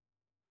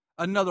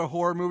another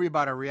horror movie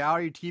about a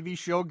reality TV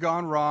show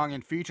gone wrong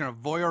and featuring a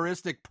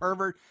voyeuristic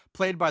pervert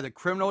played by the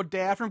criminal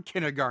dad from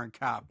Kindergarten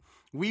Cop.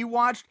 We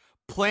watched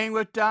Playing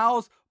with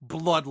Dolls,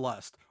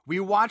 Bloodlust. We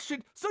watched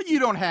it so you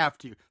don't have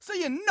to, so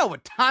you know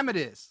what time it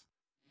is.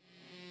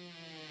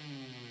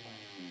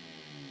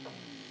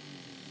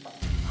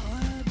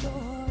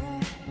 Horror,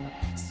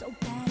 so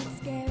bad it's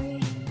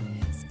scary.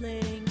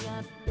 Splitting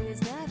up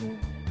is never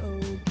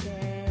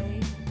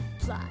okay.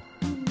 Plot,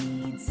 who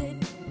needs it?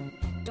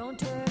 Don't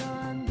turn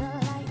on the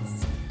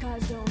lights.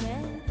 Cars don't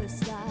ever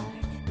start,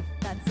 but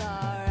that's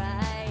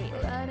alright.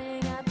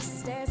 Running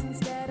upstairs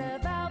instead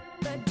of out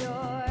the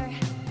door.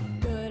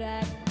 Good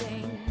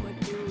acting, what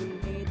do we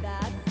need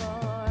that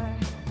for?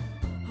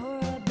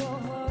 Horrible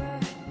horror,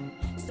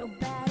 so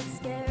bad it's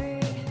scary.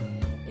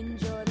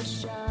 Enjoy the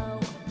show,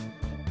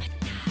 but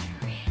not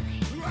really.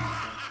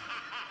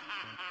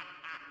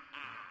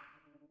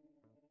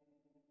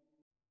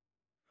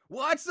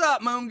 What's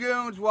up, Moon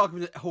Goons?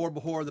 Welcome to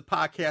Horrible Horror, the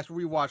podcast where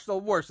we watch the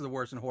worst of the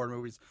worst in horror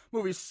movies.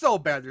 Movies so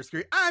bad they're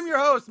scary. I'm your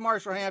host,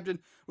 Marshall Hampton.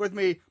 With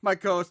me, my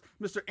co-host,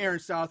 Mr. Aaron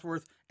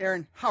Southworth.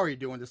 Aaron, how are you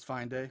doing this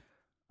fine day?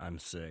 I'm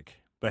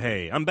sick. But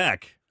hey, I'm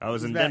back. I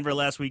was in Denver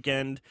last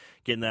weekend,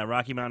 getting that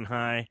Rocky Mountain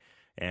High,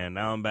 and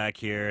now I'm back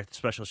here.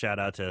 Special shout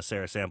out to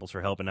Sarah Samples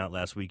for helping out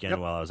last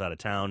weekend while I was out of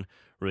town.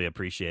 Really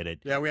appreciate it.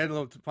 Yeah, we had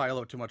probably a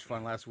little too much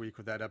fun last week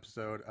with that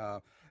episode.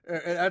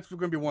 That's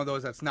going to be one of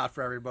those that's not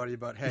for everybody,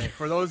 but hey,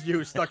 for those of you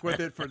who stuck with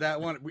it for that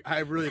one, I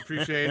really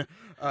appreciate it.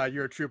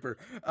 You're a trooper.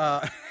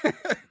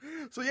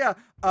 So yeah,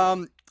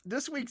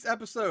 this week's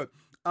episode,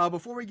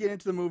 before we get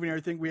into the movie and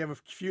everything, we have a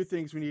few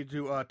things we need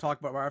to talk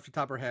about right off the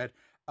top of our head.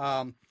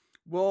 I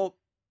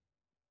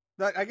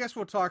guess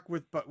we'll talk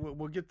with, but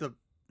we'll get the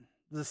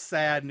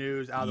sad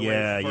news out of the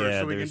way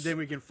first, so then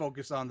we can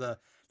focus on the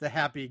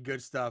happy,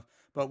 good stuff.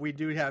 But we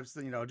do have,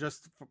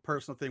 just for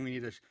personal thing we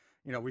need to.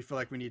 We feel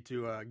like we need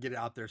to get it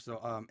out there.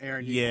 So,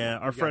 Aaron.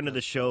 Our friend of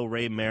the show,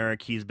 Ray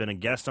Merrick, he's been a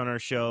guest on our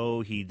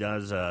show. He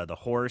does the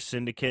Horror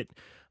Syndicate.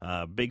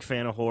 Big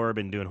fan of horror,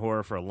 been doing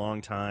horror for a long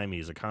time.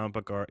 He's a comic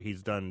book art.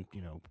 He's done,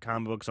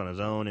 comic books on his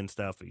own and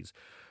stuff. He's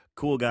a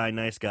cool guy,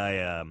 nice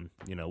guy.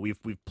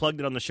 We've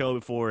plugged it on the show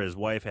before. His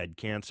wife had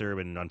cancer,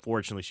 and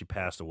unfortunately she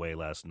passed away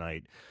last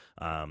night.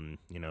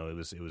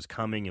 It was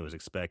coming, it was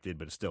expected,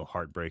 but it's still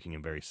heartbreaking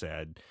and very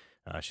sad.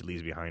 She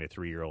leaves behind a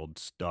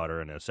 3-year-old daughter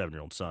and a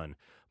 7-year-old son.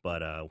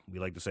 But we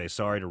like to say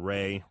sorry to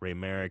Ray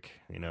Merrick.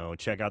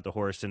 Check out the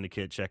Horror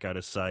Syndicate. Check out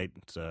his site.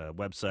 It's a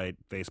website,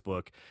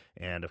 Facebook.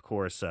 And, of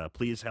course,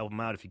 please help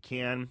him out if you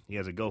can. He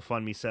has a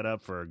GoFundMe set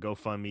up for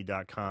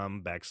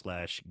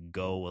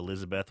GoFundMe.com/Go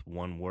Elizabeth,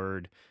 one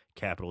word,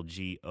 capital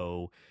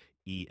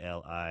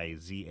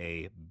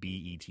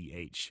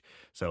GOELIZABETH.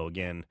 So,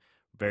 again,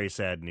 very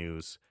sad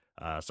news.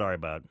 Sorry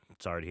to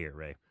hear it,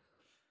 Ray.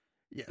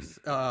 Yes.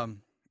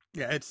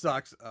 Yeah, it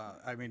sucks.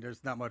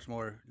 There's not much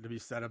more to be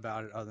said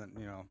about it other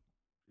than,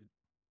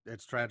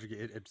 it's tragic.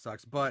 It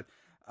sucks. But,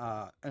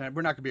 and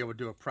we're not going to be able to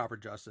do a proper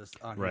justice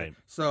on right. Here.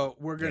 So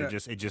we're going to.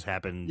 It just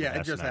happened. Yeah, last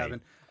it just night.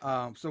 happened.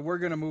 So we're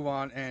going to move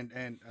on and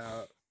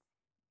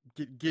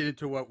get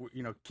into what,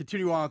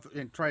 continue on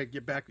and try to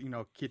get back,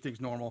 keep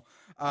things normal.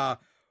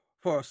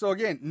 So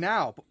again,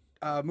 now,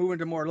 moving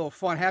to more a little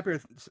fun,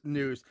 happier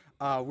news.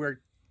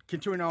 We're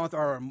continuing on with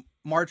our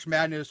March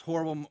Madness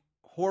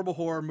horrible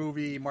horror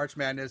movie, March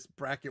Madness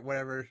bracket,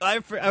 whatever.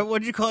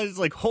 What do you call it? It's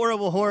like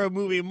horrible horror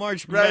movie,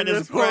 March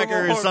Madness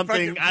bracket or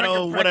something.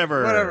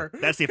 Whatever.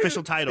 That's the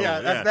official title.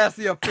 That's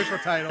the official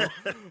title.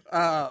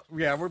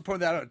 We're putting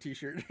that on a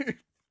t-shirt.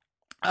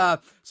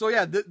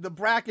 The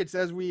brackets,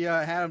 as we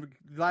had them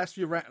last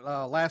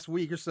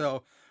week or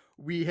so,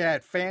 we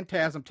had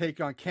Phantasm take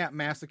on Camp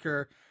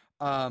Massacre.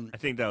 I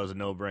think that was a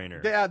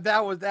no-brainer. Yeah,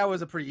 that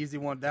was a pretty easy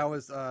one. That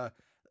was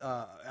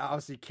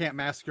obviously Camp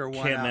Massacre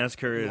won. Camp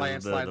Massacre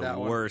is the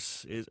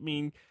worst.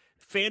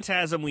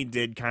 Phantasm we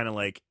did kind of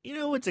like,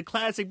 it's a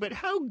classic, but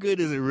how good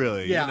is it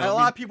really? Yeah, a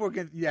lot of people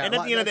can. Yeah, and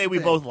at the end of the day, we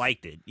both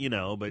liked it,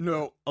 but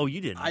no. Oh,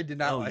 you didn't. I did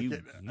not like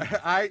it.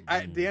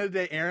 At the end of the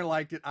day, Aaron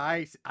liked it.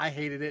 I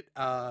hated it.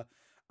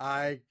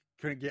 I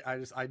couldn't get.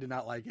 I did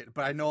not like it.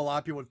 But I know a lot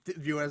of people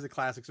view it as a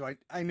classic, so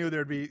I knew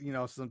there'd be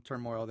some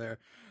turmoil there.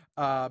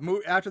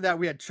 After that,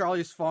 we had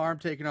Charlie's Farm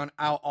taking on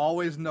I'll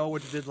Always Know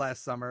What You Did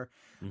Last Summer.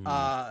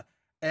 Mm-hmm.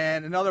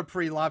 And another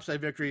pretty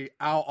lopsided victory.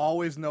 I'll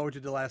Always Know What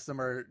You Did Last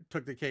Summer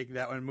took the cake.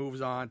 That one moves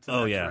on to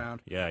the next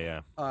round. Yeah.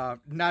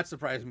 Not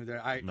surprising me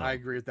there. I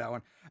agree with that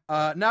one.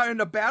 Now in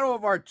the battle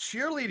of our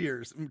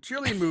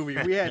cheerleading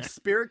movie, we had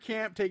Spirit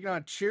Camp taking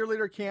on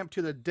Cheerleader Camp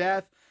to the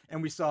death,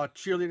 and we saw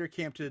Cheerleader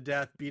Camp to the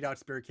death beat out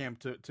Spirit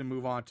Camp to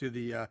move on to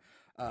the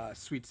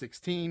Sweet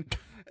 16.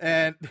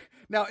 And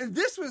now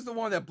this was the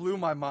one that blew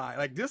my mind.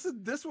 Like this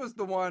was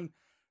the one.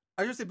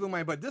 I just say blew my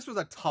mind, but this was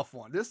a tough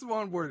one. This is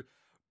one where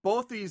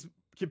both these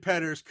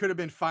competitors could have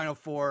been Final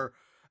Four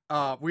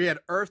We had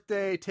Earth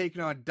Day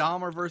taking on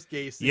Dahmer versus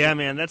Gacy. Yeah,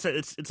 man,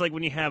 it's like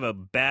when you have a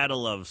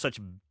battle of such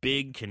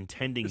big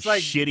contending It's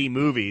like- shitty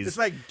movies. It's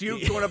like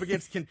Duke going up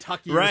against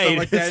Kentucky or Right. something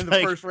like that It's in the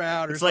like- first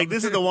round. Or It's like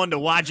this is the one to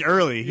watch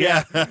early.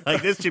 Yeah. Yeah,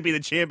 like this should be the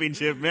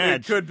championship It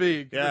match. could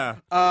be. Yeah.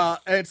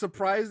 And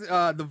surprise,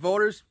 the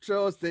voters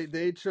chose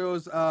they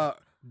chose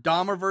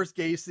Dahmer versus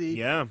Gacy.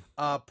 Yeah,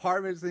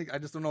 Part of me think I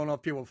just don't know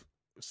enough people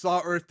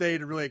saw Earth Day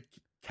to really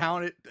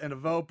count it and a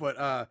vote, but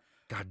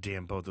God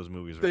damn, both those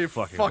movies were they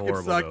fucking fucking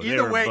horrible. suck. though. They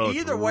Either were way,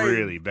 both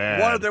really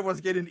bad. one of them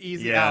was getting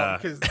easy Yeah.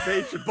 out because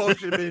they both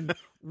should have been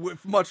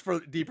much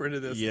further deeper into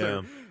this.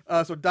 Yeah.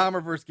 So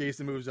Dahmer versus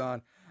Gacy moves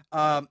on,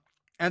 and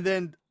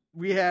then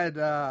we had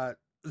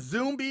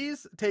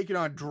Zombies taking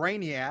on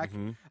Drainiac,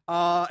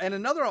 Mhm. and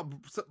another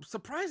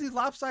surprisingly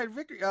lopsided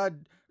victory.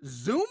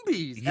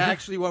 Zombies Yeah.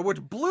 actually won, which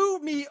blew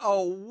me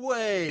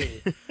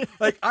away.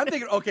 Like I'm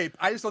thinking, okay,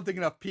 I just don't think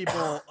enough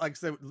people, like I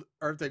said,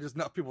 Earth Day, just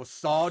enough people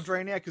saw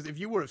Drainiac. Because if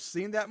you would have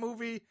seen that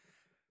movie,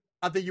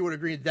 I think you would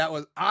agree that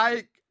was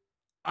I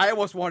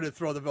almost wanted to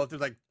throw the vote to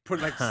like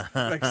put like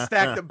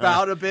stack the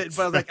bout a bit,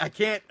 but I was like, I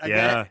can't.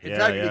 Yeah.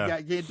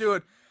 I can't do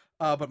it.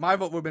 But my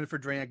vote would have been for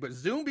Drainiac. But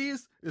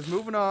Zombies is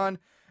moving on,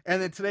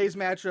 and then today's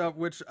matchup,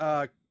 which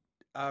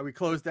we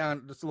closed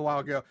down just a little while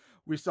ago,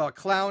 we saw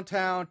Clown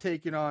Town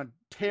taking on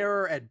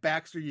Terror at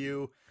Baxter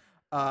U.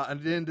 And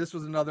then this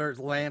was another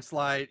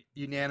landslide,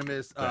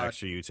 unanimous.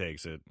 Baxter U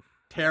takes it.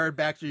 Terror at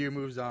Baxter U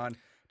moves on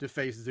to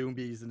face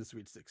Zombies in the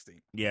Sweet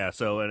 16. Yeah,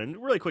 so and a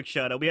really quick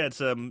shout out. We had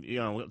some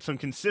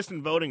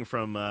consistent voting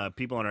from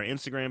people on our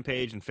Instagram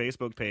page and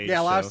Facebook page.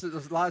 Yeah, so-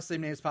 there's a lot of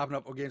same names popping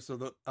up again. So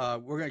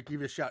we're gonna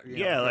give you a shout. You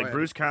know, Yeah, go like ahead.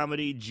 Bruce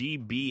Comedy,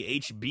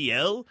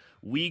 GBHBL,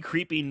 Wee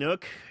Creepy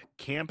Nook,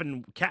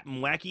 Captain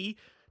Wacky,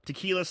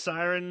 Tequila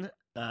Siren,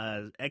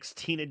 X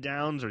Tina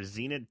Downs or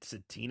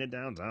Tina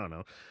Downs, I don't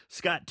know.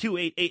 Scott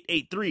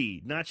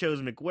 28883,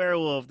 Nachos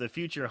McWerewolf, The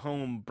Future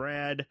Home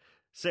Brad,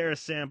 Sarah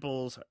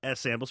Samples,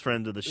 S Samples,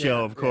 friends of the show,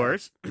 Yeah, of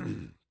course.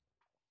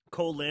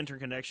 Cold Lantern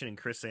Connection and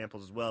Chris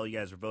Samples as well. You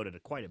guys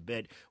voted quite a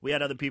bit. We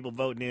had other people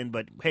voting in,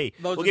 but hey,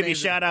 Those we'll are give you a names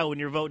shout out when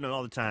you're voting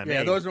all the time. Yeah,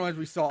 Hey, those are the ones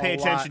we saw. pay a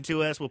attention lot.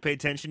 to us. We'll pay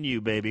attention to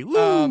you, baby.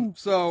 Woo!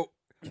 So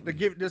to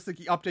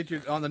update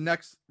you on the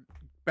next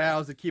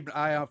battles to keep an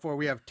eye out for,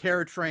 we have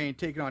Terror Train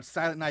taking on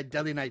Silent Night,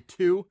 Deadly Night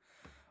 2.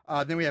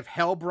 Then we have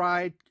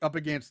Hellbride up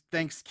against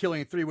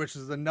Thanksgiving 3, which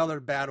is another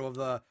battle of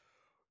the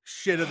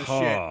shit of the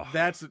Oh.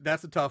 shit.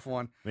 That's a tough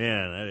one.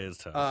 Man, that is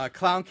tough.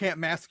 Clown Camp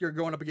Massacre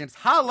going up against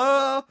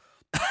Holla.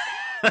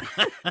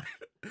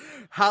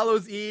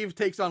 Hallows Eve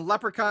takes on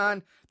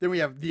Leprechaun. Then we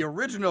have the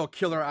original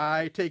Killer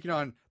Eye taking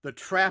on the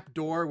Trap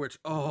Door, which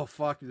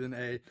fuck is an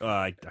A.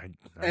 I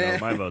know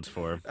what my vote's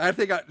for. I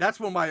think that's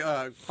one of my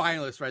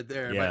finalists right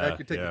there. Yeah, that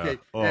could take yeah. the cake.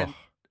 Oh. And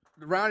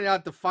rounding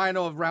out the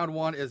final of round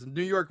 1 is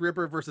New York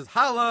Ripper versus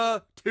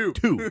Holla 2.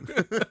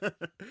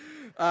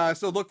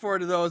 So look forward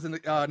to those in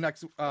the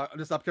next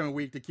this upcoming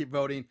week to keep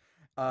voting,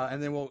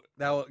 and then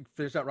that will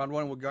finish out round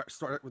 1. We'll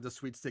start with the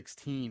Sweet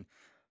 16.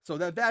 So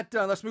that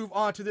done, let's move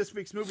on to this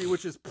week's movie,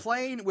 which is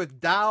Playing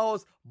with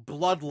Dolls: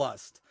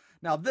 Bloodlust.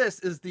 Now, this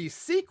is the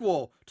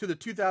sequel to the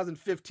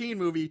 2015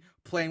 movie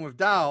Playing with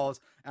Dolls,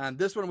 and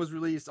this one was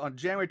released on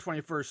January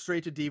 21st,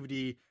 straight to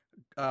DVD,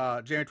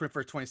 January 21st,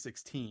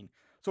 2016.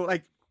 So,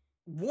 like,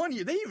 1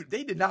 year,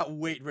 they did not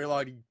wait very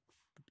long to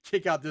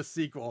kick out this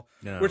sequel,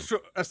 No. which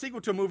a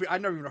sequel to a movie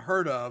I'd never even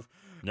heard of.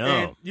 No.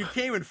 And you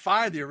can't even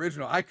find the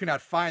original. I could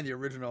not find the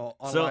original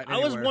So online I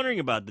was anywhere. wondering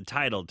about the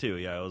title too.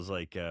 Yeah, I was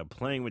like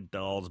Playing with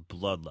Dolls: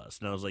 Bloodlust,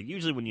 and I was like,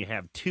 usually when you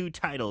have two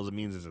titles, it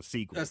means it's a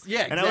sequel.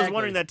 Yeah, And I was exactly.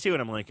 wondering that too,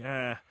 and I'm like, all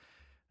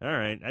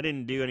right. I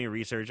didn't do any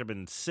research. I've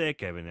been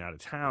sick. I've been out of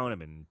town. I've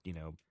been,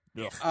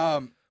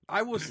 ugh.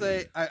 I will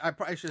say I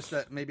probably should have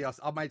said, maybe I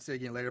might say it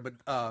again later, but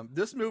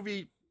this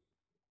movie,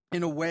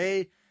 in a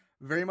way,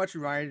 very much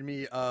reminded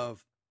me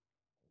of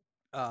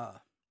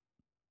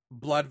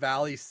Blood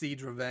Valley: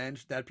 Siege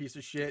Revenge. That piece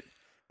of shit.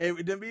 To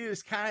me,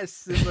 it's kind of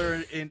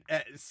similar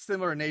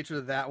in nature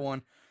to that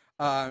one.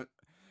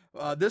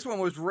 This one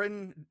was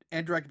written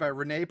and directed by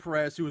Rene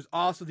Perez, who was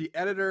also the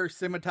editor,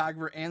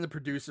 cinematographer, and the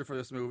producer for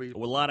this movie.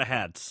 With a lot of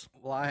hats.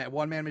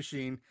 One Man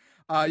Machine.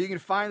 You can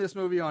find this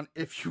movie on,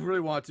 if you really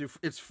want to,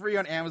 it's free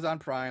on Amazon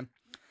Prime.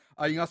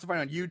 You can also find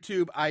it on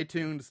YouTube,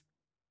 iTunes,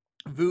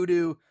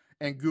 Vudu,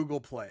 and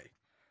Google Play.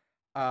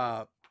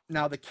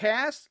 Now the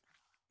cast,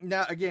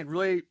 again,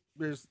 really,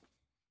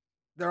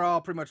 they're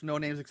all pretty much no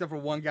names except for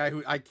one guy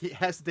who I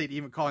hesitate to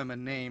even call him a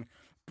name.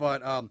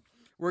 But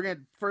we're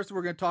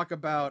gonna talk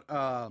about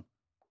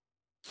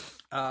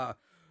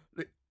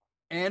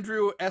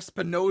Andrew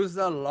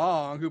Espinoza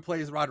Long, who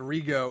plays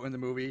Rodrigo in the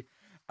movie.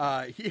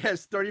 He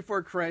has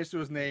 34 credits to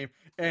his name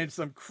and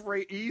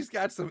he's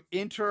got some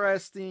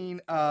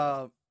interesting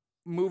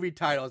movie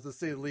titles, to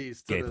say the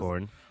least. Gay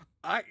porn.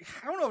 I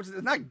don't know if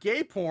it's not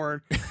gay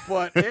porn,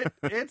 but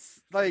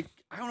it's like,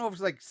 I don't know if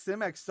it's like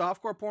Cimex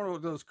softcore porn or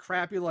those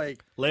crappy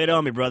like. Lay it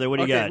on me, brother. What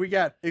do you got? We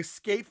got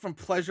Escape from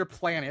Pleasure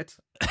Planet.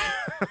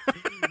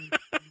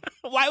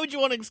 Why would you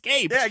want to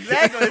escape? Yeah,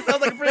 exactly. It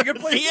sounds like a pretty good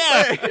place.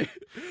 Yeah. To stay.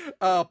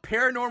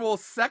 Paranormal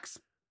Sex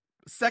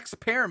Sex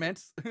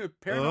Experiments.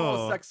 Paranormal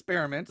Oh. Sex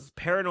Experiments.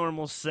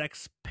 Paranormal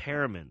sex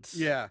experiments.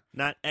 Yeah.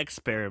 Not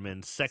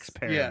experiments, sex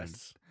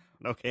experiments.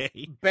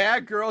 Okay.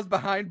 Bad Girls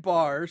Behind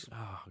Bars.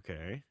 Oh,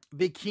 okay.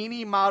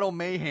 Bikini Model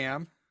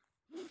Mayhem.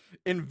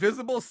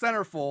 Invisible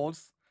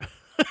Centerfolds.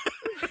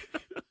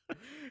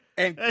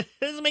 And That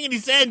doesn't make any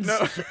sense.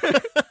 no,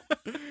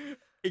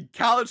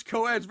 College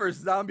Co-eds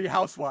versus Zombie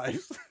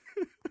Housewives.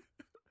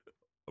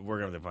 We're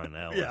going to find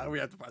out. Yeah, we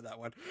have to find that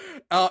one.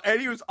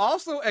 And he was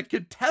also a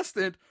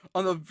contestant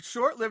on the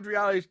short-lived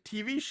reality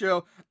TV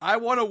show "I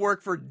Want to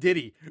Work for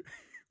Diddy,"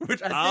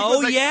 which I think Oh,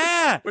 was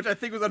yeah. which I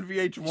think was on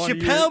VH1.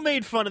 Chappelle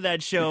made fun of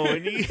that show.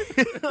 And he,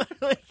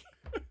 like,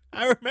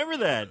 I remember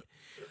that.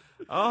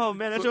 Oh,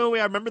 man, that's the only way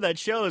I remember that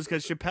show is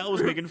because Chappelle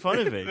was making fun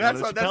of it. That's on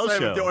the what, that's Chappelle why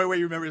show. the only way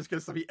you remember is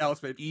because somebody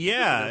else made.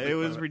 Yeah, made it fun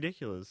was of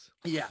ridiculous.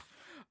 Yeah.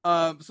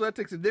 So that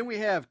takes it. Then we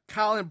have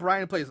Colin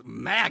Bryan plays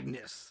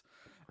Magnus.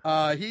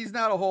 He's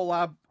not a whole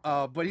lot,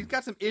 but he's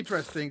got some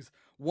interesting things.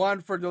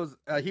 One for those,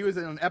 he was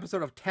in an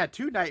episode of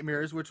Tattoo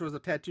Nightmares, which was a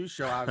tattoo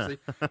show, obviously,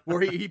 where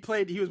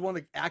he was one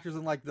of the actors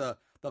in like the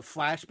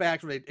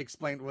flashbacks where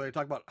they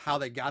talk about how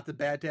they got the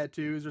bad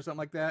tattoos or something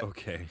like that.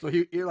 Okay. So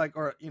he like,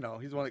 or you know,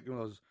 he's one of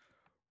those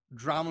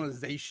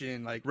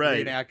dramatization like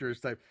Right. actors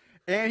type.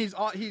 And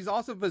he's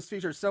also been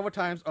featured several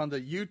times on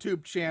the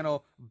YouTube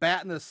channel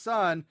Bat in the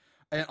Sun.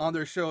 And on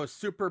their show,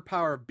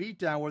 Superpower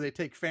Beatdown, where they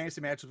take fantasy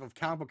matches of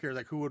comic book characters,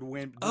 like who would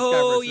win. This guy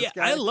Oh, versus yeah.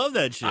 this guy. I love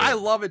that shit. I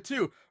love it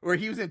too. Where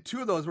he was in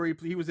two of those, where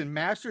he was in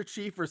Master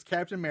Chief versus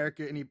Captain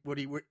America, and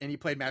he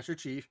played Master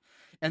Chief,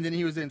 and then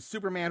he was in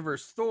Superman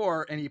versus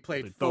Thor, and he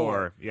played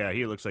Thor. Yeah,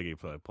 he looks like he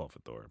played Paul for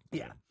Thor.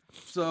 Yeah.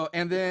 So,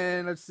 and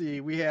then let's see,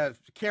 we have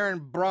Karen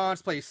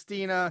Bronze plays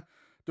Stina.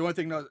 The only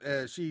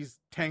thing, she's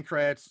 10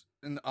 credits,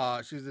 and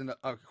she's in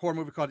a horror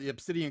movie called The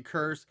Obsidian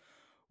Curse,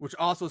 which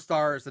also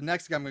stars the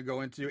next guy I'm going to go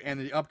into, and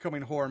the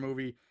upcoming horror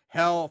movie,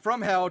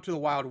 From Hell to the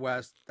Wild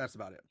West. That's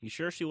about it. You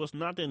sure she was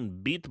not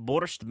in Beat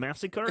Borscht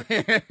Massacre?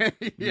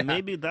 Yeah.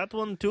 Maybe that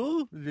one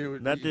too?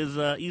 Dude, That is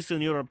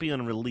Eastern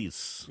European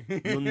release. You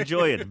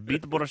enjoy it.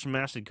 Beat Borscht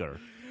Massacre.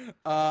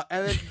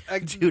 and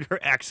then, Dude, her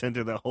accent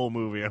in the whole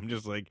movie, I'm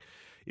just like,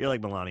 you're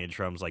like Melania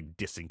Trump's like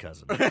dissing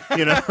cousin.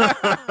 You know?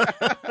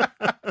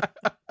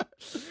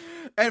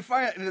 and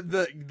finally,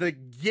 the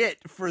get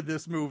for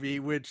this movie,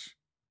 which,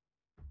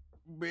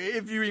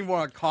 if you even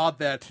want to call it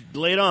that,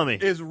 Lay it on me.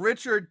 is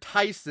Richard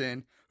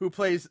Tyson, who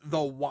plays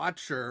the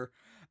Watcher.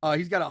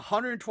 He's got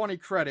 120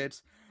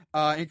 credits,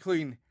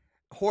 including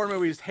horror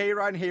movies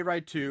Hayride and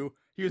Hayride 2.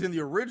 He was in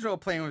the original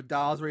Playing with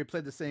Dolls, where he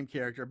played the same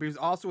character, but he was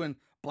also in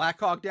Black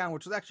Hawk Down,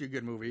 which was actually a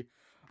good movie.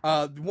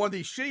 One of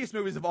the shittiest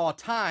movies of all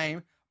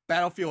time,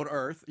 Battlefield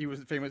Earth. He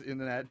was famous in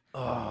that.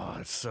 Oh,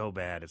 it's so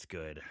bad. It's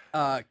good.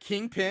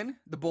 Kingpin,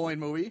 the bowling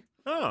movie.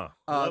 Oh,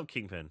 I love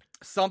Kingpin.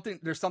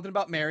 There's something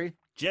about Mary.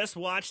 Just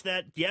watched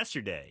that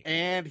yesterday.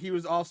 And he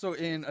was also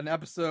in an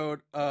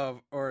episode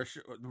of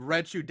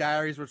Red Shoe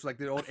Diaries, which is like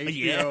the old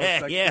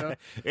HBO.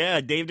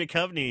 Yeah. Dave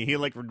Duchovny, he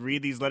like would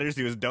read these letters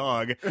to his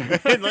dog,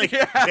 and like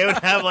they would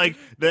have like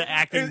the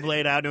acting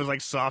played out, and it was like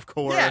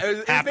softcore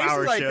half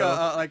hour like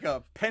show. like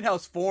a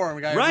Penthouse Forum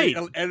guy, Right.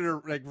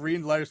 Editor like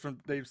reading letters from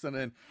Dave sent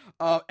in.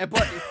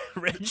 But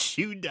Red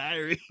Shoe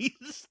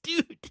Diaries,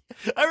 dude.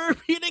 I remember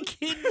being a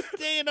kid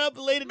staying up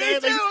late at me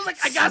night, too. I was like,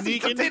 I got some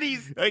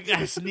titties. Like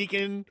I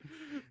sneaking.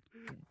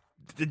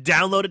 To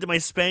download it to my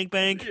Spank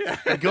Bank,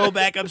 go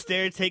back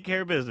upstairs, take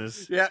care of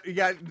business. Yeah, you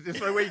got this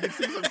right way you can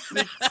see some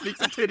sneak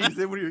some titties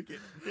in when you're a kid.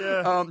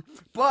 Yeah.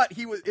 But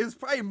is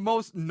probably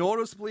most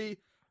noticeably,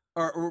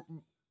 or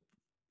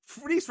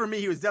at least for me,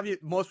 he was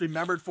definitely most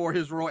remembered for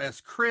his role as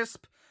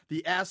Crisp,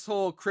 the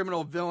asshole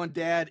criminal villain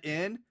dad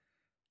in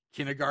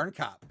Kindergarten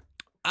Cop.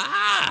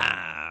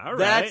 Ah, all right.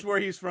 That's where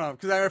he's from.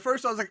 Because at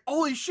first I was like,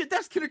 holy shit,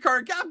 that's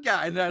Kindergarten Cop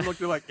guy. And then I looked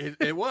at it like,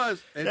 it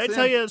was. Did I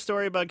tell you a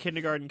story about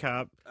Kindergarten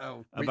Cop?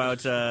 Oh,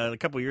 About a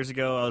couple years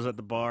ago, I was at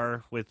the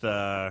bar with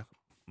my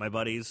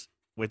buddies,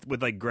 with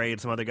like Gray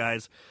and some other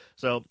guys.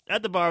 So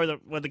at the bar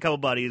with a couple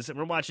buddies, and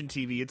we're watching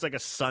TV. It's like a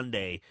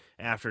Sunday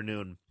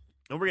afternoon,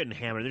 and we're getting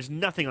hammered. There's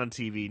nothing on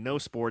TV, no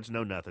sports,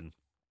 no nothing.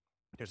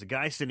 There's a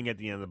guy sitting at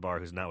the end of the bar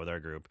who's not with our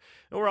group,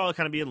 and we're all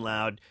kind of being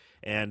loud.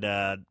 And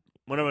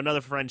whenever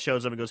another friend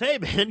shows up and goes, "Hey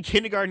man,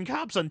 Kindergarten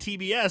Cop's on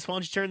TBS. Why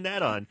don't you turn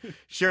that on?"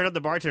 Sure enough, the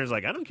bartender's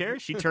like, "I don't care."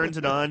 She turns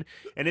it on,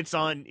 and it's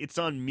on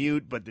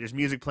mute, but there's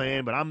music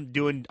playing. But I'm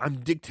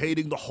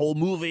dictating the whole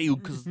movie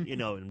because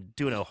I'm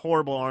doing a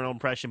horrible Arnold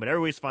impression, but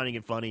everybody's finding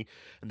it funny.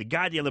 And the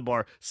guy at the end of the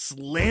bar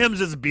slams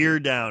his beer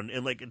down,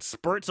 and like it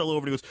spurts all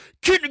over. And he goes,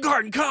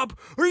 "Kindergarten Cop,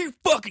 are you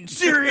fucking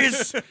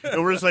serious?"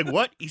 And we're just like,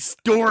 "What?" He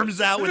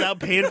storms out without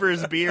paying for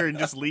his beer and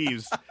just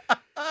leaves.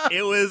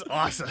 It was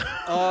awesome.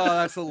 Oh,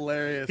 that's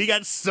hilarious. He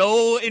got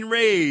so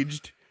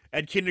enraged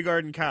at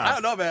Kindergarten Cop. I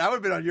don't know, man. I would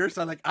have been on your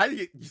side. Like,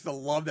 I used to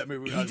love that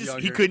movie when I was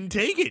younger. He couldn't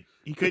take it.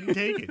 He couldn't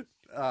take it.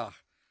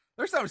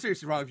 There's something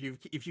seriously wrong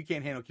if you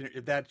can't handle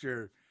if that's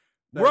your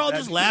We're all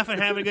just laughing,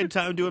 having a good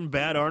time doing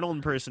bad Arnold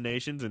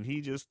impersonations, and he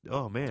just,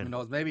 oh Who man.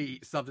 knows? Maybe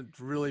something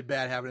really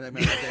bad happened to that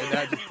man that day.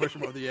 That just pushed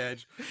him over the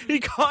edge. He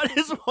caught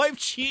his wife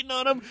cheating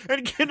on him,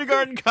 and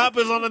Kindergarten Cop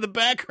is on in the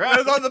background.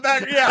 It was on the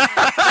back.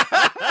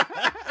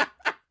 Yeah.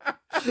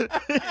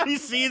 He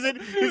sees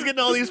it. He's getting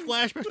all these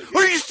flashbacks.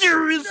 Are you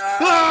serious?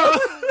 Ah!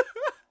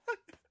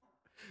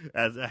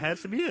 As it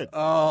has to be it.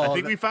 Oh, I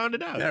think we found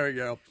it out. there we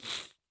go.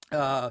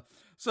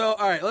 So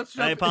all right, let's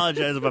jump. I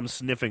apologize if I'm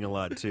sniffing a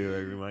lot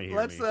too. You might hear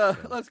Let's me.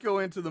 let's go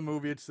into the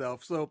movie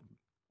itself. So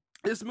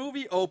this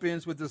movie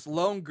opens with this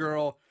lone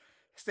girl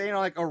staying on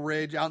like a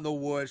ridge out in the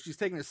woods. She's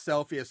taking a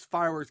selfie as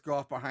fireworks go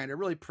off behind her.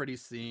 Really pretty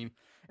scene.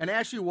 And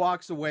as she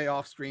walks away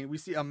off screen, we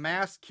see a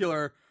masked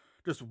killer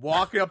just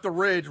walking up the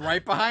ridge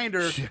right behind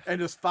her and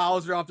just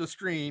follows her off the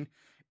screen.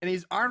 And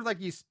he's armed like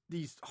these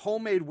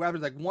homemade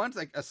weapons. Like one's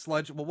like a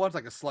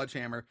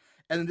sledgehammer,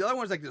 and then the other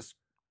one's like this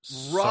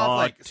rough,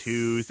 like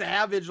Sawtooth.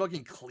 savage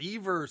looking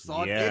cleaver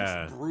saw.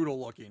 Yeah. It's brutal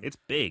looking. It's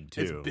big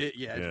too. It's big,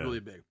 yeah, it's really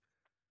big.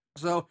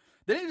 So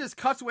then he just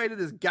cuts away to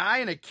this guy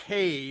in a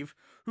cave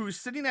who's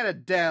sitting at a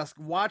desk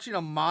watching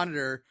a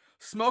monitor,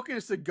 smoking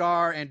a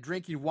cigar and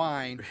drinking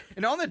wine.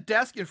 And on the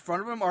desk in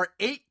front of him are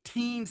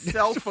 18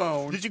 cell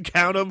phones. Did you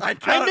count them?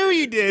 I knew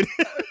you did.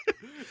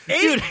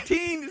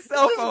 18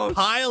 cell This phones.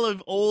 pile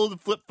of old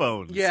flip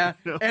phones. Yeah,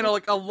 You know? and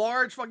like a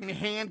large fucking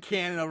hand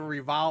cannon of a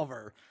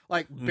revolver,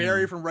 like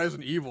Barry from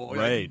Resident Evil.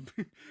 Right.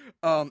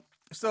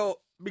 So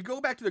we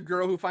go back to the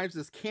girl who finds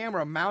this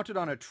camera mounted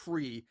on a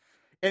tree,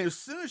 and as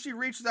soon as she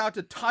reaches out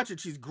to touch it,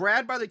 she's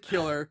grabbed by the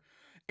killer,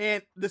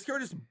 and this killer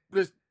just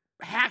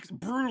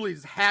brutally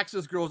hacks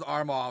this girl's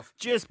arm off.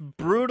 Just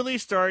brutally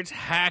starts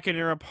hacking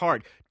her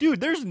apart.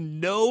 Dude, there's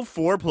no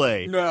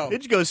foreplay. No. It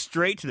just goes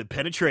straight to the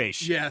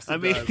penetration. Yes, it I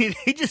mean, does.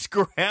 they just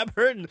grab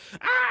her and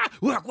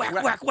whack, whack,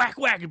 whack, whack,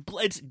 whack.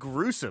 It's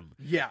gruesome.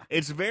 Yeah.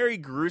 It's very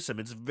gruesome.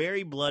 It's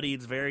very bloody.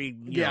 It's very,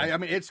 you know, I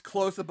mean, it's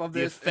close up of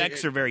the this.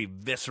 effects are very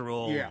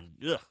visceral. Yeah.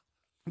 And, ugh.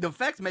 The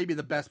effects may be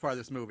the best part of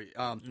this movie.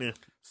 Yeah.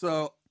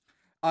 So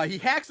he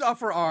hacks off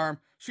her arm.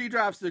 She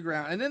drops to the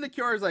ground, and then the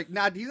killer's like,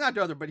 "Nah, he's not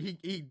done with her," but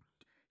he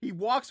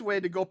walks away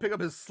to go pick up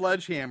his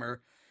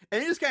sledgehammer,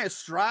 and he just kind of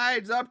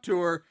strides up to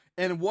her,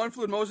 and in one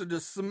fluid motion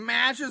just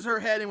smashes her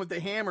head in with the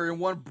hammer in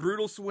one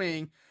brutal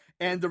swing,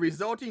 and the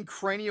resulting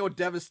cranial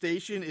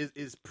devastation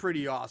is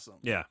pretty awesome.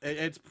 Yeah.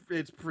 It's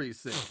pretty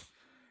sick.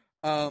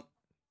 Now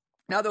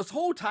this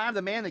whole time,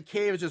 the man in the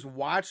cave is just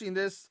watching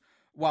this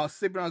while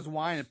sipping on his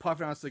wine and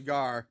puffing on a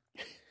cigar,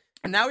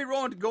 and now we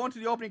go into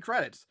the opening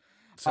credits.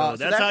 So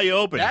that's how you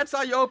open. That's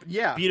how you open.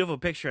 Yeah. Beautiful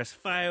picturesque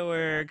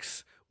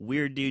fireworks,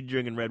 weird dude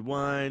drinking red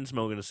wine,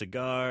 smoking a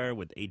cigar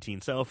with 18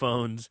 cell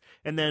phones,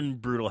 and then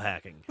brutal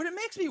hacking. But it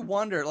makes me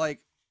wonder, like,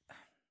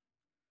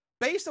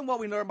 based on what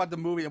we know about the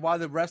movie and why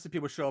the rest of the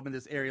people show up in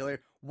this area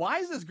later, why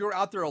is this girl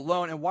out there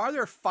alone, and why are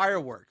there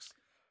fireworks?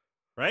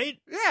 Right?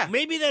 Yeah.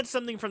 Maybe that's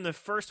something from the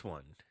first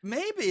one.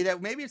 Maybe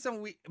it's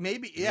something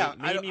yeah.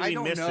 Maybe I we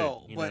don't missed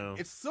know, it, you but know?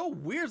 it's so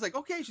weird. It's like,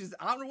 okay, she's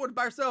out in the woods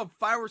by herself,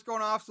 fireworks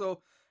going off, so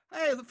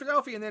hey, the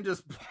Philadelphia, and then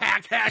just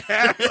hack.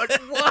 Like,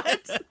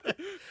 what?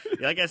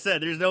 Like I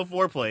said, there's no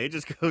foreplay. It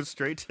just goes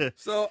straight to.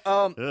 So,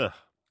 Ugh.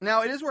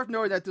 now, it is worth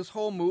noting that this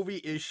whole movie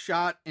is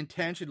shot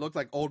intentionally looked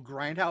like old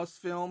Grindhouse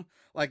film.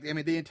 Like, I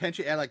mean, the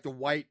intention add like the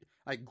white,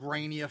 like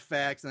grainy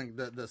effects and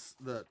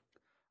the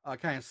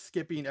kind of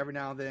skipping every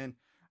now and then.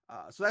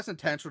 So that's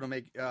intentional to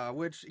make,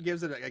 which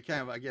gives it a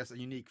kind of, I guess, a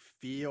unique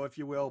feel, if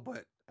you will.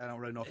 But I don't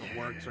really know if it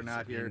works or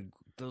not here.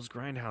 Those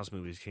Grindhouse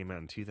movies came out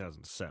in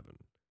 2007.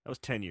 That was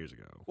 10 years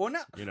ago. Well, no,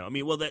 You know, I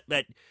mean, well,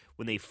 that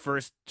when they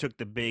first took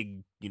the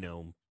big, you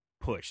know,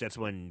 push. That's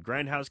when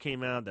Grindhouse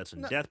came out. That's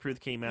when Death Proof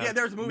came out. yeah,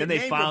 there's a movie Then they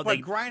named filed.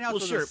 it, but Grindhouse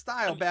was a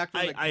style back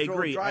then. Like, I drove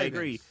agree. I drive-ins.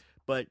 agree.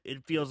 But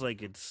it feels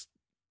like it's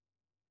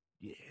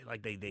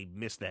like they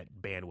missed that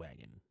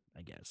bandwagon.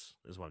 I guess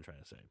is what I'm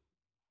trying to say.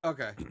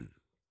 Okay.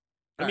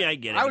 I mean, I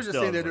get it. I but was just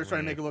still, saying they're it's just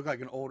trying to like, make it look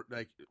like an old,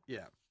 like,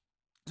 yeah.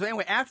 So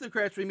anyway, after the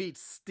credits, we meet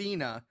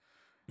Stina.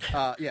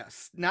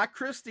 Yes, not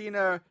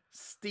Christina,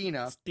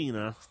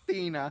 Stina,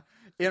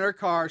 in her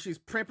car. She's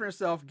primping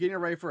herself, getting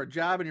ready for a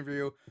job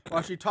interview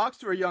while she talks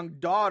to her young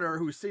daughter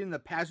who's sitting in the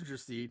passenger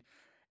seat.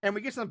 And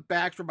we get some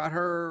backstory about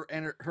her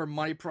and her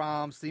money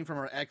problem, seen from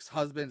her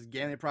ex-husband's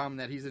gambling problem,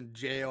 that he's in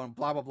jail and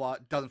blah, blah, blah.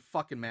 It doesn't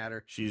fucking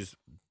matter. She's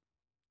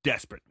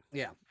desperate.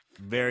 Yeah.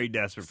 Very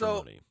desperate for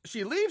money.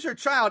 She leaves her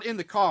child in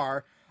the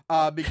car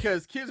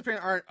because kids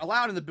apparently aren't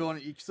allowed in the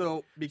building.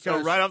 So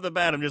right off the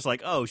bat, I'm just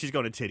like, oh, she's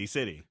going to Titty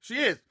City. She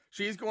is.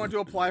 She's going to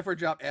apply for a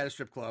job at a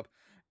strip club.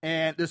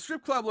 And the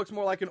strip club looks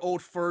more like an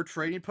old fur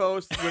trading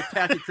post with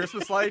tacky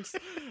Christmas lights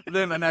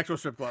than an actual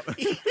strip club.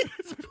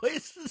 This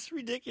place is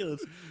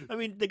ridiculous. I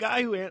mean, the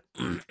guy who...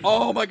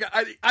 Oh, my God.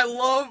 I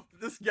love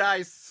this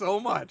guy so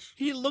much.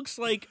 He looks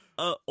like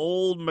an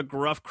old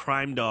McGruff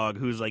crime dog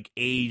who's, like,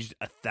 aged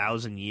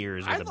 1,000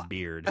 years with a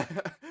beard.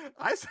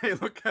 I say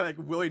look kind of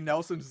like Willie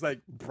Nelson's, like,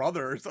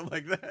 brother or something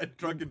like that.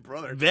 Drunken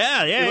brother.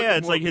 Yeah. He looks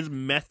It's more- like his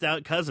methed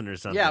out cousin or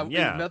something. Yeah,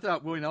 Yeah. Meth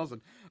out Willie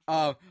Nelson.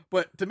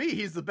 But to me,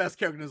 he's the best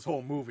character in this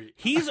whole movie.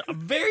 He's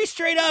very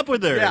straight up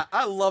with her. Yeah,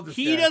 I love this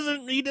He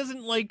guy.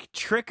 doesn't like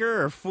trick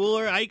her or fool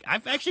her.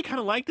 I've actually kind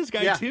of like this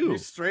guy too.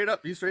 He's straight up.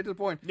 He's straight to the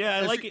point. Yeah, I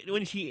And like it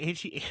when she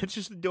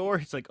answers the door.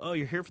 It's like, oh,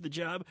 you're here for the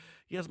job?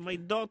 Yes, my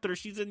daughter.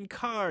 She's in the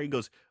car. He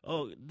goes,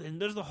 oh, then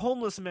there's the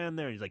homeless man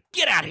there. He's like,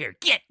 get out of here,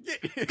 get,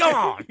 go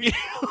on. Get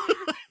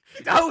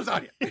the hose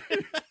on you.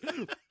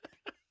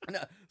 No,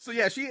 so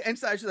yeah,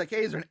 she's like,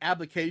 hey, is there an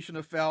application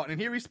to fill?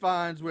 And he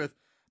responds with,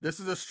 this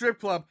is a strip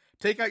club.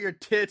 Take out your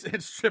tits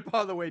and strip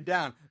all the way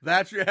down.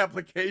 That's your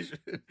application.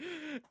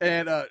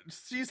 And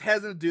she's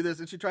hesitant to do this,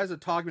 and she tries to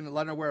talk him into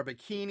letting her wear a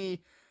bikini.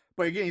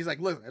 But again, he's like,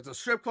 look, it's a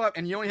strip club,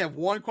 and you only have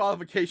one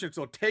qualification,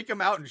 so take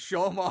him out and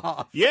show him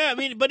off. Yeah, I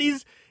mean, but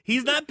he's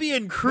not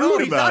being crude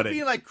he's about not it.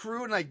 being like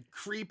crude and like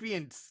creepy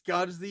and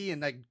scuzzy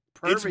and like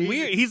pervy. It's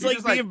weird. He's like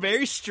just being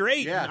very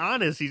straight Yeah. and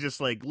honest. He's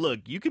just like, look,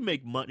 you can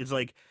make money. It's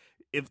like,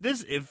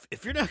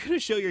 if you're not going to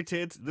show your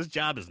tits, this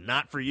job is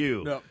not for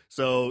you. No.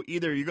 So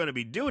either you're going to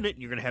be doing it,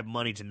 and you're going to have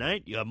money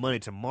tonight, you have money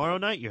tomorrow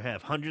night, you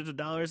have hundreds of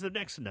dollars the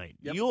next night.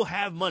 Yep. You'll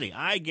have money,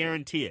 I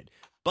guarantee it.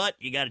 But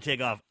you got to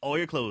take off all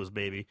your clothes,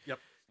 baby. Yep.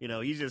 You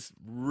know, he's just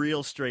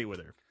real straight with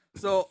her.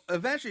 So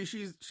eventually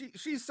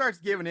she starts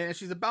giving in, and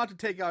she's about to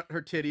take out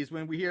her titties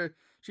when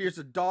she hears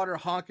her daughter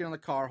honking on the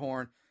car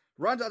horn,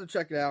 runs out to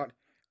check it out,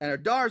 and her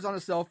daughter's on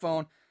the cell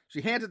phone.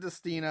 She hands it to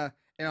Stina,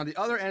 and on the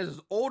other end is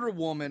this older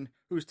woman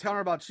who's telling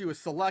her about she was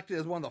selected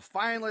as one of the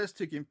finalists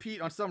to compete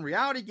on some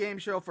reality game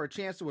show for a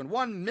chance to win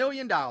 $1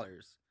 million.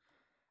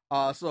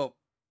 So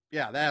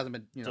yeah, that hasn't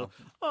been, So,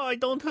 oh, I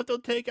don't have to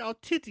take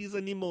out titties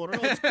anymore. Oh,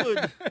 it's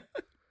good.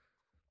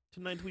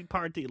 Tonight we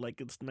party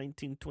like it's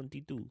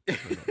 1922. I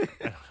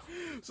don't know.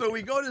 So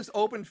we go to this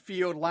open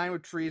field lined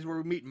with trees where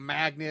we meet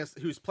Magnus,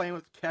 who's playing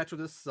with catch with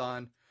his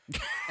son.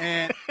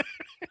 And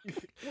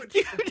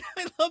Dude,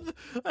 I love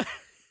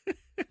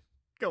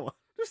Go on.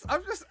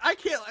 I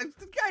can't.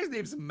 The guy's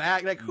name's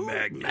Like who?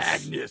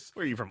 Magnus.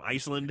 Where are you from,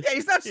 Iceland? Yeah,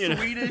 he's not You know.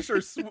 Swedish or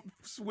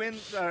Swin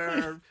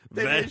or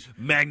Finnish.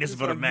 Magnus Or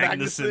for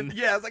Magnuson.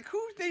 Yeah, it's like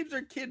who names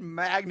their kid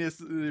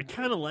Magnus? I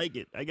kind of like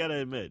it. I gotta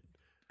admit.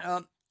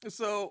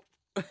 So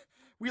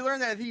we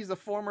learn that he's a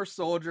former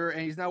soldier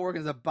and he's now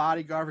working as a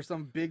bodyguard for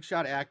some big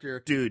shot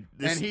actor. Dude,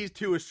 and he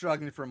too is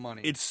struggling for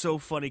money. It's so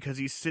funny because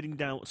he's sitting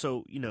down.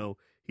 So,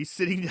 he's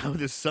sitting down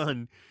with his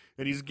son,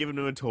 and he's giving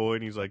him a toy,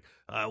 and he's like,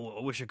 I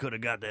wish I could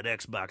have got that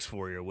Xbox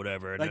for you or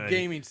whatever. And like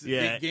gaming,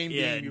 big game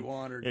and, you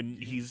want.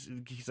 And he's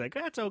like,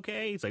 that's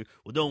okay. He's like,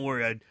 well, don't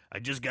worry, I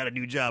just got a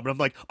new job. And I'm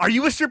like, are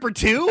you a stripper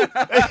too?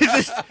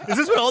 is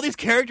this what all these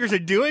characters are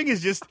doing?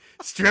 Is just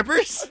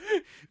strippers?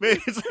 Man,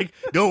 it's like,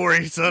 don't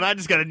worry, son, I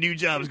just got a new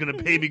job. It's gonna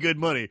pay me good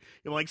money.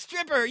 I'm like,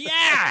 stripper,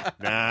 yeah.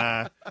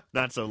 Nah,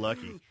 not so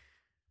lucky.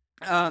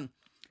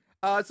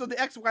 So the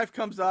ex-wife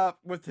comes up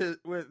with the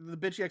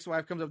bitchy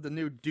ex-wife comes up with the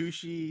new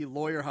douchey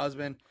lawyer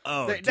husband.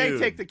 Oh, they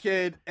take the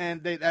kid,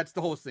 and that's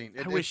the whole scene.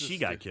 I wish she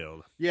got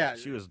killed. Yeah,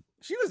 she was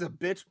a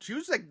bitch. She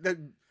was like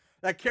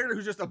that character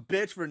who's just a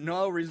bitch for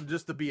no reason,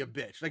 just to be a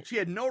bitch. Like she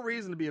had no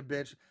reason to be a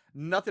bitch,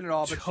 nothing at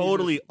all. But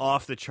totally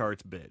off the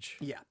charts, bitch.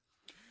 Yeah.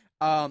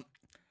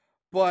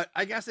 But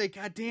I gotta say,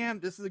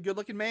 goddamn, this is a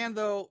good-looking man,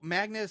 though.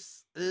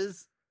 Magnus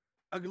is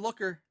a good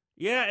looker.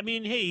 Yeah, I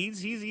mean, hey,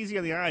 he's easy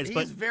on the eyes.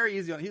 He's very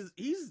easy on.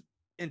 He's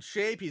in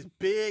shape. He's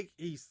big.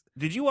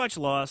 Did you watch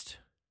Lost?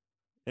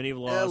 Any of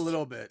Lost? A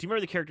little bit. Do you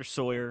remember the character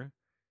Sawyer?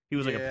 He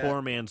was like a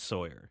poor man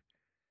Sawyer.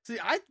 See,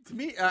 I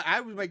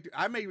would make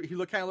he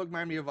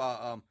remind me of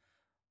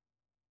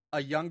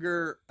a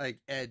younger like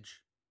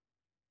Edge,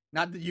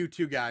 not the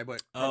U2 guy,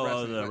 but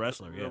the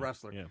wrestler. The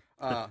wrestler.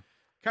 Yeah.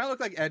 Kind of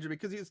looked like Edge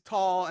because he's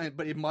tall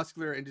but he's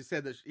muscular and just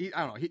said that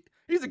I don't know.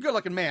 He's a good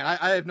looking man.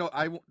 I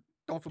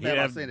don't feel bad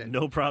about saying it.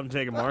 No problem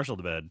taking Marshall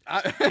to bed.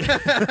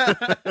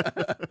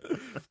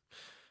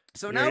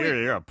 So now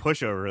you're a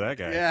pushover for that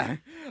guy.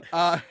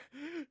 Yeah.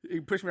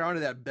 You push me onto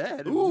that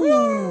bed.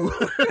 Ooh.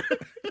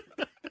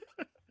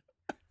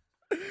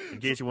 In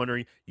case you're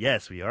wondering,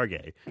 yes, we are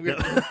gay.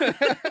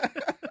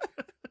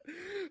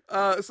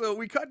 So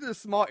we cut to the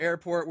small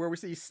airport where we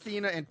see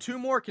Stina and two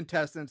more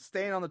contestants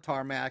staying on the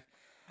tarmac.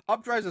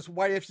 Up drives this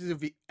white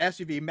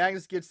SUV.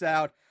 Magnus gets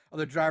out of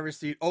the driver's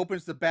seat,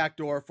 opens the back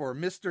door for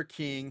Mr.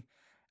 King.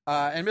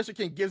 And Mr.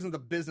 King gives him the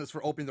business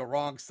for opening the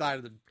wrong side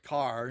of the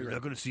car. You're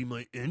not going to see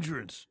my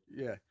entrance.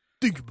 Yeah.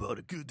 Think about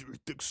it. Get through a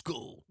thick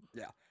skull.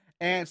 Yeah.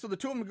 And so the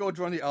two of them go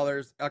join the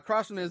others.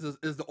 Across from is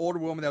the older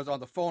woman that was on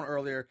the phone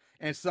earlier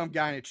and some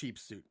guy in a cheap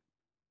suit.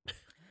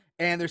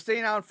 And they're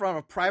staying out in front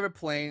of a private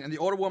plane, and the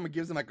older woman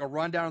gives them like a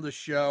rundown of the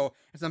show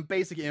and some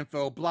basic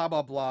info, blah,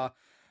 blah, blah.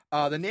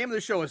 The name of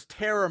the show is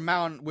Terror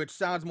Mountain, which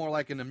sounds more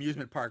like an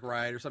amusement park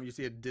ride or something you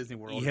see at Disney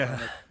World. Yeah.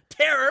 Like,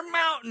 Terror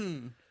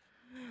Mountain!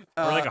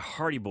 Or like a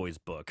Hardy Boys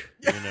book,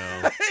 you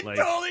know? It Like,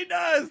 totally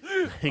does!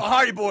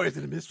 Hardy Boys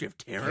and the Mystery of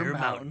Terror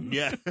Mountain.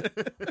 Yeah.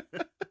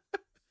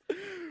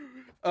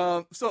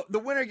 So the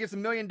winner gets $1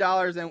 million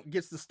and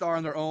gets to star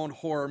in their own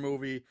horror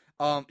movie.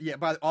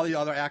 But all the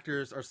other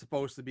actors are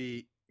supposed to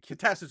be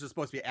contestants are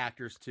supposed to be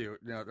actors too.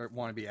 They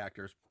want to be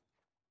actors.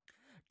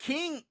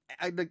 King,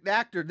 the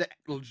actor, the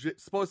legit,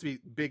 supposed to be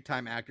big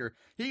time actor,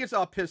 he gets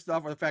all pissed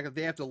off with the fact that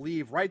they have to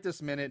leave right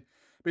this minute.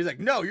 But he's like,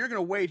 no, you're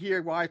gonna wait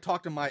here while I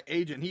talk to my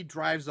agent. He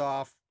drives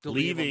off, to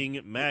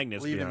leaving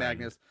Magnus. leaving behind.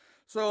 Magnus.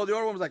 So the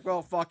older woman's like,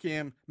 well, fuck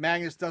him.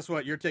 Magnus does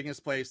what? You're taking his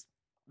place.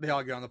 They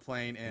all get on the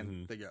plane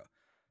and they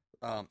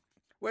go.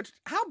 Which,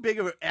 how big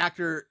of an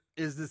actor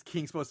is this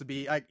King supposed to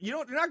be? Like, you're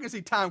not gonna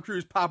see Tom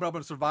Cruise popping up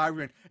on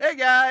Survivor and, hey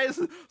guys,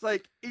 it's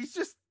like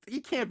he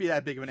can't be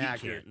that big of an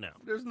actor. Can't, no.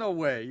 There's no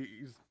way.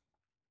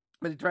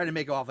 But he tried to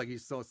make it off like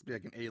he's supposed to be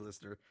like an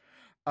A-lister.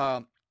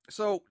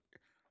 So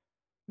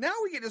now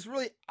we get this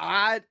really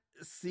odd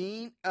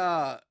scene.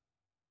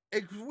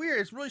 It's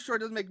weird. It's really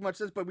short. It doesn't make much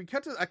sense. But we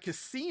cut to a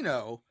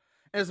casino,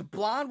 and there's a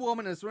blonde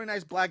woman in this really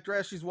nice black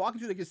dress. She's walking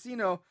through the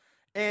casino,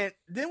 and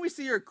then we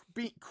see her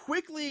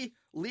quickly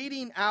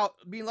being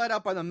led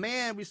out by the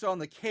man we saw in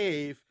the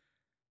cave,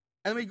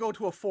 and then we go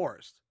to a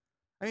forest.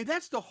 I mean,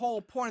 that's the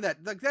whole point of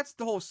that. Like, that's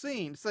the whole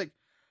scene. It's like,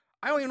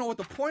 I don't even know what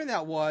the point of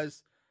that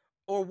was,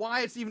 or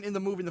why it's even in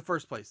the movie in the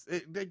first place.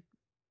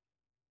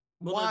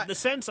 Well, the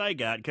sense I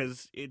got,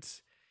 because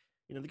it's,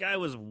 the guy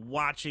was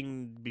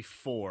watching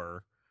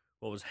before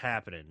what was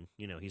happening.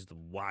 He's the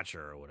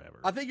watcher or whatever.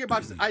 I think you're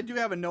about to. I do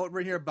have a note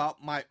right here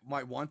about my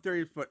one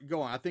theory, but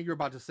go on. I think you're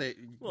about to say.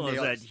 Well,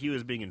 is that he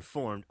was being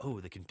informed. Oh,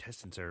 the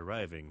contestants are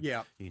arriving.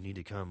 Yeah, you need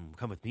to come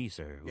with me,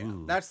 sir. Yeah.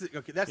 Ooh. That's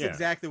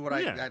exactly what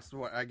that's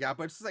what I got.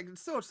 But it's like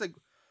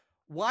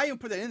why you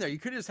put that in there? You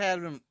could have just had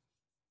him.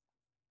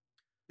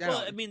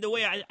 Well, I mean, the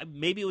way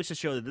maybe it was to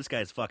show that this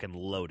guy's fucking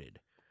loaded,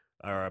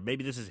 or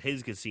maybe this is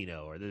his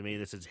casino, or maybe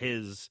this is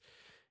his.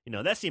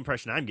 That's the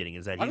impression I'm getting,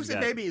 is that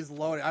maybe he's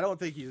loaded. I don't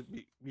think he's.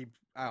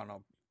 I don't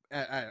know.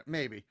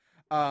 Maybe.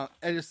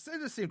 It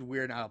just seemed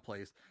weird and out of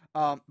place.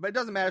 But it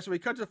doesn't matter. So we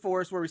cut to the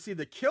forest where we see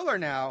the killer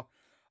now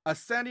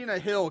ascending a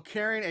hill,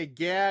 carrying a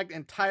gagged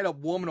and tied up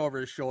woman over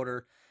his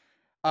shoulder.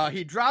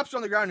 He drops her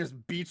on the ground and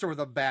just beats her with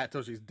a bat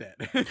till she's dead.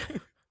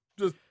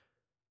 Just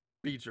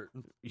beats her.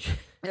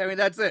 I mean,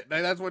 that's it.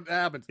 That's what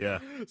happens. Yeah.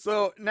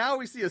 So now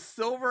we see a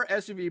silver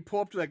SUV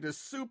pull up to like this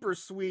super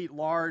sweet,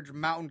 large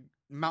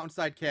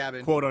mountainside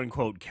cabin, quote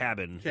unquote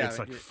cabin. It's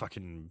like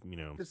fucking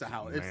it's a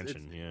house,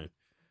 mansion.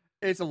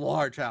 It's a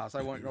large house.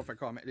 I won't know if I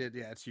call it.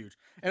 Yeah, it's huge.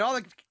 And all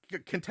the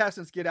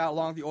contestants get out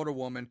along with the older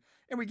woman,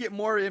 and we get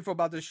more info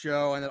about the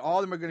show, and that all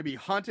of them are going to be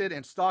hunted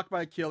and stalked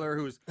by a killer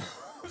who's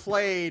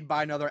played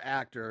by another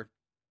actor,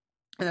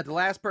 and that the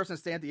last person to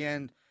stay at the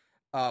end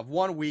of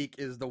 1 week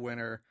is the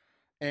winner.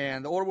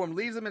 And the older woman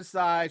leaves them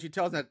inside. She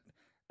tells them that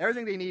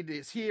everything they need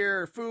is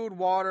here: food,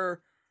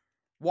 water,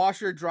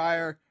 washer,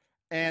 dryer,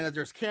 and that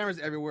there's cameras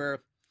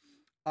everywhere.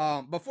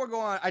 Before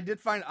going on, I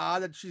did find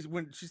odd that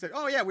when she said,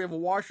 "Oh yeah, we have a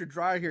washer,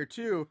 dryer here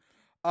too."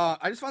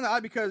 I just found that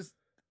odd because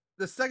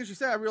the second she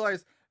said, I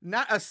realized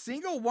not a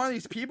single one of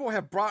these people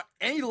have brought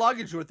any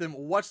luggage with them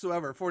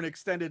whatsoever for an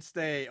extended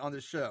stay on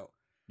the show.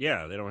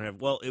 Yeah, they don't have.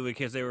 Well,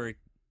 because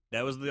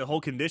that was the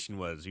whole condition,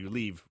 was you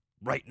leave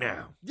right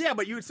now. Yeah,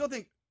 but you would still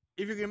think,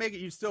 if you're gonna make it,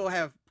 you'd still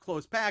have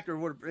clothes packed or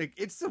whatever. Like,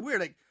 it's so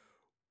weird. Like,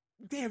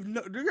 they're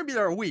gonna be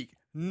there a week,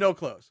 no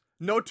clothes,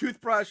 no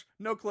toothbrush,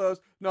 no clothes,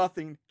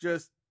 nothing.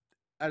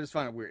 I just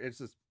find it weird. It's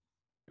just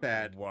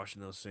bad.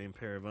 Washing those same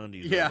pair of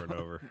undies over and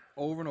over,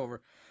 over and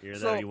over.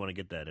 You want to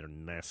get that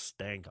nice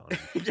stank on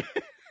it.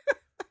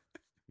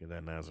 Get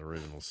that nice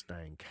original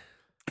stank.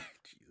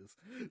 Jesus.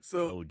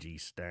 So OG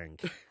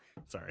stank.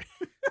 Sorry.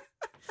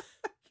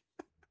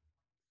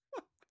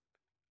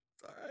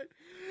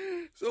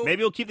 So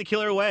maybe we'll keep the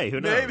killer away. Who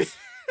knows? Maybe.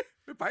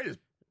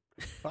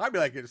 Probably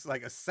like it's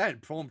like a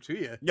scent, pull him to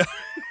you.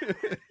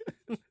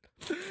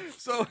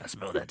 So I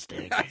smell that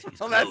stink. He's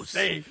close. That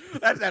stink.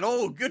 That's that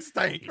old good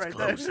stink. He's right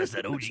close. there. That's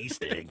that OG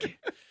stink.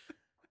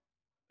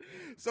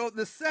 So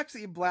the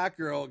sexy black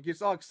girl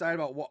gets all excited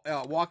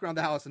about walking around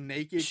the house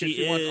naked because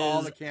she wants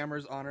all the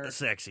cameras on her.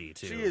 Sexy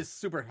too. She is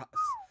super.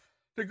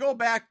 To go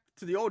back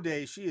to the old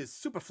days, she is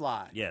super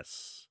fly.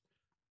 Yes.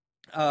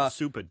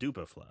 Super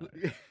duper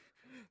fly.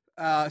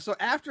 So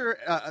after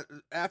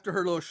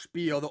her little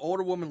spiel, the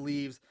older woman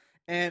leaves,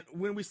 and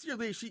when we see her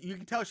leave, you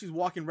can tell she's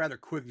walking rather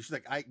quickly. She's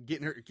like,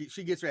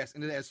 she gets her ass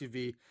into the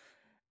SUV,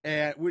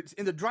 and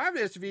in the driver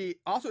of the SUV,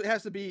 also it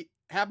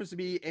happens to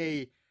be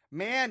a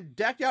man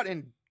decked out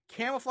in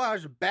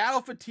camouflage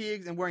battle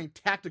fatigues and wearing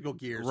tactical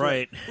gear,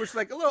 right? Which is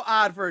like a little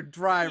odd for a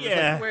driver.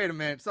 Yeah. Like, wait a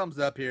minute, something's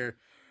up here.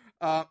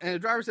 And the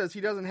driver says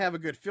he doesn't have a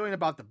good feeling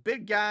about the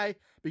big guy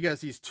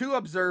because he's too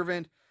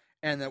observant,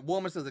 and the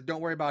woman says that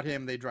don't worry about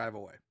him. They drive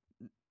away.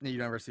 You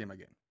never see him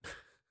again.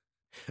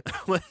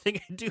 One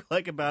thing I do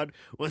like about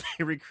when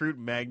they recruit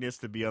Magnus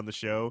to be on the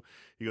show,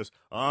 he goes,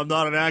 "I'm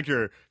not an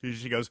actor."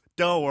 She goes,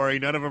 "Don't worry,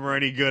 none of them are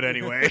any good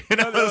anyway."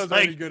 And I was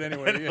like,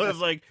 I was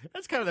like,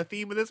 that's kind of the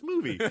theme of this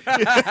movie.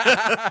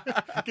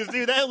 Because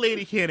dude, that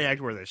lady can't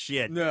act worth a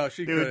shit. No,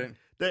 she couldn't.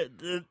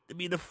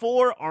 The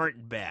four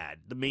aren't bad.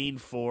 The main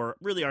four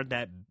really aren't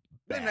that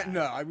bad.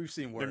 No, we've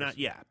seen worse. They're not.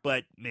 Yeah,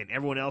 but man,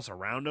 everyone else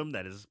around them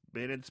that has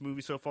been in this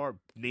movie so far,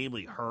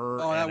 namely her,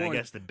 and I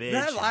guess the bitch.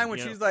 That line when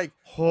she's like,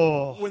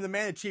 oh, when the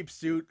man in cheap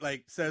suit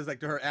like says like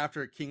to her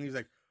after King, he's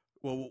like,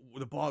 well,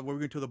 the boss, what are we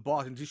going to tell the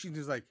boss? And she's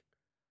just like,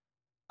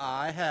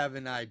 I have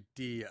an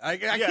idea. I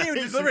Yeah, can't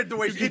even deliver it the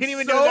way you she. can't It's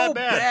even do so that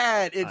bad.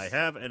 bad. It's I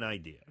have an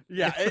idea.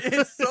 yeah,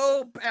 it's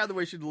so bad the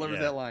way she delivers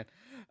Yeah. that line.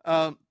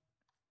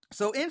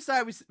 So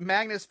inside,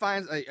 Magnus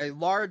finds a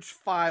large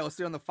file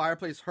sitting on the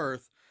fireplace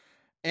hearth,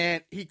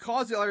 and he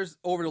calls the others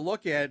over to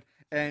look at it.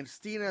 And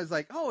Stina is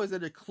like, "Oh, is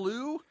it a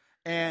clue?"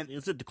 And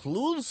Is it the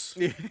clues?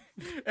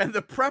 and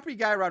the preppy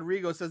guy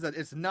Rodrigo says that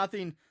it's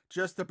nothing,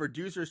 just the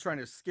producers trying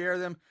to scare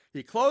them.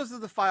 He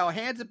closes the file,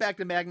 hands it back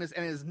to Magnus,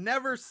 and is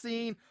never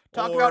seen,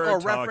 talked about, or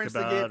referenced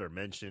again or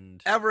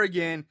mentioned. ever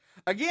again.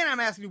 Again, I'm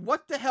asking,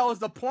 what the hell is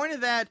the point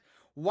of that?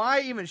 Why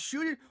even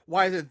shoot it?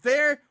 Why is it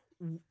there?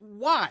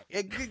 Why?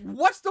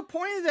 What's the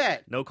point of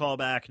that? No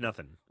callback,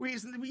 nothing.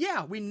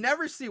 We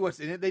never see what's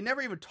in it. They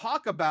never even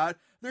talk about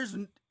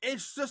it.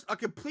 It's just a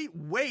complete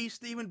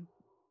waste to even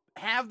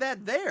have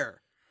that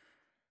there.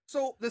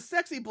 So the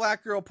sexy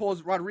black girl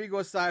pulls Rodrigo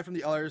aside from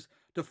the others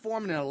to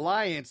form an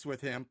alliance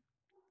with him.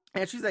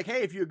 And she's like,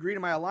 hey, if you agree to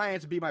my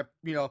alliance and be my,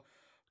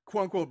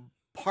 quote unquote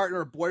partner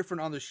or boyfriend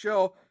on the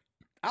show,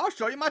 I'll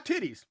show you my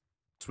titties.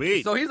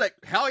 Sweet. So he's like,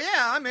 hell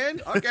yeah, I'm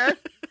in. Okay.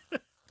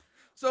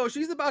 So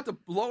she's about to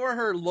lower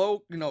her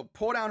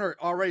pull down her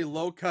already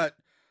low cut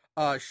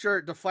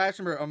shirt to flash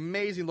from her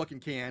amazing looking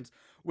cans,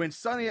 when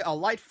suddenly a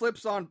light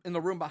flips on in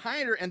the room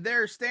behind her, and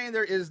there, standing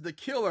there, is the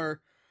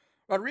killer.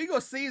 Rodrigo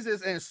sees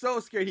this and is so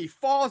scared he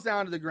falls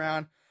down to the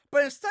ground.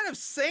 But instead of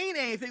saying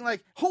anything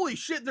like, holy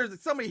shit, there's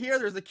somebody here,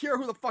 there's the cure,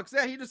 who the fuck's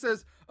that? He just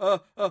says, I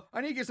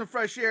need to get some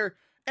fresh air,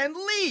 and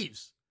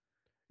leaves.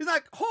 He's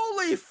like,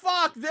 holy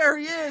fuck, there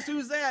he is.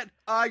 Who's that?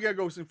 I gotta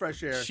go with some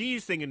fresh air.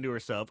 She's thinking to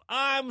herself,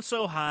 I'm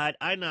so hot,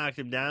 I knocked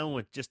him down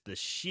with just the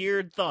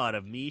sheer thought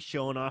of me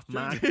showing off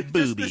my Just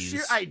boobies. the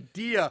sheer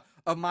idea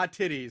of my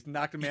titties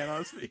knocked a man on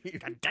his feet.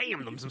 God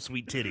damn them, some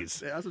sweet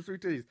titties. Yeah, some sweet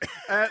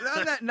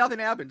titties. Nothing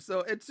happened. So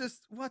it's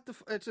just,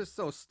 it's just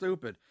so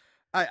stupid.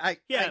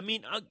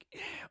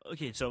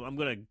 Okay, so I'm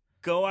going to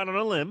go out on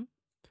a limb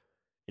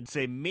and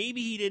say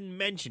maybe he didn't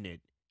mention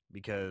it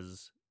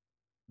because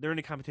they're in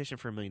a competition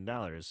for $1 million.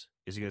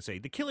 Is he going to say,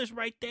 the killer's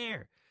right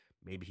there?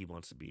 Maybe he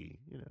wants to be,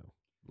 a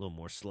little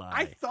more sly.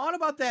 I thought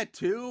about that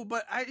too,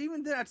 but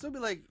even then I'd still be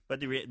like, But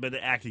the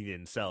acting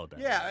didn't sell it.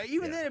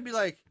 then it'd be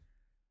like,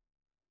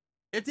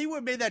 if he would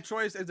have made that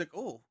choice, it's like,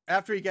 oh,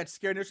 after he gets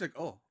scared, it's like,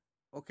 oh,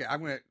 okay,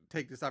 I'm going to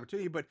take this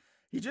opportunity. But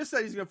he just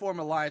said he's going to form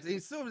an alliance. And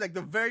he's still like,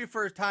 the very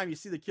first time you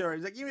see the killer,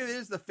 he's like, even if it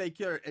is the fake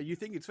killer and you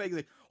think it's fake,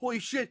 like, holy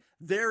shit,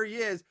 there he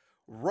is,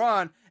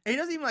 run. And he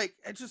doesn't even like,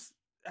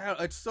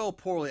 it's so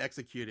poorly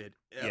executed.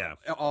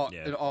 All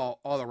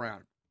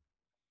around.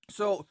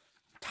 So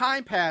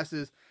time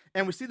passes,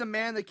 and we see the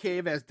man in the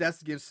cave as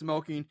desk against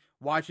smoking,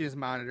 watching his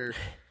monitor.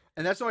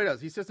 And that's all he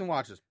does. He sits and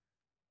watches.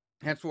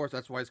 Henceforth,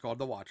 that's why he's called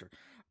the Watcher.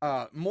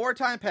 More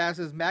time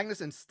passes.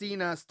 Magnus and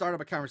Stina start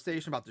up a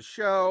conversation about the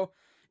show.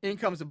 In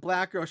comes the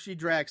black girl. She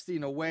drags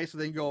Stina away, so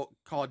they can go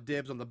call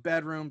dibs on the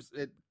bedrooms.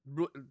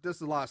 This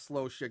is a lot of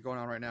slow shit going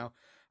on right now.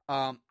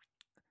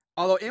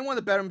 Although in one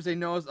of the bedrooms, they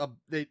notice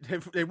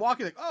they walk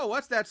in like, oh,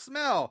 what's that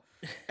smell?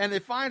 And they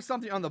find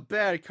something on the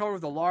bed covered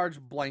with a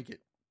large blanket.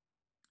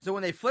 So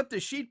when they flip the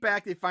sheet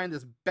back, they find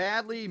this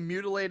badly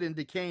mutilated and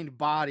decaying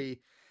body.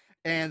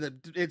 And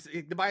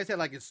the body's had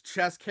like its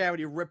chest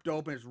cavity ripped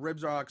open, its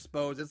ribs are all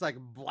exposed. It's like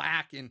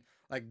black and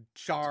like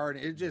charred.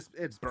 It's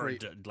Burnt,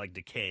 pretty like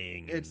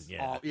decaying. it's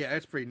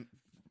It's pretty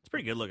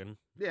pretty good looking.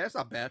 yeah, it's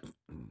not bad.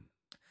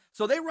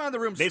 So they run the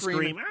room They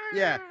screaming. scream.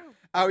 Yeah.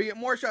 We get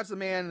more shots of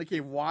the man in the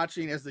cave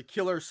watching as the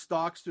killer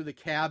stalks through the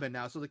cabin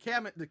now. So the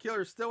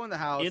killer's still in the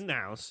house. In the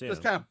house, yeah.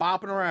 Just kind of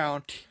bopping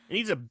around. And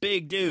he's a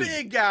big dude.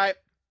 Big guy.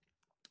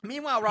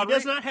 Meanwhile, He Rodrigo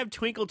does not have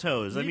twinkle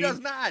toes. He does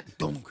not.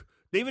 Dunk.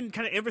 They even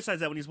kind of emphasize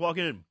that when he's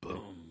walking in.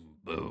 Boom,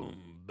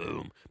 boom,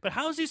 boom. But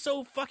how is he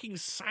so fucking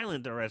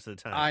silent the rest of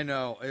the time? I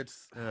know.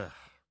 Ugh.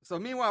 So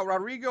meanwhile,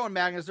 Rodrigo and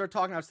Magnus, they're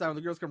talking outside when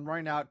the girls come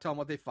running out, tell them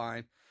what they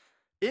find.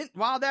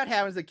 While that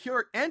happens, the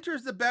killer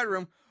enters the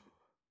bedroom,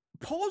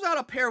 pulls out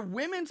a pair of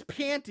women's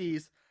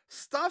panties,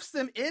 stuffs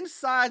them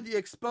inside the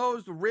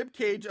exposed rib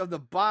cage of the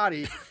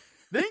body,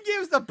 then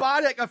gives the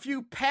body like a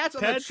few pats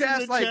on the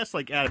chest,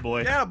 like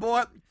attaboy. yeah,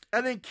 boy.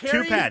 And then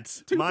carries 2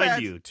 pats,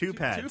 mind you, 2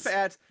 pats. 2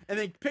 pats, and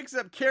then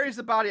carries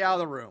the body out of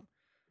the room.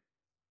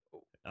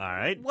 All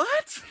right.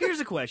 What? Here's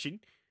a question.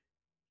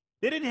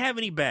 They didn't have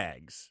any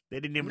bags. They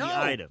didn't have any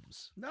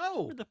items.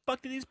 No. Where the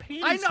fuck did these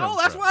panties I know, come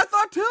that's from? what I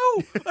thought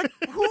too. Like,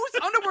 whose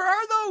underwear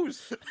are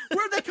those?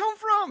 Where'd they come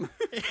from?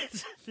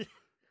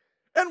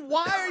 And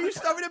why are you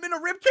stuffing them in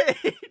a rib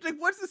cage? Like,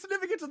 what's the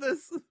significance of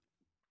this?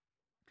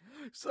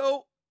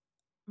 So,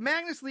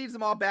 Magnus leads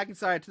them all back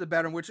inside to the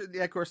bedroom, which,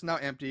 of course, is now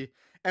empty.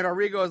 And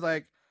Rodrigo is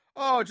like,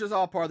 oh, it's just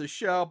all part of the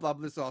show, blah,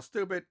 blah, this is all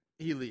stupid.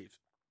 He leaves.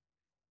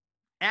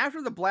 After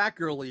the black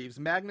girl leaves,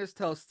 Magnus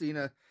tells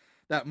Stina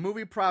that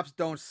movie props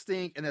don't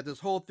stink and that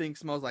this whole thing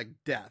smells like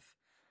death.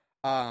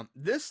 I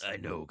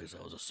know, because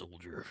I was a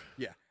soldier.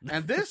 Yeah.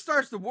 And this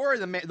starts to worry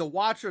the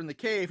Watcher in the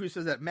cave, who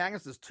says that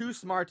Magnus is too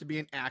smart to be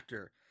an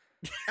actor.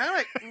 And I'm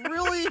like,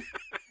 really?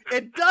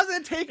 It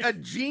doesn't take a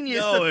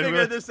genius No, to it figure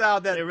really- this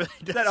out that it really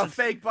that a doesn't.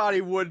 fake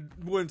body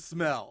wouldn't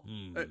smell.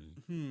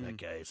 That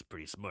guy is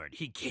pretty smart.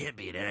 He can't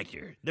be an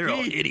actor. They're all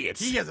idiots.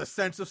 He has a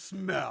sense of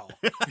smell.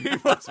 He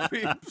must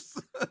be.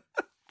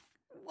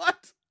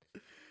 What?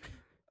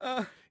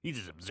 He's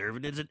as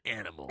observant as an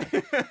animal.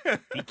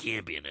 He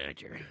can't be an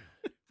actor.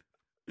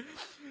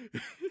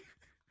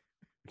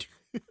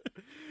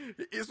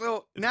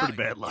 So It's now, pretty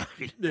bad line.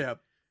 yeah.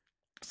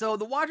 So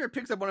the Watcher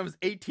picks up one of his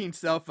 18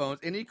 cell phones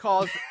and he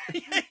calls. He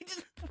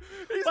just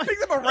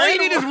picks up a All you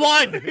need is random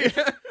one.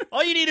 Yeah.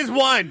 All you need is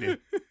one.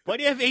 Why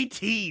do you have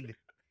 18?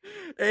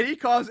 And he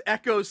calls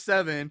Echo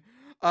 7,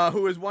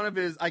 who is one of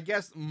his, I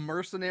guess,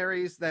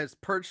 mercenaries that's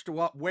perched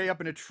way up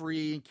in a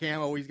tree in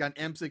camo. He's got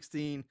an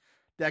M16,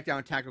 decked out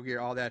in tactical gear,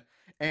 all that.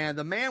 And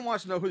the man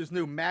wants to know who this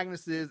new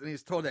Magnus is, and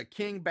he's told that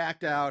King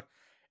backed out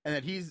and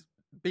that he's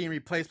being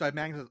replaced by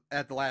Magnus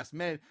at the last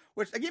minute,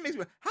 which again makes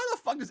me, how the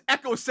fuck does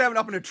Echo 7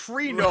 up in a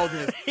tree know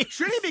this?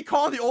 Shouldn't he be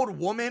calling the old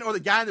woman or the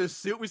guy in the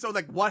suit? We saw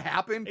like what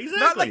happened? Not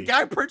Exactly. the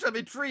guy perched up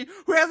in a tree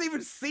who hasn't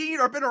even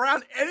seen or been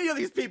around any of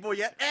these people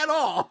yet at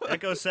all.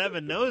 Echo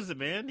 7 knows it,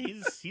 man.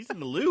 He's in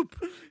the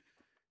loop.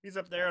 He's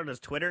up there on his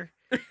Twitter.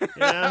 You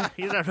know,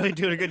 he's not really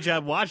doing a good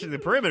job watching the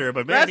perimeter,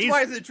 but man, That's he's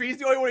why it's in the tree. He's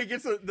the only one who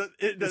gets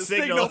the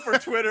signal for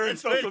Twitter and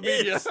That's what social it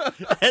media. is.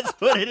 That's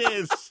what it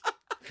is.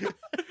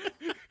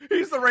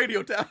 He's the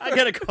radio tower. I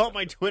gotta call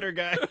my Twitter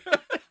guy.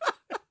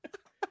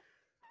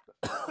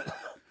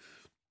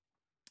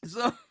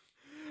 So,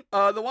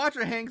 the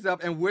Watcher hangs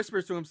up and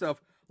whispers to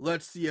himself,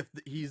 "Let's see if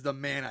he's the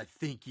man I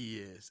think he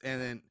is."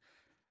 And then,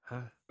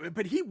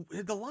 but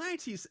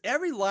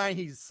every line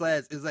he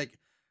says is like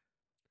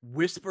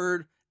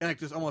whispered and like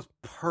just almost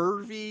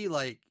pervy,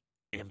 like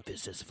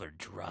Emphasis for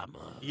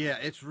drama. yeah,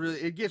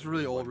 it gets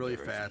really old really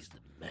Wonder if fast.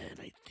 He's the man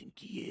I think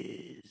he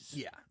is.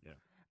 Yeah.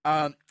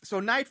 Yeah. So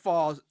night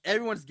falls.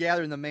 Everyone's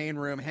gathered in the main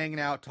room, hanging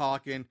out,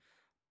 talking,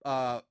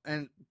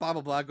 and blah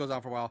blah blah. It goes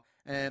on for a while,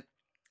 and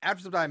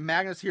after some time,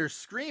 Magnus hears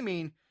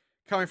screaming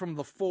coming from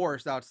the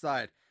forest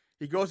outside.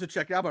 He goes to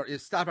check it out, but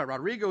is stopped by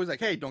Rodrigo. He's like,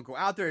 "Hey, don't go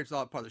out there. It's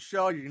all part of the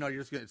show.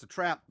 It's a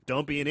trap."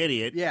 Don't be an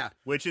idiot. Yeah,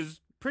 Which is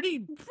pretty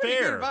good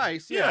fair.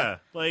 advice. Yeah.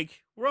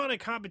 Like, we're on a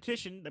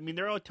competition. I mean,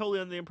 they're all totally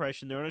under the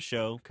impression they're on a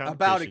show. About a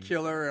competition.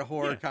 killer, a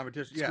horror Yeah.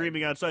 competition. Yeah,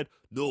 Screaming outside,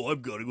 no,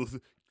 I've got to go.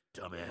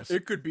 Dumbass.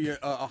 it could be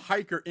a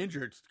hiker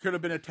injured. Could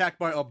have been attacked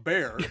by a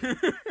bear.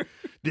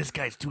 This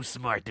guy's too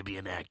smart to be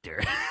an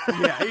actor.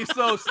 Yeah, he's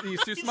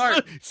too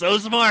smart. So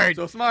smart.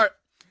 So smart.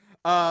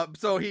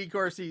 So he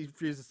refuses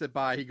to sit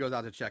by. He goes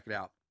out to check it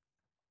out.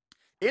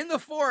 In the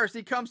forest,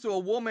 he comes to a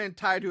woman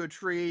tied to a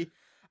tree.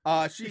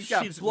 She's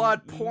got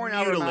blood pouring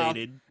out of her mouth.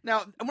 mutilated.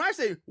 Now, when I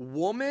say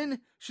woman,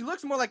 she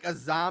looks more like a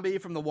zombie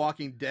from The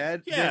Walking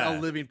Dead Yeah. than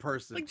a living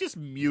person. Like, just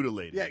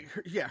mutilated.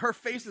 Her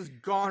face is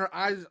gone. Her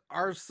eyes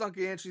are sunk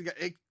in. She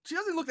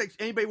doesn't look like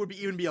anybody would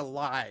even be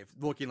alive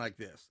looking like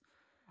this.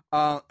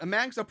 And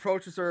Magnus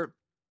approaches her,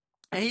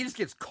 and he just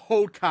gets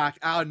cold cocked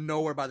out of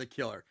nowhere by the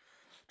killer.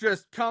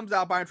 Just comes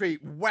out by a tree,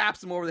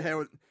 whaps him over the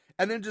head,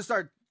 and then just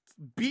start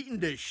beating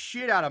the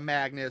shit out of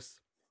Magnus.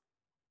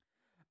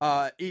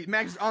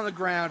 Magnus is on the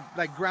ground,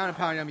 like ground and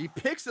pounding him. He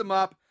picks him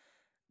up,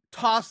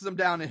 tosses him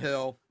down the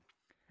hill,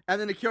 and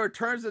then the killer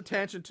turns his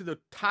attention to the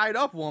tied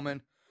up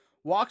woman,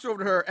 walks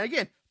over to her, and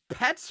again,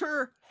 pets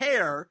her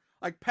hair,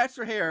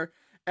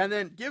 and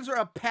then gives her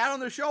a pat on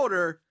the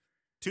shoulder,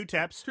 2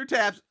 taps. 2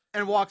 taps,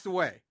 and walks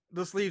away.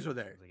 The sleeves are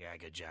there. Yeah,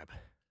 good job.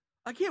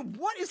 Again,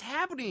 what is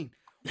happening?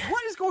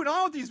 What is going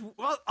on with these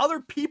other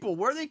people?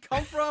 Where they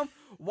come from?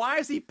 Why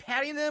is he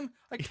patting them?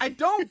 Like, I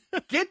don't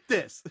get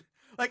this.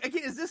 Like,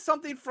 again, is this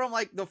something from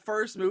like the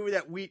first movie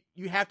that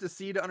you have to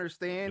see to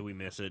understand? Did we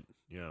miss it?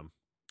 Yeah.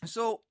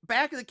 So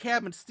back at the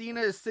cabin,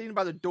 Stina is sitting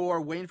by the door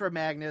waiting for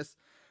Magnus,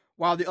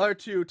 while the other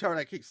two tell her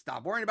like, "Hey,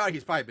 stop worrying about it.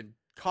 He's probably been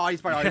caught.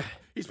 He's probably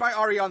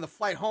already on the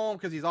flight home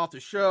because he's off the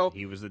show."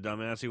 He was the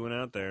dumbass who went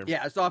out there.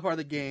 Yeah, it's all part of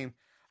the game.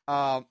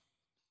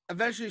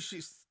 Eventually,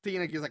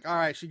 Stina gets like, all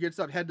right, she gets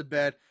up, head to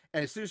bed,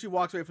 and as soon as she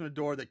walks away from the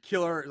door, the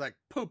killer like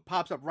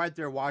pops up right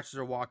there, watches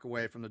her walk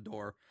away from the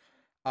door.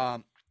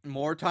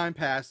 More time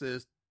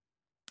passes,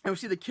 and we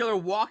see the killer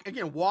walking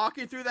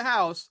through the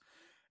house,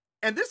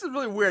 and this is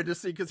really weird to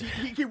see because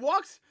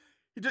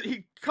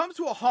he comes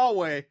to a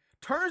hallway,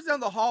 turns down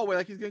the hallway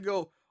like he's gonna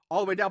go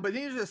all the way down, but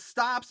then he just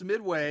stops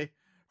midway,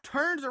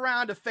 turns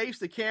around to face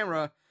the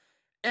camera,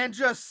 and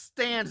just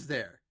stands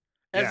there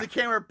as the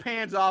camera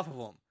pans off of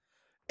him.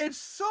 It's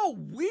so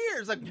weird.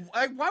 It's like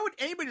why would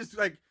anybody just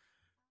like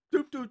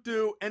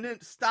do and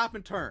then stop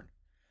and turn?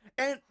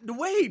 And the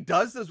way he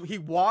does this, he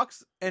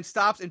walks and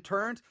stops and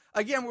turns.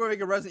 Again, we're gonna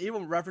make a Resident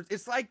Evil reference.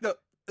 It's like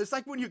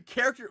when your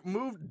character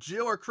moved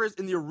Jill or Chris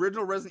in the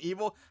original Resident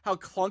Evil, how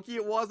clunky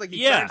it was. Like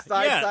he turned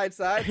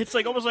side. It's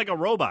like almost like a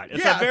robot.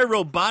 It's a very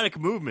robotic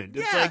movement.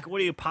 It's like,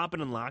 what are you popping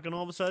and locking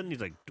all of a sudden?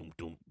 He's like,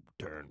 doom,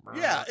 turn.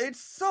 Yeah,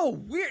 it's so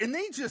weird. And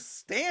then he just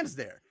stands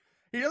there.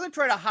 He doesn't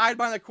try to hide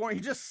behind the corner.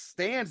 He just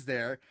stands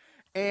there.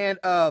 And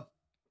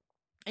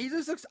he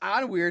just looks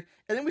odd and weird.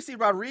 And then we see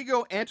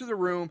Rodrigo enter the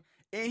room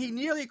and he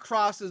nearly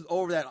crosses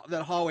over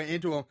that hallway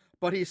into him,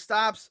 but he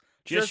stops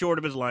Just short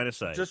of his line of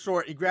sight. Just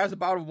short. He grabs a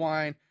bottle of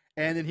wine,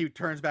 and then he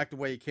turns back the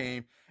way he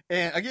came.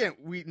 And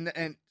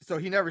again, so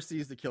he never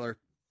sees the killer.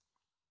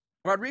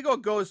 Rodrigo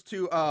goes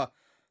to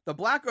the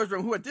black girl's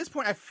room, who at this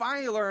point I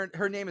finally learned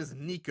her name is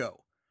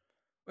Nico,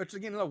 which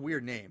again is a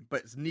weird name,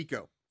 but it's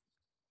Nico.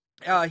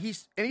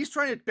 He's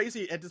trying to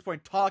basically at this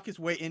point talk his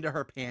way into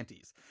her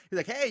panties. He's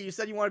like, "Hey, you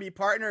said you want to be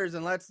partners,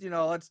 and let's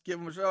give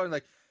him a show." And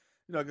like,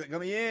 let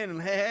me in,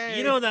 and hey.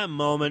 You know that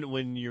moment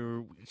when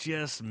you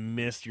just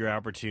missed your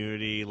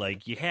opportunity?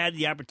 Like, you had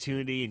the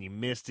opportunity and you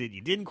missed it.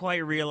 You didn't quite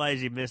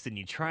realize you missed it, and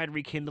you tried to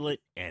rekindle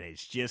it, and it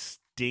just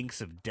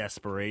stinks of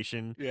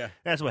desperation. Yeah.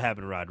 That's what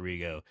happened to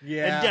Rodrigo.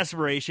 Yeah. And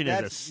desperation is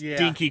a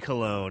stinky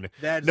cologne.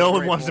 That's no a one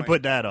great wants point. to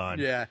put that on.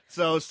 Yeah.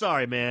 So,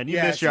 sorry, man.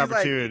 You missed your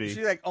opportunity.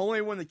 She's like,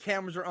 only when the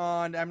cameras are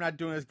on, I'm not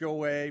doing this, go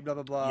away, blah,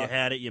 blah, blah. You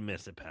had it, you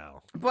missed it,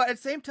 pal. But at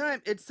the same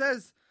time, it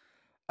says...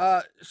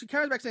 she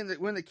comes back saying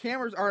that when the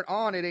cameras aren't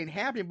on, it ain't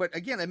happening. But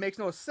again, it makes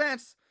no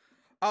sense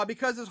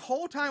because this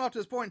whole time up to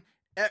this point,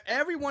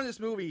 everyone in this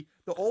movie,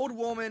 the old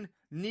woman,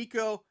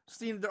 Nico,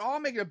 Steen, they're all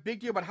making a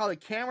big deal about how the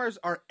cameras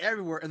are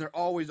everywhere and they're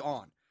always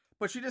on.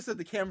 But she just said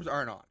the cameras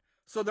aren't on.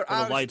 So they're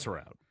Well, the lights are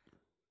out.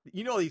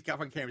 You know these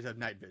fucking cameras have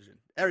night vision.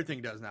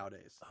 Everything does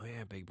nowadays. Oh,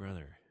 yeah, Big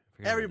Brother.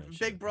 Every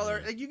Big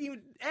Brother, like you can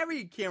even,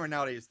 every camera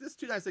nowadays. This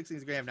 2016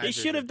 is going to have night They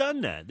vision. should have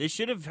done that. They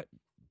should have...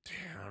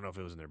 I don't know if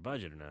it was in their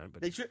budget or not,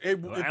 but They should. I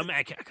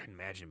couldn't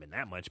imagine it been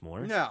that much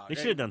more. No, they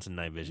should have done some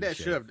night vision. They shit.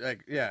 should have.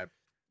 Like, yeah.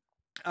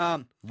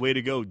 Way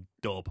to go,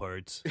 dull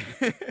parts.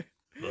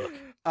 Look.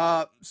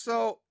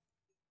 So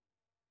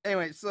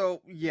anyway,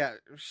 so yeah,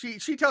 she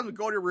tells him to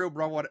go to your room,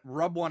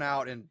 rub one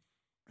out, and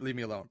leave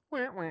me alone.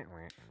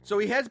 So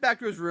he heads back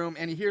to his room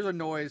and he hears a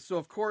noise. So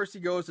of course he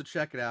goes to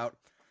check it out,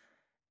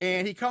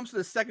 and he comes to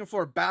the second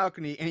floor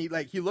balcony and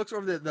he looks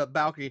over the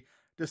balcony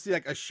to see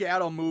like a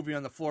shadow moving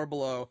on the floor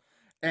below,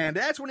 and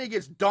that's when he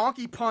gets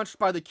donkey punched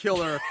by the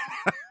killer,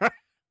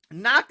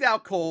 knocked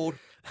out cold,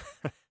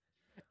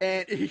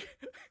 and he.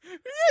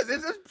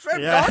 It's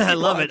a Yeah, donkey I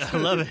love punch. it. I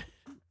love it.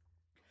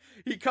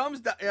 He comes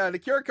down. The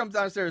killer comes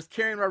downstairs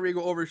carrying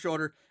Rodrigo over his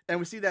shoulder, and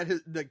we see that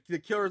the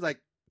killer's like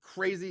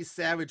crazy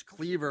savage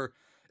cleaver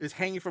is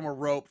hanging from a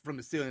rope from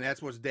the ceiling.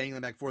 That's what's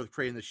dangling back and forth,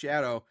 creating the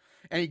shadow.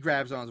 And he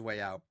grabs on his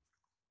way out.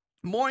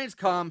 Mornings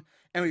come,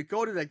 and we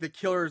go to like the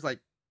killer's like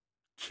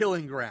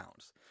killing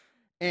grounds,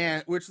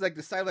 and which is like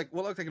the side of like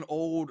what looks like an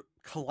old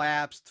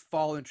collapsed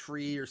fallen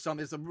tree or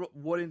something. It's a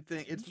wooden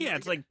thing.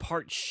 It's like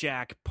part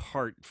shack,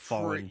 part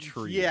fallen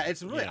tree. Yeah,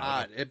 it's really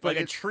odd. Like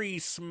a tree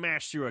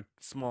smashed through a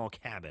small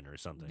cabin or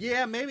something.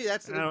 Yeah, maybe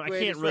that's. I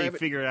can't really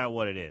figure out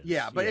what it is.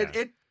 Yeah, but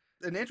it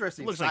an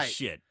interesting. It looks sight. like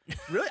shit.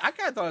 Really, I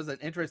kind of thought it was an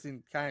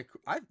interesting kind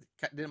of. I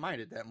didn't mind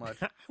it that much.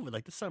 I would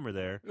like the summer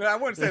there. I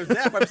wouldn't say it was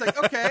that, but I was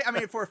like, okay. I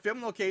mean, for a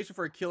film location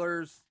for a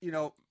killer's,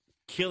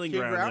 killing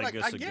ground. I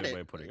guess a good way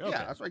of putting it. Okay.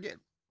 Yeah, that's what I get.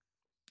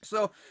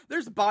 So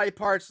there's body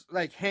parts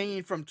like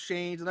hanging from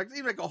chains, and like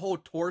even like a whole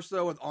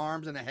torso with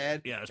arms and a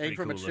head hanging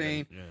from a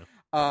chain.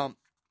 Yeah.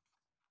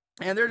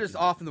 And they're just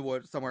off in the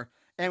woods somewhere.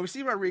 And we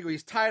see Rodrigo.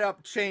 He's tied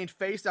up, chained,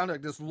 face down to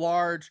like this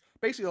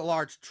basically a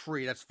large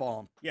tree that's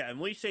fallen. Yeah, and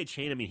when you say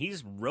chain, I mean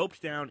he's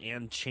roped down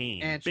and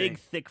chained. And big, chained.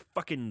 thick,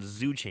 fucking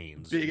zoo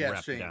chains. Big ass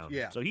wrapped chain, down.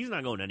 yeah. So he's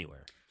not going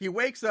anywhere. He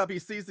wakes up. He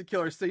sees the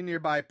killer sitting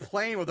nearby,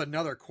 playing with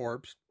another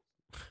corpse.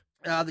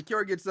 The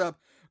killer gets up,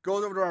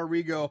 goes over to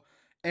Rodrigo,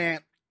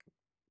 and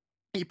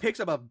he picks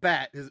up a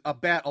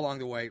bat along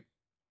the way.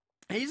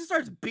 And he just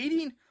starts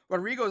beating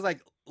Rodrigo's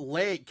like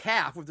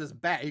calf with this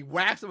bat. He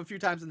whacks him a few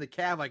times in the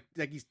calf, like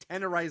he's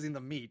tenderizing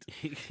the meat.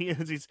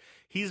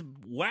 He's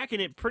whacking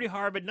it pretty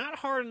hard, but not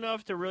hard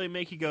enough to really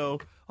make you go,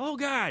 "Oh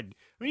God!"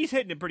 I mean, he's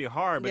hitting it pretty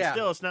hard, but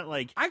still, it's not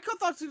like I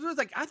thought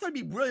it'd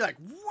be really like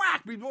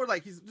whack, be more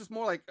like he's just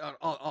more like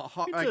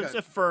it's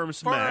a firm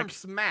smack. Firm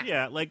smack.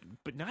 Yeah,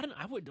 but not an.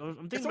 I'm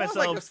thinking It's to almost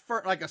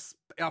myself, like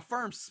a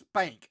firm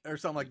spank or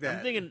something like that.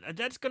 I'm thinking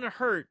that's gonna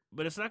hurt,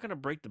 but it's not gonna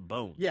break the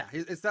bone. Yeah,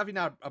 it's definitely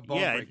not a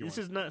bone breaking. This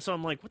is not. So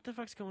I'm like, what the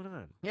fuck's going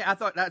on? Yeah, I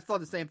thought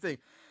the same thing.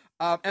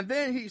 And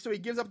then he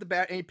gives up the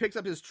bat and he picks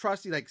up his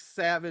trusty like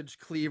savage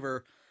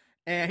cleaver,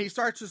 and he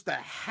starts just to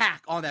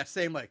hack on that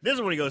same leg. This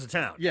is when he goes to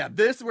town. Yeah,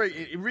 this is where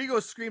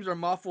Rigo's screams are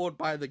muffled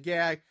by the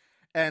gag,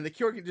 and the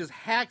killer just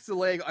hacks the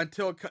leg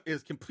until it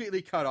is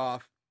completely cut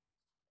off.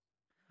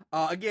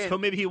 Again, so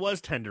maybe he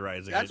was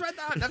tenderizing. That's what I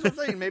thought. That's what I'm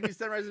saying. Maybe he's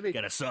tenderizing the meat.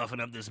 Got to soften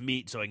up this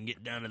meat so I can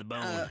get down to the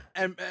bone.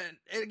 And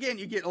again,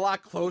 you get a lot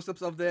of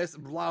close-ups of this.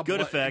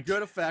 Good effect.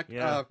 Good effect.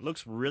 Yeah,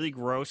 looks really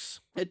gross.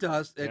 It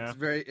does. It's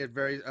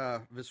very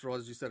visceral,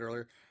 as you said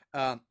earlier.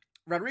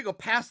 Rodrigo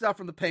passes out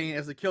from the pain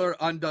as the killer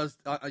undoes.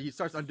 He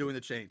starts undoing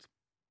the chains,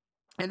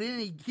 and then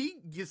he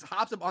just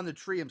hops up on the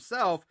tree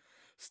himself,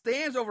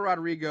 stands over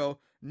Rodrigo,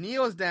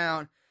 kneels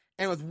down,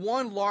 and with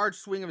one large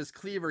swing of his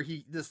cleaver,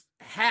 he just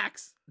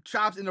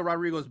chops into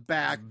Rodrigo's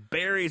back. Just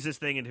buries this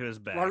thing into his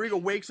back. Rodrigo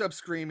wakes up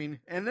screaming,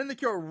 and then the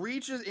killer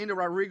reaches into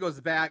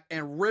Rodrigo's back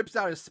and rips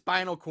out his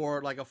spinal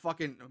cord like a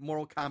fucking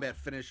Mortal Kombat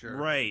finisher.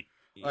 Right.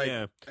 Like,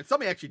 yeah. And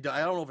somebody actually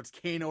died. I don't know if it's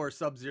Kano or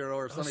Sub-Zero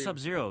or something.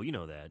 Sub-Zero, you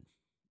know that.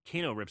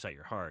 Kano rips out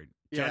your heart.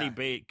 Johnny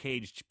Yeah.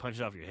 Cage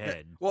punches off your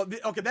head. Well,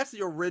 okay, that's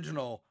the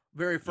original,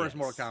 very first Yes.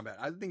 Mortal Kombat.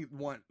 I think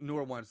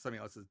newer ones, something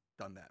else has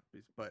done that,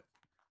 but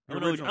the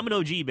I'm original- an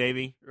OG,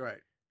 baby. right.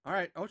 All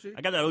right, OG.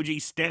 I got that OG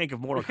stank of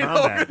Mortal The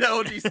Kombat.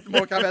 OG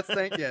Mortal Kombat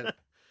stank, yeah.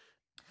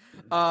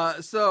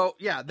 So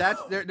yeah,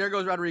 that's there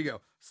goes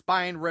Rodrigo.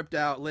 Spine ripped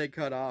out, leg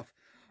cut off.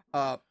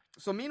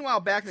 So meanwhile,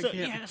 back in the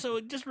camp, So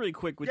just really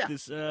quick with Yeah.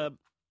 this.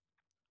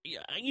 Yeah,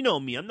 you know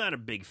me. I'm not a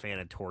big fan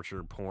of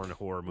torture porn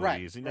horror Right,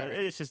 movies. You know, right.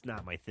 it's just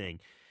not my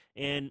thing.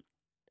 And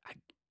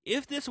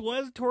if this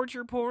was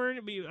torture porn,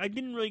 I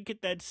didn't really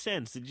get that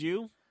sense. Did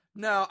you?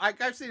 no,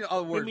 I've seen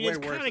other words I mean, way it's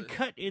worse. kind of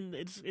cut in.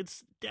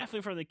 It's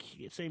definitely from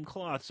the same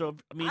cloth. So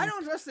I mean, I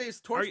don't just say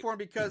it's torture you- porn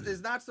because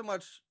it's not so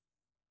much.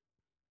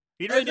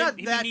 he it's really not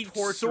didn't. that He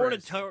sort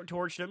of torturous.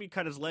 tortured him. He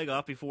cut his leg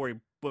off before he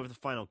went with the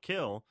final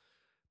kill.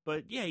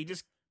 But yeah, he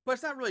just But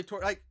it's not really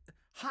torture. Like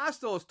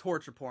Hostel is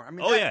torture porn. I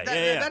mean, Oh, yeah,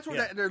 that's where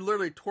yeah. they're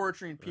literally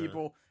torturing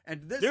people.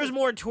 And this there's is,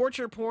 more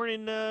torture porn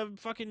in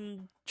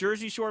fucking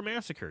Jersey Shore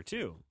Massacre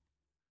too.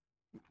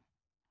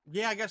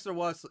 Yeah, I guess there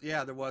was.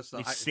 Yeah, there was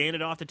some. They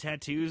sanded off the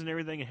tattoos and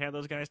everything and had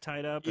those guys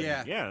tied up. And,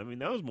 Yeah. I mean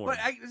that was more. But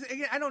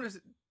again, I don't.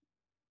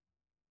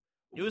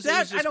 it was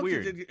I just don't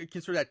weird.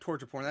 consider that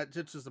torture porn.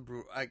 That's just a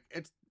brutal. Like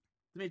it's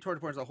to me, torture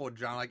porn is a whole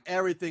genre. Like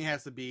everything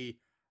has to be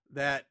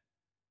that.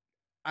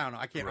 I don't know.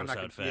 I can't. I'm Gross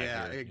not. out Gonna,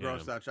 yeah, factor,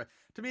 gross yeah. out.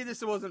 To me,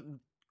 this wasn't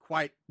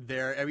quite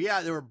there. I mean,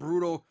 yeah, there were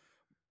brutal,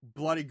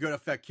 bloody, good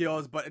effect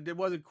kills, but it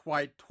wasn't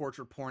quite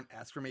torture porn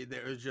esque for me.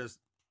 It was just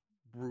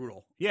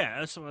brutal.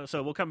 Yeah, so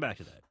we'll come back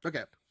to that.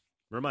 Okay.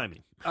 Remind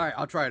me. All right,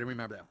 I'll try to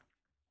remember that.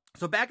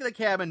 So back in the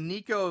cabin,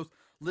 Nico's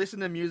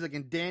listening to music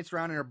and dance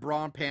around in her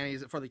bra and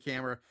panties for the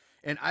camera.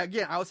 And I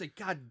would say,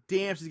 God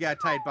damn, she's got a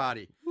tight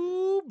body.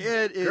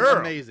 It is girl.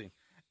 amazing.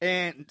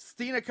 And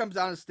Stina comes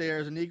down the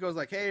stairs, and Nico's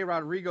like, hey,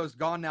 Rodrigo's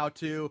gone now,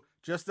 too.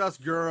 Just us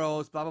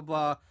girls, blah, blah,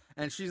 blah.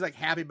 And she's like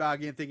happy about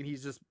it again, thinking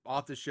he's just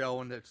off the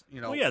show. And it's,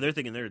 Well, yeah, they're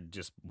thinking they're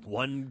just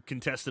one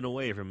contestant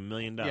away from $1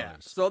 million. Yeah.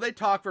 So they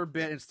talk for a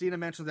bit, and Stina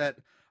mentions that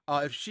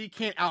if she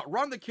can't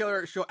outrun the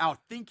killer, she'll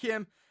outthink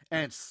him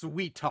and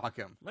sweet talk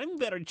him. I'm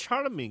very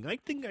charming. I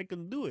think I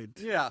can do it.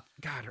 Yeah.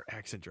 God, her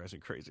accent drives me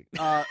crazy.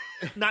 Uh,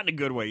 Not in a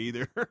good way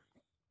either.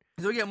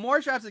 so we get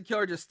more shots of the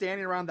killer just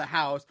standing around the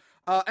house.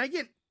 And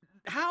again,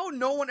 how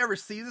no one ever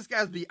sees this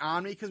guy's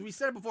beyond me, because we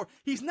said it before.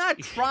 He's not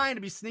trying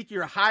to be sneaky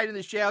or hide in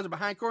the shadows or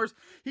behind corners.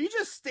 He's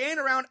just standing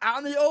around out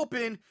in the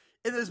open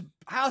in this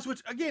house,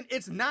 which again,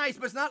 it's nice,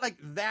 but it's not like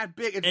that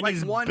big. It's And like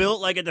he's one built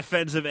like a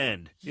defensive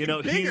end. You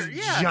know, bigger, he's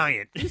yeah.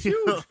 giant. He's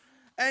you know? huge.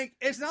 And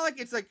it's not like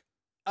it's like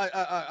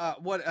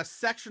a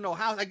sectional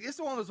house. Like this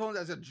is one of those homes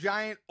that's a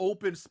giant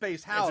open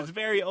space Yes, house. it's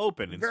very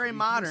open. Very you can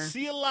modern.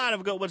 see a lot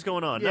of what's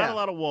going on. Yeah. Not a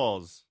lot of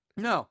walls.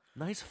 No,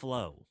 Nice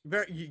flow.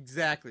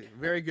 exactly,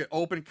 very good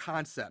open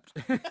concept.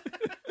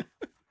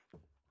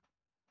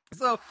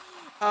 So,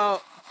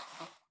 oh,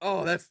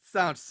 that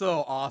sounds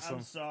so awesome.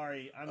 I'm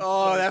sorry.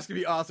 That's gonna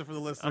be awesome for the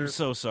listeners. I'm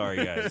so sorry,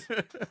 guys.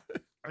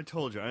 I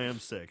told you I am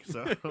sick.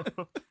 So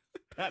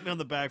pat me on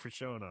the back for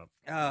showing up.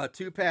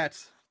 Two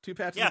pats in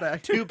the Yeah,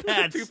 back. 2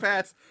 pats. 2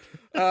 pats.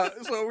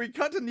 So we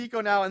cut to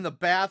Nico now in the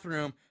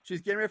bathroom.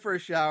 She's getting ready for a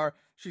shower.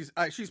 She's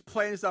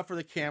playing stuff for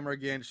the camera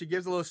again. She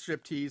gives a little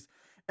striptease,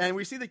 and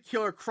we see the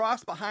killer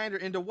cross behind her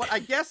into what I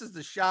guess is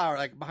the shower,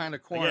 like behind a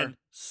corner. Again,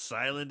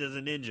 silent as a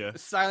ninja.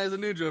 Silent as a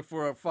ninja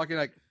for a fucking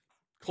like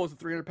close to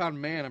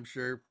 300-pound man, I'm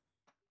sure.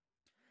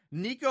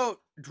 Nico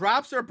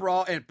drops her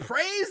bra and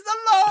praise the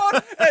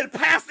Lord and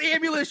pass the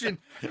ammunition.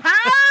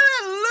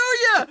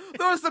 Hallelujah!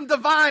 Those are some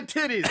divine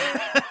titties.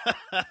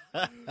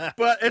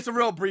 But it's a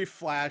real brief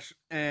flash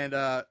and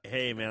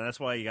Hey, man, that's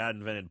why you got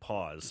invented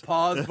pause.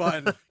 pause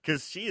button.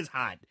 Because she is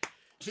hot.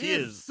 She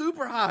is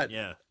super hot.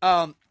 Yeah.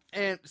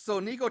 And so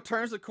Nico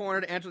turns the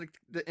corner to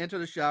enter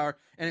the shower,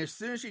 and as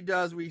soon as she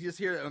does, we just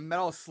hear a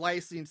metal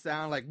slicing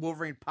sound like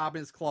Wolverine popping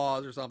his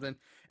claws or something,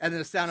 and then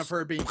the sound of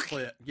her being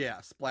split. Yeah,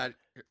 splat,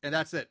 and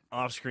that's it.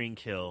 Off-screen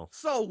kill.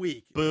 So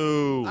weak.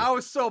 Boo. I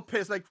was so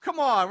pissed. Like, come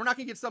on, we're not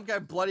gonna get some kind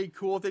of bloody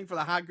cool thing for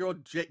the hot girl.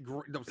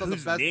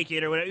 Who's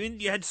naked or whatever. I mean,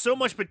 you had so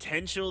much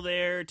potential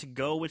there to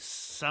go with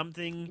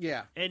something.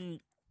 Yeah, And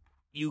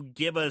you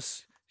give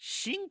us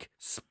shink.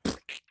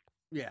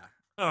 yeah.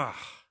 Ugh.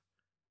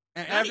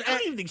 And, I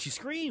don't even think she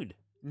screamed.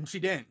 and she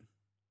didn't.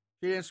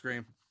 She didn't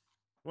scream.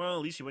 Well,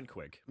 at least she went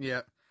quick.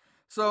 Yeah.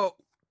 So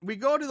we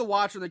go to the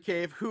Watcher in the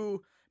cave,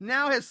 who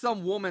now has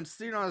some woman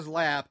sitting on his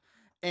lap,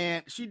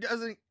 and she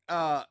doesn't.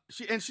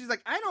 She's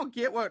like, I don't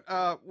get what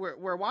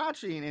we're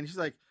watching, and she's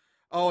like,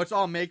 oh, it's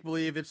all make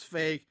believe, it's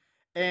fake.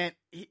 And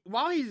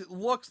while he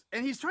looks,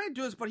 and he's trying to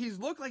do this, but he's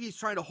looked like he's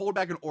trying to hold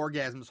back an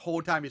orgasm this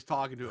whole time he's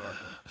talking to her.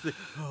 He's like,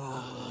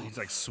 oh, He's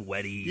like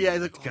sweaty. Yeah,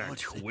 he's like, kind oh, of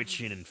it's-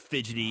 twitching and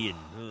fidgety and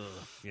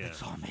yeah.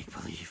 it's all make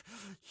believe.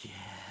 Yeah.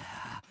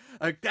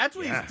 Like that's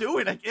what Yeah. he's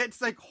doing. Like it's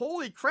like,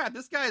 holy crap,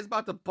 this guy is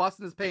about to bust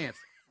in his pants.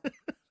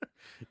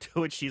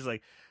 To which she's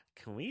like,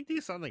 "Can we do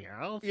something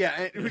else?"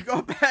 Yeah, and we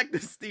go back to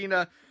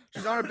Stina.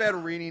 She's on her bed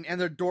reading, and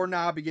their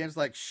doorknob begins to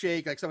like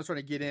shake, like someone's trying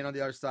to get in on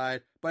the other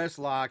side, but it's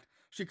locked.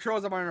 she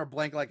curls up under her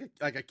blanket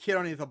like a kid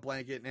underneath a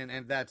blanket,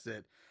 and that's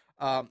it.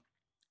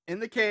 In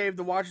the cave,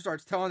 the Watcher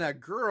starts telling that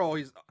girl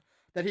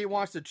that he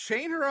wants to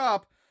chain her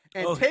up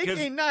and take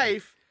a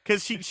knife.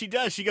 Because she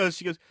does. She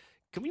goes,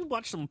 can we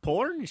watch some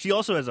porn? She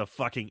also has a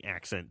fucking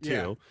accent, too.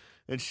 Yeah.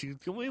 And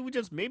can we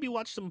just maybe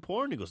watch some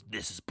porn? He goes,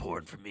 this is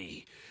porn for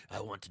me.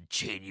 I want to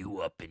chain you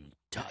up and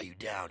tie you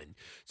down and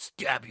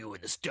stab you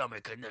in the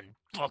stomach and then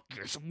fuck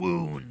your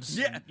wounds.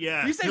 Yeah.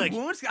 Yeah. You say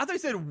wounds? I thought you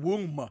said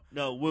womb.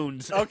 No,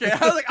 wounds. Okay.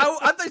 I was like,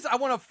 I thought you said, I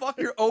want to fuck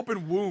your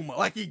open womb.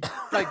 Like he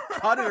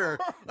cut her.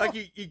 Like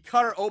he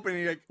cut her open.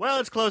 And he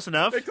Well, it's close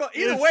enough.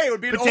 Either way, it would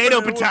be an potato,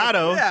 open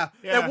potato. wound. Yeah.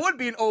 Yeah. It would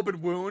be an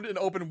open wound, an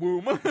open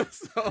womb.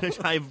 So.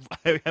 I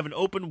have an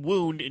open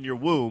wound in your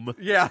womb.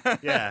 Yeah.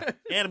 Yeah.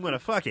 And I'm going to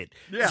fuck it.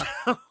 Yeah.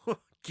 So,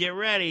 get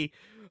ready.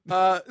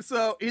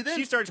 So he then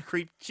She starts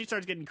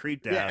getting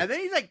creeped out. yeah, and then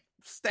he like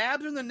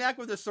stabs her in the neck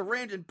with a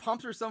syringe and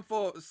pumps her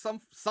something.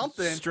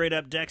 Straight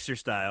up Dexter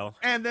style.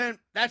 And then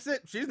that's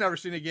it. She's never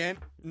seen again.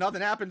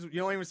 Nothing happens. You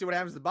don't even see what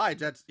happens to the body.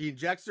 He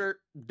injects her.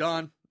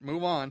 Done.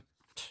 Move on.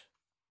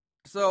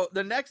 So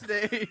the next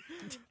day,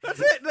 that's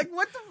it. Like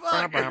what the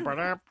fuck?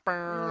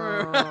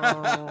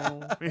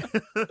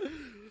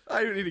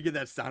 I need to get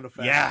that sound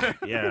effect. Yeah,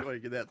 I yeah.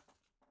 want to get that.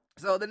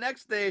 So the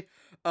next day,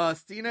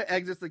 Stina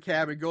exits the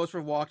cabin, goes for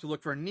a walk to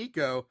look for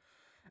Nico,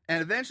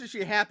 and eventually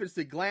she happens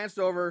to glance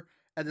over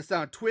at the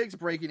sound of twigs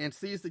breaking and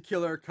sees the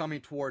killer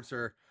coming towards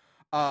her.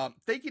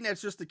 Thinking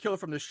that's just the killer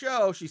from the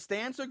show, she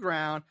stands her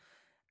ground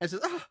and says,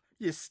 "Oh,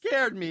 you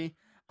scared me,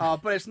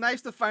 but it's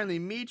nice to finally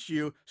meet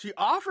you." She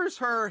offers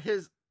her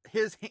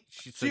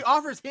she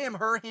offers him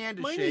her hand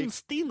to My shake. name's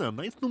Stina.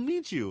 Nice to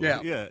meet you. Yeah.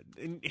 Yeah.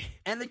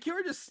 And the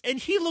killer just... And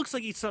he looks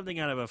like he's something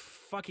out of a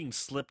fucking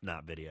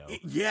Slipknot video.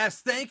 Yes,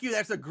 thank you.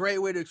 That's a great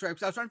way to describe.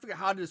 Because I was trying to figure out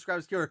how to describe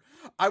this killer.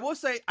 I will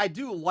say I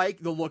do like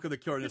the look of the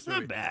killer in this It's movie.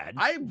 not bad.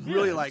 I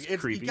really like it.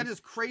 It's creepy. He's got this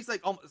crazy,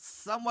 like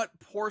somewhat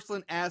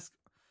porcelain-esque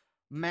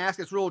mask.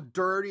 It's real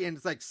dirty and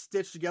it's like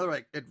stitched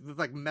together, with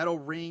like metal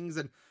rings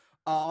and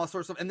all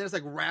sorts of stuff. And then it's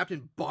like wrapped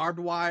in barbed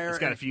wire. It's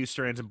got and, a few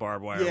strands of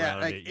barbed wire yeah,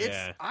 around like it. it's.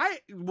 Yeah. I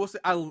will say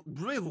I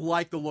really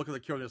like the look of the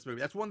killer in this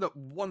movie. That's one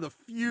of the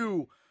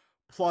few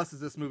pluses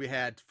this movie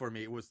had for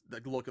me. It was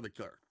the look of the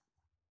killer.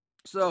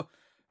 So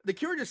the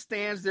killer just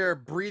stands there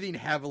breathing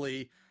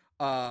heavily.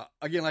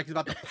 Again, like he's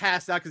about to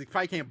pass out because he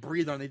probably can't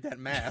breathe underneath that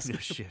mask. No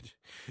shit.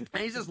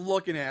 And he's just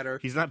looking at her.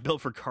 He's not built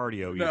for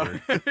cardio No.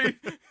 either.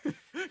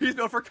 He's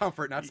built for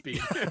comfort, not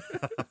speed.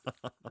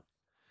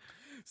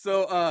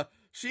 So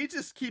she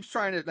just keeps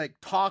trying to like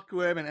talk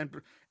to him,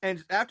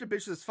 and after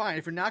bitch says, "Fine,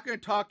 if you're not going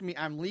to talk to me,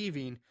 I'm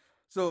leaving."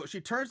 So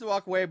she turns to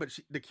walk away, but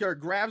the killer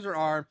grabs her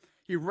arm.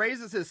 He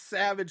raises his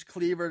savage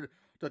cleaver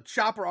to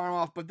chop her arm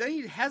off, but then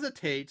he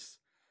hesitates.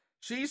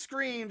 She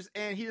screams,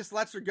 and he just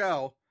lets her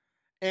go.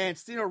 And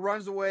Stina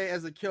runs away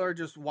as the killer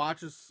just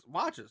watches.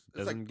 It's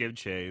Doesn't like, give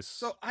chase.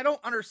 so I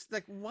don't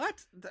understand. Like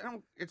what? I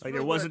don't. It's Like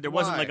really there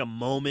wasn't why? like a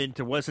moment.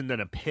 There wasn't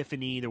an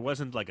epiphany. There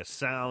wasn't like a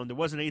sound. There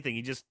wasn't anything.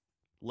 He just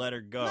let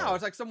her go. No,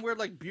 it's like some weird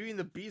like Beauty and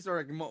the Beast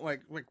or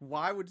like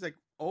why would like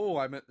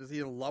is he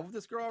in love with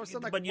this girl or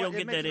something? Like, But you don't it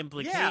get makes that Yeah,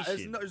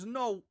 implication. there's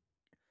no.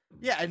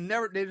 Yeah, and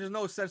there's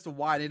no sense to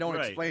why they don't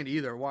Right. explain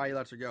either why he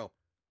lets her go.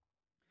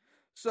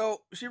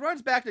 So she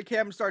runs back to the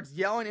camera and starts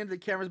yelling into the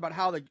cameras about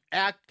how the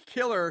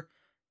killer,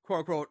 quote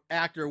unquote,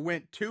 actor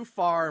went too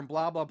far and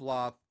blah blah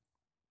blah.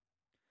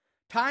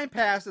 Time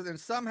passes, and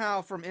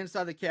somehow from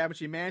inside the cabin,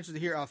 she manages to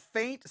hear a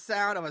faint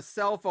sound of a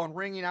cell phone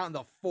ringing out in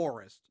the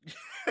forest.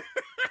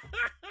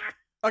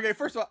 Okay,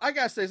 first of all, I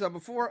gotta say something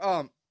before.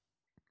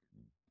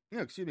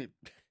 Excuse me.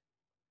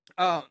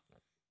 I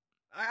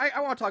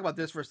want to talk about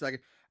this for a second.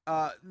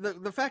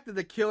 The fact that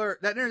the killer,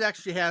 that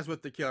interaction she has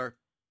with the killer.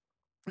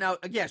 Now,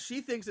 again,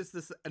 she thinks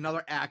it's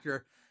another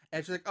actor,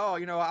 and she's like, "Oh,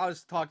 I'll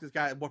just talk to this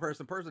guy, one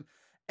person,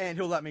 and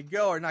he'll let me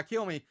go or not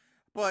kill me."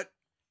 But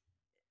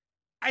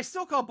I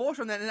still call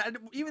bullshit on that, and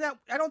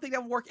I don't think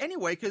that would work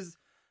anyway. Because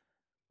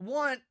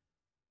one,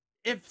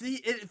 if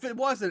it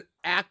was an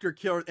actor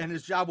killer and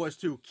his job was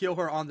to kill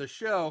her on the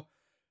show,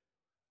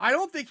 I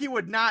don't think he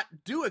would not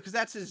do it because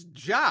that's his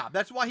job.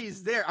 That's why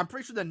he's there. I'm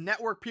pretty sure the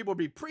network people would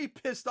be pretty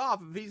pissed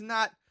off if he's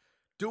not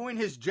doing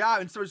his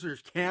job, and so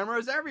there's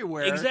cameras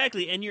everywhere.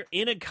 Exactly, and you're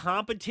in a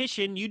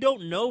competition. You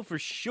don't know for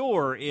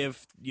sure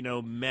if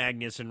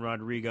Magnus and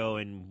Rodrigo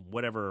and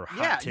whatever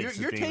hot tits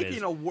you're his name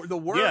taking is. the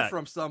word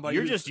from somebody.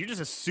 You're just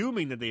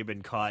assuming that they've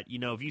been caught.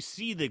 If you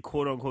see the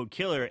quote unquote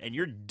killer and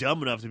you're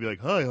dumb enough to be like,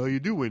 "Hi, how you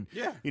doing?"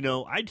 Yeah.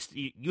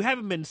 You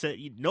haven't been said.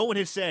 No one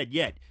has said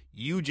yet.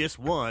 You just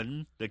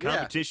won the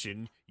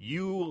competition.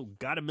 You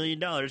got $1 million.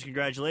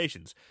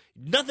 Congratulations.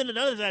 None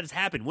of that has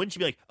happened. Wouldn't you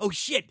be like, "Oh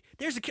shit,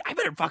 I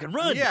better fucking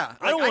run. Yeah,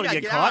 I don't want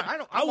to get caught.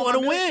 I want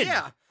to win."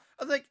 Yeah.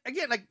 I was like,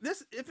 again, like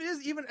this, if it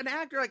is even an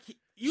actor, like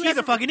She's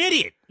a fucking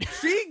idiot.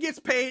 She gets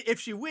paid if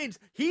she wins.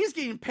 He's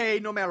getting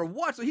paid no matter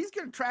what. So he's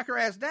going to track her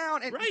ass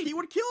down, and he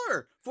would kill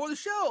her for the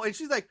show. And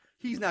she's like,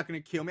 he's not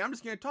going to kill me. I'm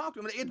just going to talk to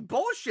him. It's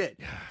bullshit.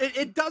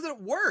 It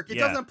doesn't work. It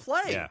doesn't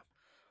play. Yeah.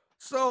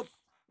 So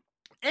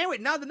Anyway,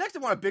 now the next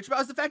thing I want to bitch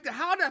about is the fact that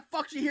how the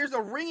fuck she hears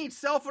a ringing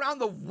cell phone out in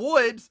the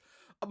woods,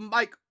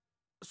 like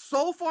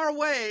so far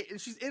away, and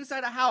she's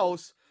inside a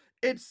house.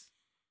 It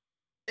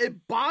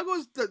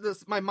boggles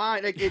my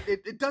mind. Like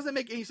it doesn't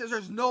make any sense.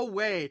 There's no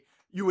way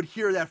you would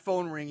hear that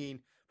phone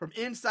ringing from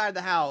inside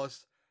the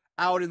house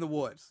out in the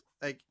woods.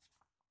 Like,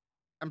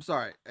 I'm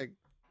sorry.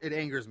 It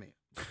angers me.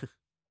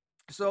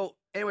 So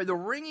anyway, the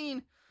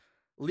ringing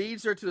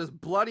leads her to this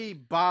bloody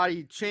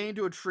body chained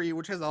to a tree,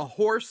 which has a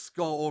horse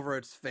skull over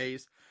its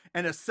face,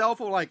 and a cell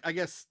phone, like, I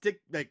guess,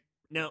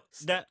 Now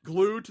that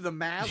glued to the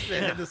mask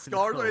and the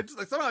skull. No. It's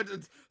like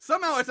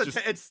somehow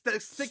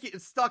it's sticky.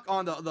 It's stuck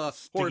on the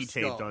horse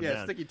taped skull. on Yeah,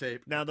 down. sticky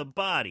tape. now the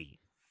body,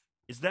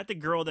 is that the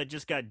girl that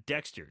just got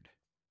dextered?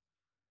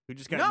 Who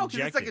just got No, because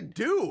injected? it's like a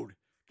dude.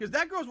 Because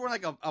that girl's wearing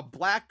like a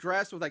black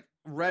dress with like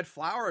red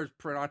flowers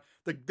print on.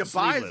 The boys,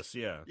 Sleeveless,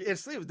 yeah.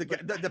 it's sleeveless.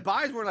 The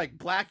boys wearing like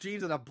black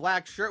jeans and a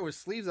black shirt with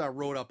sleeves that are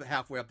rolled up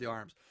halfway up the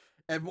arms.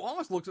 It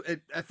almost looks.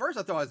 At first,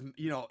 I thought it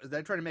was,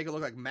 they're trying to make it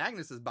look like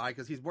Magnus's body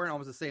because he's wearing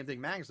almost the same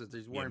thing Magnus is.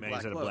 He's Yeah, wearing man,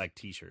 black he's got a clothes. black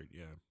T-shirt.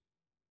 Yeah.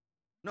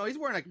 No, he's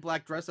wearing like a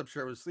black dress-up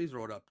shirt with his sleeves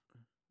rolled up.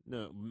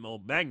 No, well,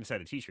 Magnus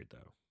had a T-shirt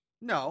though.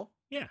 No.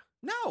 Yeah.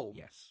 No.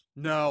 Yes.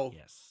 No.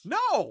 Yes.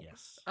 No.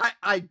 Yes.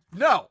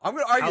 No. I'm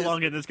going to argue. How long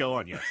did this go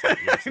on? Yes.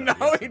 Yes, No,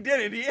 yes, he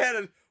didn't. He had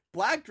a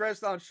black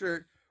dress-on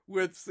shirt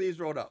with sleeves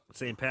rolled up.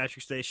 St.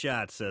 Patrick's Day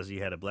shot says he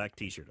had a black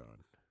T-shirt on.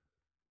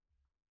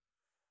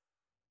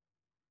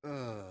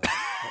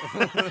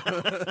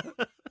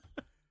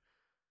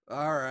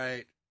 All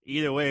right.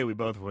 Either way, we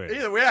both win.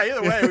 Either way,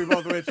 we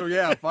both win. So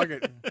yeah, fuck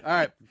it. All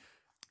right.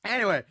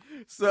 Anyway,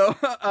 so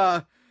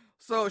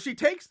she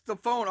takes the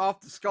phone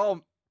off the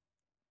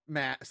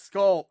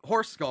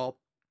horse skull,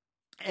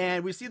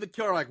 and we see the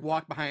killer like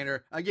walk behind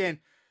her again.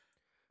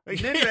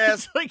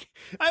 It's like,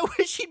 I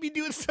wish he'd be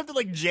doing something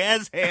like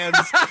jazz hands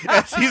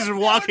as he's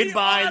walking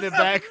by in the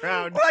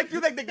background. Or like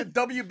do like the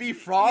WB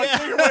Frog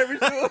thing or whatever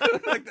he's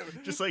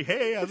doing. Just like,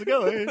 hey, how's it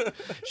going?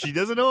 She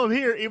doesn't know I'm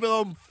here, even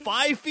though I'm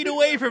 5 feet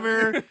away from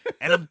her,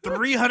 and I'm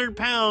 300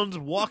 pounds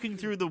walking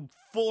through the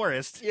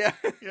forest. Yeah.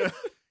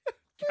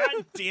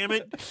 God damn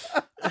it.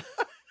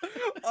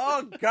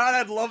 Oh, God,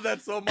 I'd love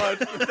that so much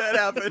if that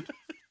happened.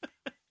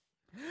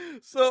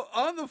 So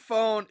on the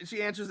phone,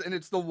 she answers, and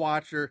it's the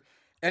Watcher.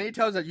 And he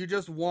tells her, you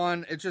just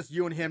won. It's just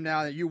you and him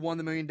now. That you won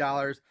the $1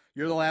 million.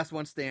 You're the last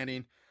one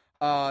standing.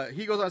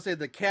 He goes on to say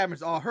the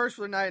cabin's all hers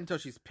for the night until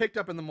she's picked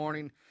up in the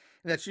morning.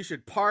 And that she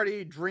should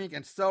party, drink,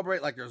 and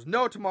celebrate like there's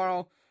no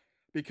tomorrow.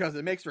 Because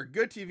it makes for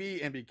good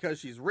TV and because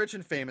she's rich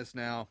and famous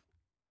now.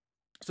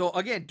 So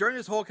again, during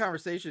this whole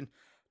conversation,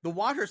 the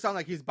Watcher sounds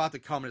like he's about to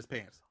cum in his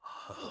pants.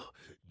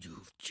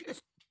 You've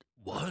just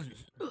won.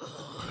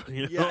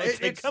 You know, Yeah,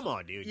 it's like, it's- come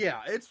on, dude.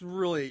 Yeah, it's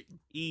really...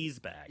 Ease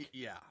back.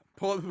 Yeah.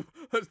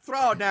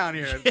 Throw it down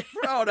here.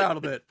 Throw it down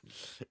a bit.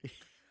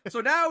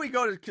 So now we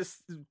go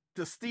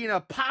to Stina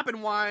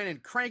popping wine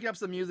and cranking up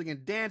some music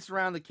and dancing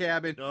around the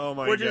cabin. Oh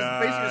my which God.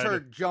 is basically just her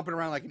jumping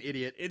around like an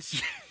idiot.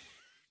 It's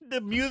the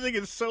music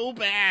is so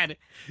bad.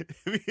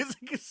 The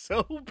music is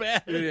so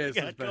bad. It is,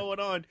 Got it's bad. going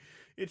on.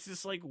 It's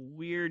just like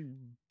weird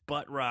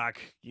butt rock,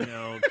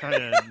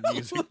 kind of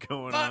music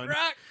going Butt on.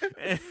 rock.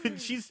 And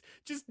she's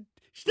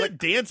not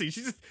dancing.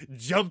 She's just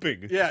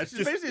jumping. Yeah,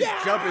 she's basically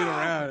just jumping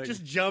around.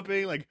 Just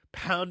jumping, like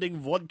pounding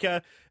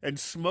vodka and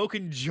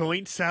smoking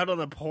joints out on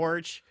the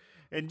porch.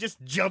 And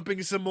just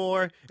jumping some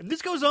more, and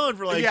this goes on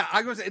for like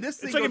I was gonna say this.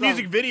 Thing it's like a goes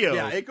music on, video.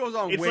 Yeah, it goes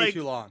on It's way like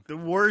too long. the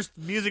worst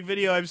music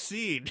video I've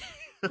seen.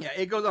 Yeah,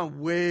 it goes on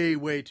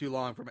way too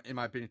long, in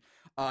my opinion.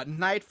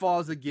 Night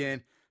falls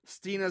again.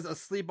 Stina's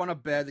asleep on a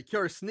bed. The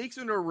killer sneaks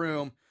into her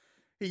room.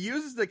 He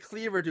uses the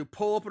cleaver to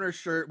pull open her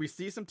shirt. We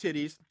see some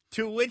titties.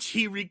 To which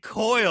he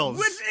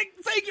recoils.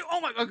 Thank you.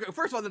 Oh my. Okay,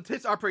 first of all, the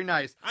tits are pretty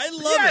nice. I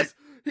love it.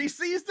 He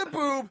sees the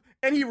boob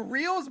and he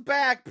reels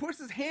back, puts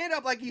his hand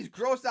up like he's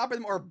grossed out by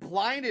them or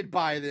blinded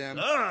by them.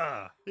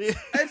 Ugh.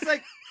 It's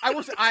like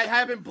I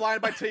have been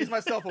blinded by titties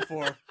myself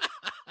before.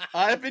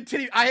 I have been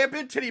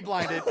titty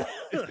blinded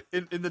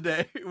in the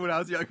day when I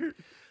was younger.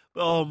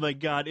 Oh my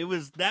God!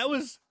 That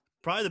was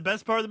probably the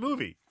best part of the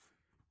movie.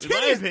 In my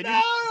Titties, opinion,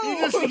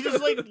 no! he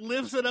just like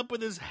lifts it up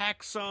with his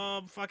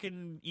hacksaw,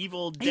 fucking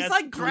evil death He's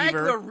like dragging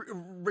cleaver.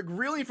 the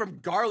reeling from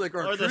garlic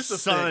or a or the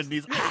crucifix. sun.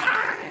 He's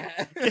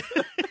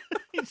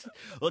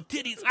well,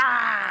 titties.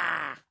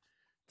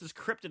 This is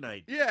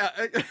kryptonite. Yeah.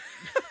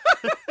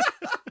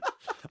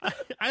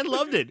 I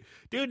loved it,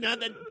 dude. Now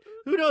that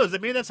who knows? I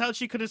mean, that's how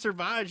she could have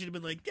survived. She'd have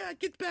been like, "Yeah,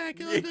 get back,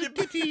 oh, the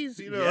titties,"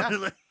 Yeah.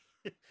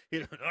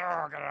 Like,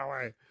 oh, get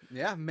away.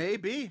 Yeah,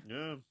 maybe.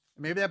 Yeah.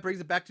 Maybe that brings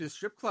it back to the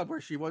strip club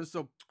where she was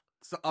so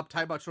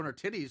uptight about showing her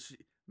titties.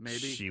 Maybe.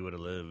 She would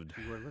have lived.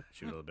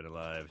 She would have been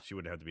alive. She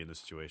wouldn't have to be in this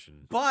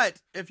situation. But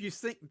if you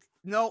think,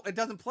 no, it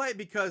doesn't play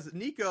because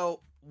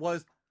Nico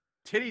was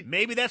titty.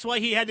 Maybe that's why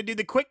he had to do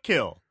the quick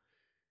kill.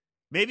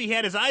 Maybe he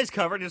had his eyes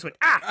covered and just went,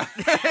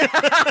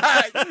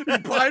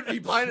 he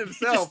blinded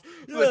himself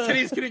so the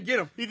titties couldn't get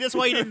him. That's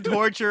why he didn't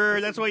torture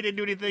her. That's why he didn't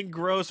do anything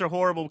gross or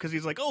horrible because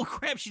he's like, oh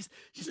crap, she's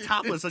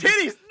topless. I'll just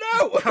Titties,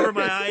 no! cover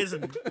my eyes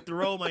and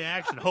throw my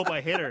action. Hope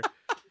I hit her.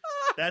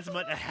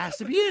 That has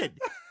to be it.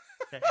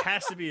 That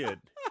has to be it.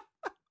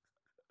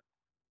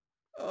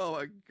 Oh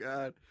my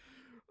god.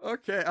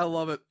 Okay, I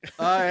love it.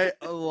 I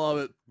love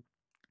it.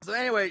 So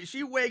anyway,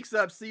 she wakes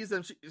up, sees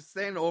him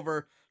standing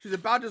over. She's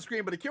about to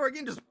scream, but the killer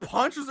again just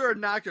punches her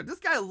and knocks her. This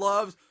guy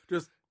loves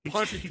just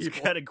punching He's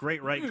people. got a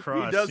great right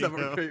cross. He does have you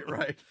know? a great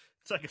right.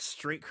 It's like a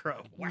straight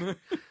cross.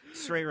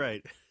 Straight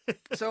right.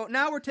 So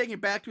now we're taking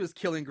it back to his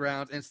killing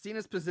grounds, and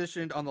Stina's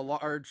positioned on the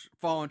large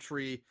fallen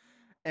tree,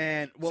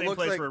 and what Same looks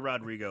place like, where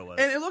Rodrigo was.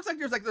 and it looks like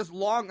there's like this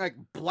long like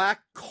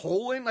black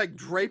colon like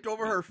draped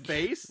over her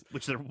face.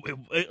 Which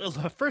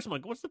first I'm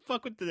like, what's the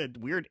fuck with the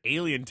weird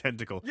alien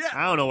tentacle? Yeah.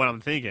 I don't know what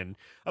I'm thinking.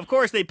 Of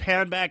course they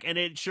pan back and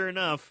it sure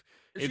enough,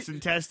 it's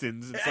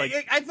intestines. It's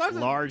like I thought it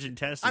was- large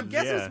intestines. I'm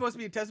guessing yeah. it's supposed to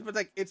be intestine, but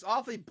like it's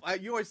awfully.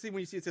 You always see when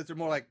you see it, they're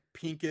more like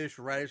pinkish,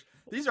 reddish.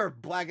 These are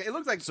black. It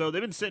looks like. So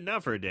they've been sitting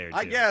out for a day or two.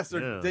 I guess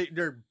Yeah.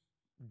 they're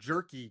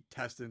jerky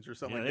intestines or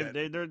something Yeah, like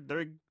that.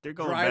 they're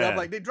going Dried bad. up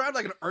like they dried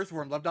like an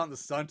earthworm left out in the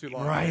sun too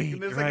long. Right,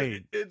 And it's right.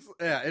 Like,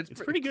 it's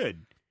It's pretty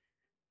good.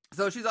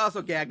 So she's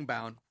also gag and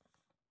bound.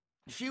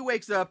 She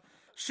wakes up,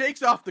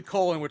 shakes off the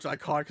colon, which I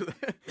caught,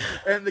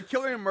 and the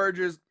killer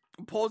emerges,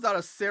 pulls out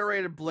a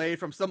serrated blade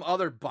from some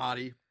other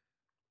body,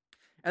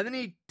 and then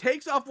he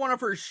takes off one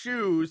of her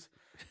shoes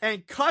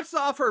and cuts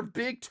off her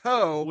big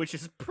toe. Which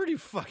is pretty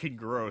fucking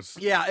gross.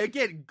 Yeah,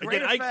 again,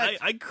 great Again,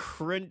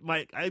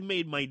 effect. I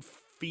made my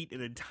feet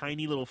in a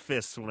tiny little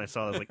fist when I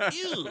saw this. Like,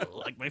 ew!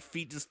 Like my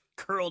feet just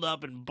curled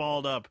up and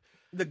balled up.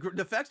 The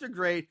effects are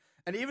great,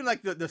 and even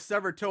like the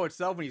severed toe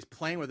itself when he's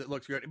playing with it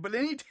looks good. But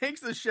then he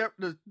takes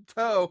the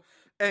toe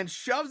and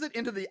shoves it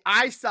into the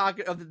eye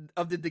socket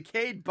of the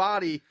decayed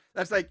body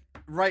that's like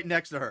right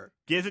next to her.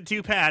 Gives it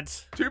two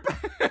pats.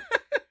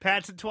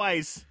 Pats it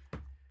twice.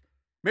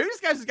 Maybe this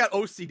guy's just got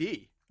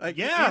OCD. Like,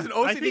 Yeah, he's an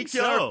OCD I think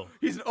killer. so.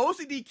 He's an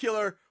OCD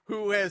killer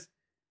who has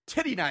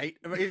titty night.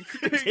 I mean,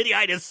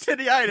 Tittyitis.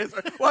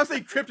 Tittyitis. Well, I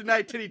say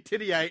kryptonite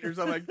tittyite or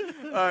something.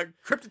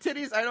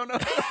 Cryptotitties? I don't know.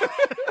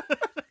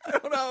 I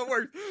don't know how it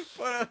works.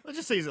 But Let's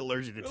just say he's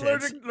allergic to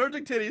tits.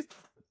 allergic titties.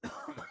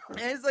 And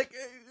it's like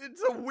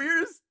it's the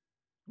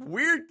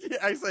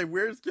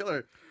weirdest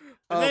killer.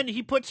 And then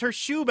he puts her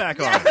shoe back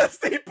on. Yes,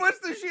 he puts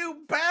the shoe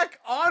back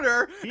on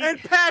her and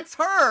pats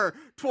her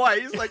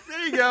twice. Like,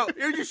 there you go.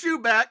 Here's your shoe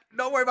back.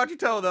 Don't worry about your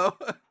toe, though.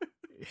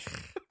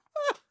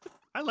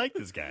 I like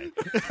this guy.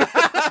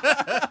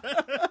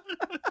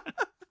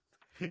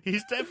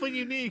 He's definitely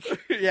unique.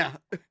 Yeah.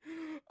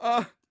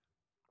 Oh,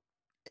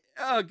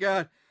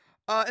 God.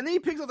 And then he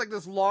picks up, like,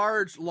 this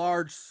large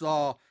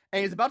saw,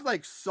 and he's about to,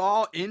 like,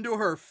 saw into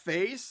her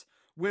face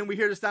when we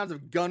hear the sounds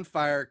of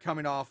gunfire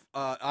coming off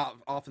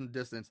in the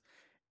distance.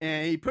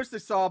 And he puts the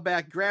saw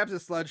back, grabs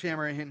his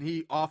sledgehammer,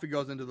 and off he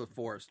goes into the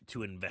forest.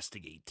 To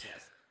investigate.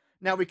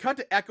 Now we cut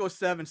to Echo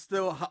 7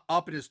 still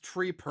up in his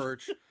tree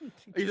perch.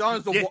 He's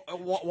on his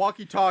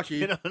walkie-talkie.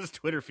 You know, his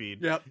Twitter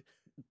feed. Yep.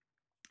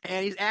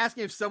 And he's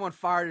asking if someone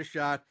fired a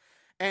shot.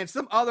 And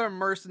some other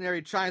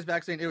mercenary chimes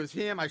back saying it was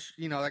him. I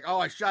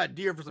shot a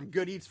deer for some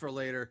good eats for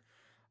later.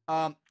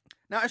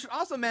 Now, I should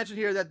also mention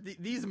here that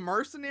these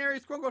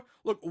mercenaries, quote unquote,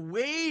 look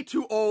way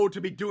too old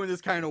to be doing this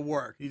kind of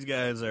work. These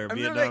guys are I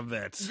mean, Vietnam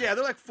vets. Yeah,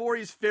 they're like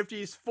 40s,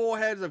 50s, full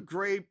heads of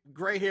gray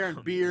hair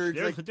and beards.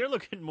 They're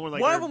looking more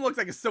like one of them looks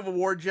like a Civil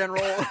War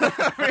general.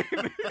 I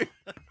mean,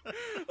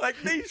 like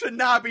they should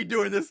not be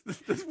doing this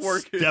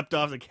work. Stepped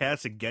off the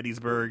cast at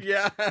Gettysburg.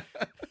 Yeah.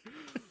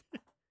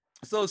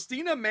 So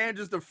Stina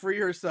manages to free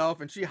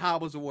herself and she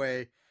hobbles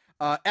away.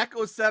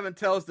 Echo 7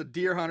 tells the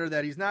deer hunter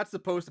that he's not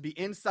supposed to be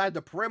inside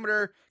the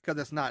perimeter because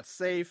it's not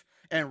safe.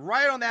 And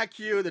right on that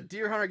cue, the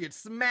deer hunter gets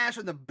smashed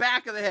in the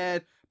back of the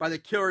head by the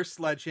killer's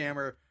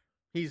sledgehammer.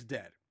 He's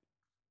dead.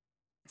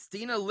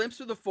 Stina limps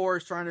through the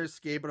forest trying to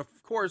escape, but of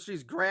course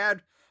she's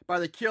grabbed by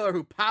the killer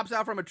who pops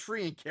out from a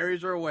tree and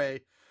carries her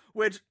away.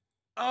 Which,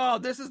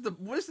 this is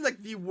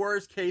like the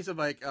worst case of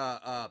like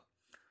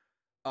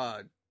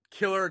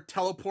killer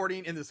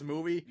teleporting in this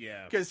movie.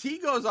 Yeah. Because he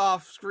goes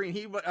off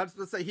screen.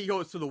 Let's say he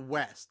goes to the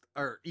west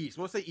or east.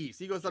 We'll say east.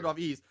 He goes off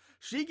east.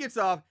 She gets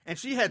off and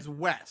she heads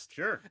west.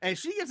 Sure. And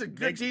she gets a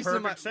good Makes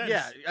decent perfect amount. sense.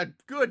 Yeah, a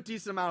good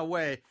decent amount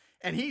away.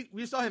 And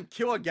we saw him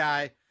kill a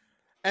guy,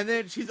 and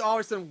then she's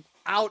always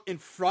out in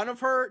front of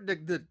her,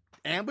 the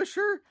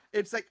ambusher.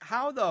 It's like,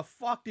 how the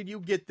fuck did you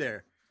get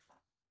there?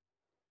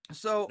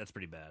 So That's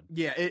pretty bad.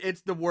 yeah,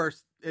 it's the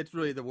worst. It's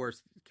really the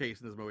worst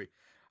case in this movie.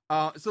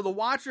 So the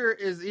Watcher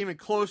is even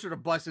closer to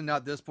busting out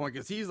at this point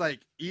because he's about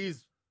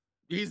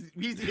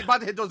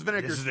to hit those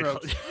vinegar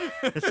strokes.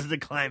 This is the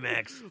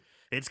climax.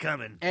 It's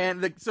coming.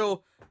 And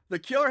so the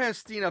killer has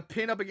Stina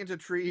pinned up against a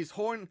tree. He's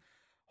holding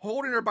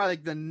her by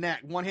like the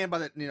neck, one hand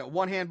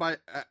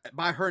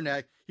by her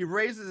neck. He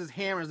raises his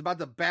hammer and is about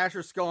to bash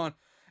her skull on.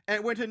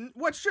 And went to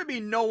what should be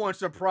no one's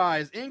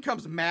surprise. In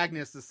comes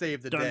Magnus to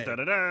save the day. Dun,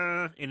 dun, dun,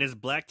 dun, in his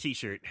black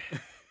t-shirt.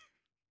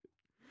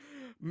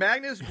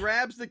 Magnus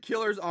grabs the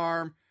killer's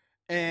arm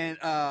and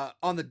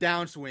on the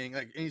downswing,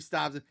 and he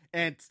stops it.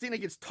 And Stina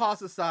gets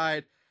tossed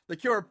aside. The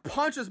killer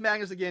punches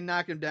Magnus again,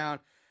 knocking him down.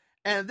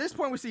 And at this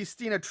point, we see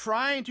Stina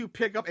trying to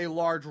pick up a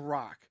large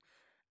rock.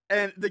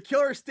 And the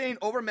killer is staying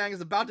over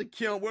Magnus, about to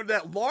kill him, when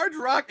that large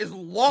rock is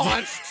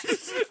launched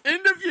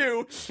into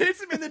view,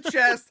 hits him in the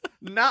chest,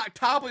 not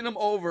toppling him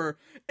over.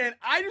 And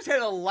I just had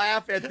to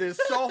laugh at this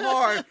so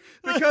hard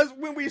because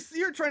when we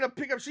see her trying to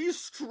pick up, she's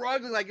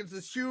struggling like it's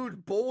this huge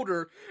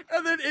boulder,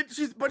 and then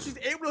she's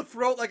able to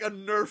throw it like a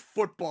Nerf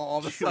football all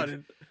of a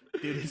sudden.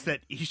 Dude, it's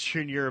that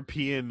Eastern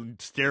European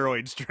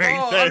steroid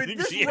strength. Oh, I I mean, think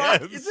this she rock,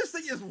 has. this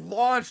thing is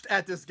launched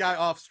at this guy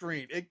off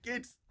screen.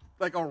 It's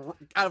like out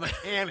of a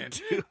cannon.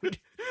 Dude.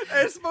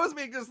 And it's supposed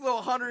to be this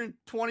little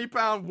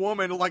 120-pound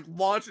woman like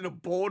launching a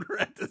boulder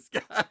at this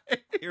guy.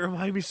 It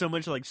reminds me so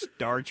much of, like,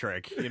 Star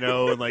Trek, you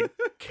know, and like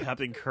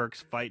Captain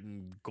Kirk's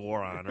fighting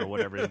Goron or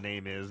whatever his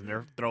name is, and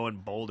they're throwing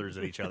boulders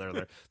at each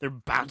other. They're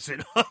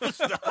bouncing off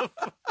stuff.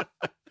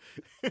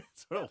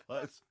 That's what it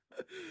was.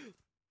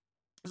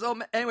 So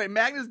anyway,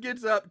 Magnus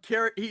gets up,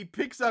 he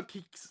picks up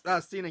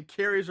Stina and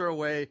carries her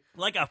away.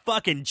 Like a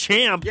fucking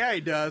champ. Yeah,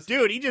 he does.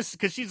 Dude, he just,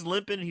 because she's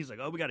limping, he's like,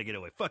 oh, we got to get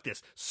away. Fuck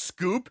this.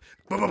 Scoop.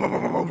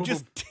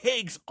 Just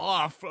takes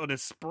off on a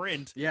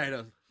sprint. Yeah, he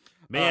does.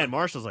 Man,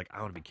 Marshall's like, I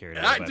want to be carried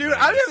out. Dude,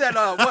 I knew that.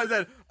 What is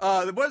that?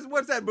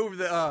 What's that movie?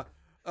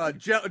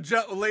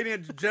 Lady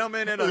and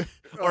Gentleman and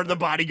or The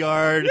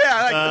Bodyguard.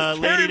 Yeah,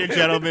 like, Lady and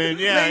Gentleman.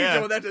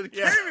 Yeah,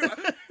 Carry me.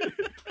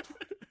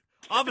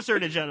 Officer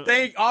and a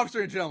Gentleman.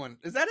 Officer and Gentleman.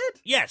 Is that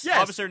it? Yes,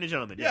 Officer and a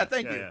Gentleman. Yeah,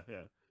 thank you.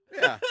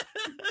 Yeah.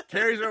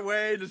 Carries her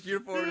away, just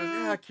uniform.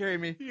 Yeah, carry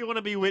me. You want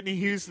to be Whitney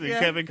Houston in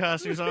Kevin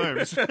Costner's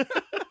arms.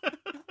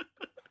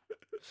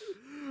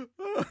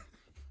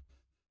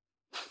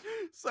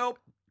 So,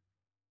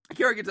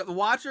 Kara gets up. The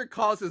Watcher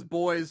calls his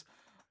boys,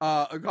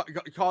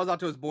 calls out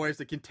to his boys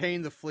to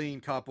contain the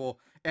fleeing couple,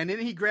 and then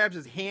he grabs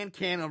his hand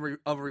cannon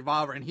of a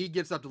revolver, and he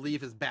gets up to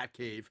leave his bat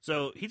cave.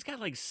 So he's got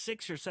like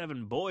 6 or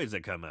 7 boys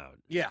that come out.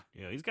 Yeah,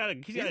 you know, he's got a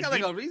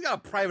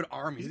private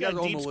army. He's got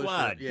a deep militia.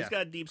 squad. Yeah. He's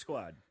got a deep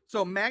squad.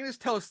 So Magnus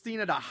tells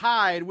Stina to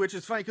hide, which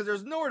is funny because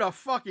there's nowhere to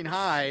fucking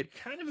hide.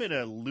 Kind of in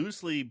a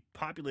loosely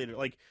populated,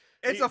 like.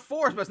 It's a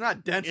forest, but it's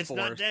not dense. It's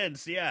forest. not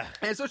dense, yeah.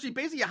 And so she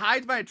basically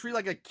hides behind a tree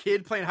like a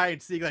kid playing hide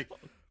and seek. Like,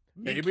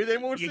 maybe they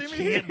won't see me.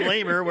 You can't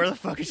blame her. Where the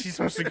fuck is she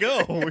supposed to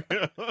go?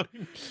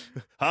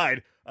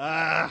 Hide.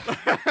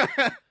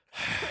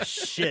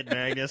 Shit,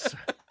 Magnus.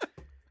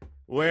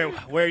 Where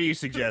do you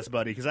suggest,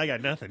 buddy? Because I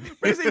got nothing.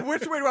 Basically,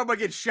 which way do I want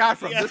to get shot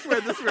from? Yeah. This way,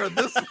 or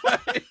this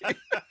way?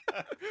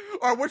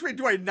 Or which way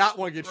do I not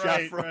want to get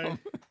shot from?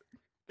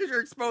 Because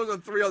you're exposed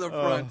on 3 other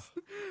fronts.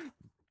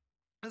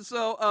 And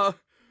so,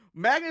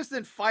 Magnus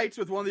then fights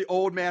with one of the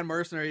old man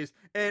mercenaries,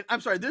 and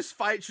I'm sorry, this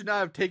fight should not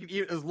have taken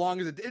even as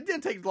long as it did. It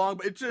didn't take long,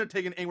 but it shouldn't have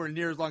taken anywhere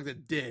near as long as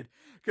it did,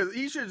 because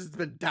he should have just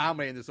been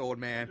dominating this old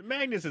man.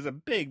 Magnus is a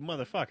big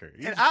motherfucker.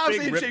 He's and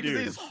obviously, because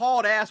he just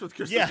hauled ass with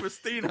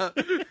Christina.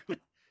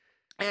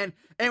 And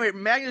anyway,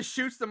 Magnus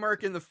shoots the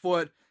merc in the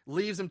foot,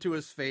 leaves him to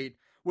his fate,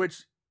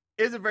 which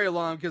isn't very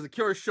long because the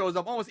killer shows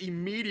up almost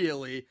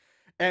immediately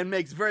and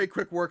makes very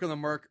quick work of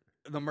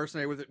the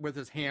mercenary with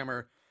his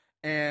hammer.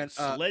 And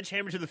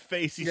sledgehammer to the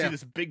face. You see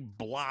this big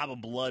blob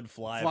of blood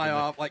fly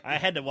off. Like, I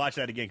had to watch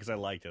that again because I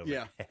liked it.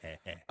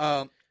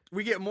 Yeah.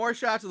 We get more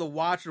shots of the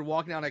Watcher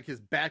walking down like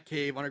his bat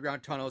cave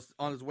underground tunnels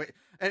on his way.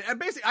 And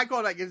basically, I call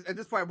it like at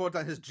this point, I wrote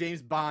down his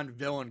James Bond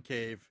villain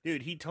cave.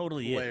 Dude, he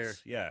totally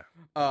is. Yeah.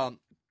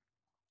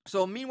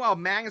 So meanwhile,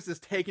 Magnus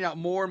is taking out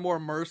more and more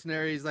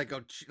mercenaries like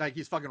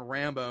he's fucking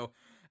Rambo,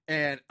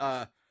 and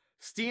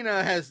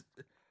Stina has.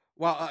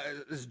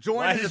 Is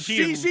joining.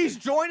 She's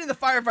joining the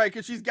firefight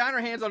because she's got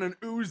her hands on an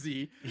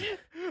Uzi.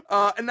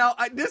 And now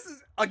this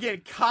is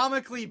again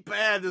comically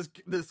bad.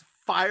 This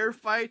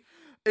firefight.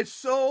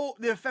 The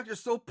effect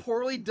is so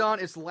poorly done.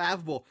 It's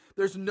laughable.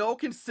 There's no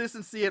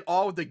consistency at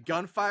all with the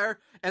gunfire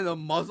and the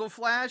muzzle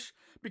flash.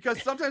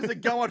 Because sometimes the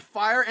gun would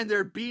fire and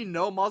there'd be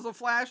no muzzle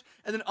flash,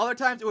 and then other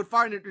times it would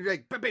fire and it'd be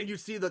like, bang, bang, you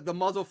see the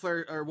muzzle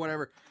flare or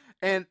whatever.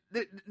 And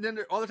then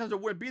other times it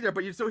wouldn't be there,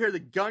 but you'd still hear the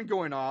gun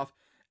going off.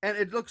 And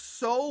it looks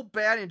so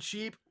bad and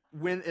cheap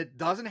when it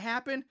doesn't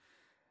happen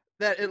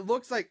that it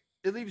looks like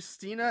it leaves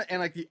Stina and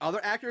like the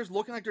other actors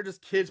looking like they're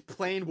just kids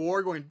playing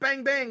war, going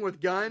bang bang with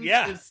guns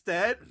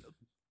instead.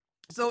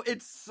 So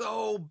it's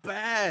so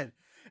bad.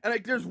 And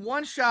like, there's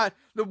one shot.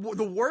 The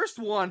worst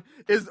one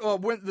is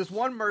when this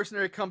one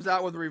mercenary comes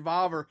out with a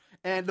revolver,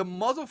 and the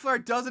muzzle flare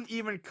doesn't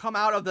even come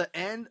out of the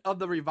end of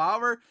the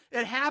revolver.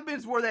 It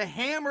happens where the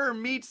hammer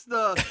meets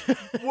the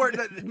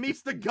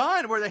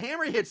gun, where the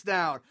hammer hits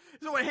down.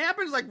 So it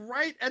happens like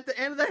right at the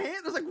end of the hand.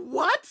 It's like,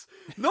 what?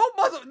 No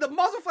muzzle. The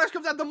muzzle flash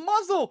comes out the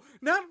muzzle,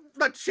 not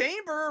the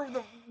chamber.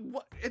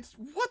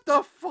 What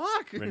the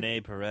fuck?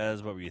 Rene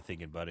Perez, what were you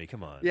thinking, buddy?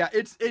 Come on. Yeah,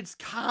 it's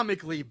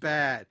comically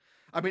bad.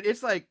 I mean,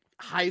 it's like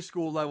high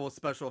school level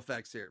special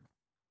effects here.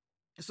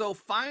 So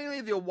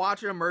finally, the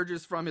Watcher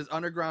emerges from his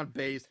underground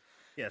base.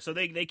 Yeah, so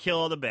they kill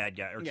all the bad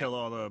guys, or kill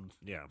all the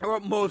or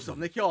most of them.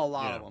 They kill a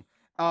lot of them.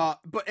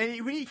 But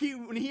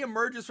when he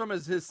emerges from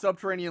his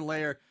subterranean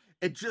lair,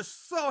 it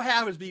just so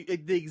happens to be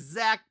the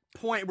exact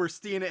point where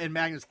Stina and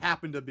Magnus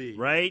happen to be.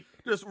 Right,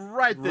 just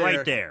right there.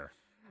 Right there.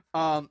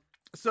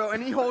 So,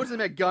 and he holds him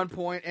at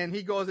gunpoint, and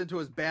he goes into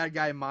his bad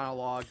guy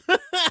monologue.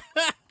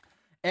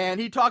 And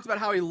he talks about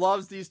how he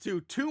loves these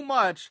two too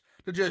much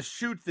to just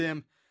shoot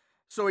them.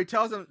 So he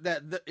tells them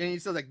that, and he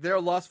says like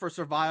their lust for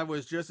survival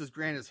is just as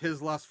grand as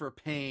his lust for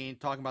pain.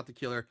 Talking about the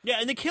killer.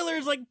 Yeah, and the killer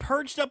is like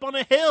perched up on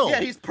a hill.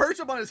 Yeah, he's perched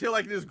up on his hill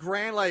like this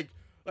grand like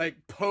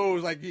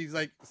pose, like he's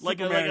like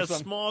Superman a or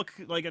something. small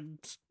like a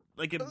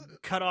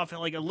cut off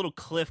like a little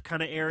cliff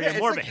kind of area, Yeah,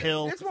 more it's of a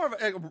hill. It's more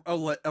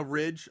of a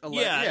ridge.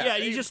 Yeah.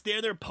 You just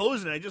stand there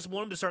posing. I just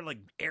want him to start like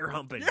air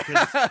humping.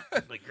 'Cause,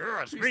 like,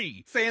 it's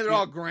me. Saying they're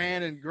all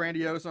grand and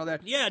grandiose and all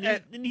that. Yeah,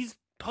 and he's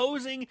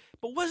posing,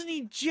 but wasn't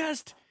he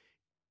just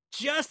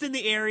in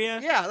the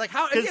area? Yeah, like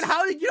how did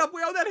he get up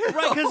way on that hill?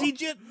 Right,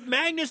 because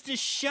Magnus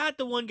just shot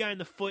the one guy in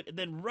the foot, and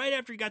then right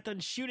after he got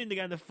done shooting the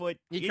guy in the foot,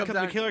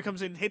 the killer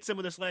comes in, hits him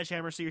with a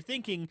sledgehammer. So you're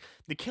thinking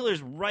the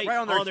killer's right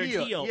on their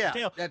tail,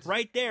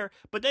 right there.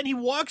 But then he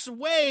walks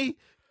away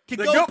to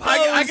go pose.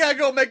 I gotta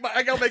go make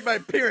my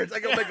appearance. I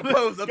gotta make a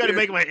pose. Gotta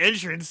make my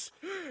entrance.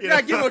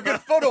 Yeah, give him a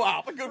good photo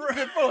op. A good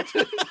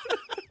photo.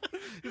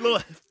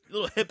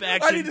 little hip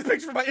action. I need this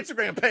picture for my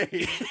Instagram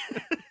page.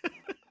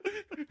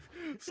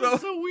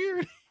 So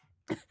weird.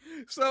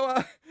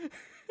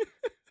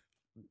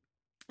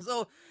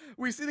 So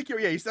we see the killer.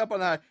 Yeah, he's up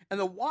on that, and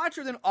the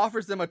Watcher then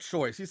offers them a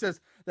choice. He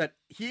says that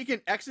he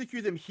can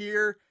execute them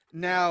here,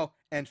 now,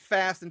 and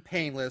fast and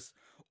painless,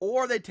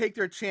 or they take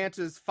their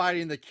chances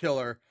fighting the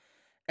killer.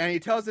 And he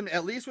tells them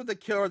at least with the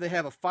killer they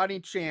have a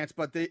fighting chance,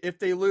 but if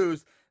they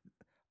lose,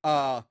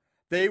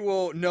 they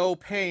will know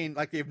pain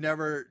like they've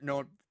never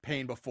known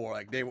pain before.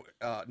 Like they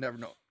never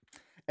know.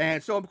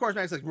 And so, of course,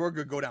 Max says, we're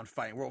going to go down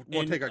fighting.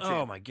 We'll take our chance.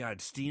 Oh, my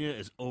God. Stina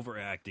is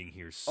overacting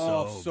here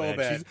so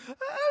bad.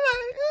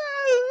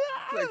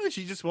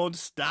 She just won't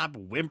stop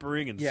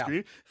whimpering and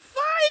screaming.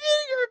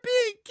 Fighting or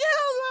being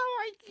killed. Oh,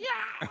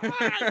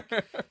 my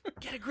God.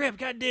 Get a grip.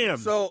 Goddamn.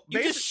 So,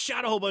 you just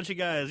shot a whole bunch of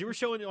guys. You were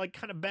showing like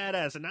kind of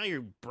badass, and now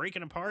you're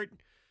breaking apart.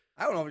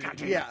 I don't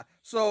know. Yeah.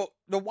 So,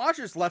 the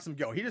Watcher just lets him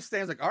go. He just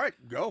stands like, all right,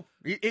 go.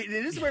 It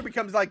is where it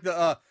becomes like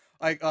the,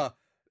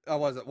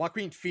 was it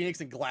Joaquin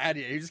Phoenix and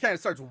Gladiator? He just kind of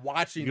starts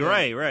watching. You're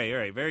right.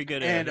 Very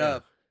good.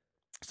 And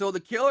so the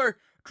killer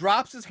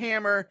drops his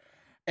hammer,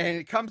 and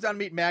it comes down to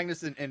meet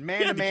Magnus and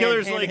man-to-man,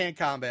 hand-to-hand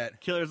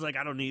combat. Killer's like,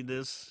 I don't need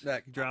this.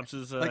 Drops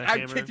his hammer.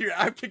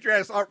 I've kicked your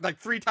ass like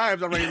 3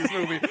 times already in this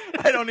movie.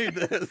 I don't need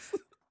this.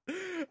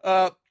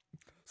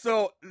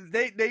 So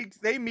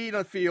they meet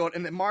on the field,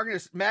 and then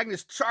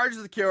Magnus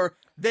charges the killer.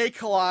 They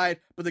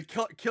collide, but the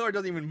killer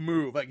doesn't even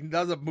move. Like, he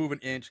doesn't move an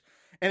inch.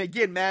 And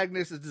again,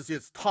 Magnus is just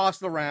gets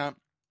tossed around.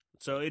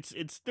 So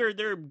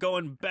they're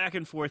going back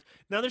and forth.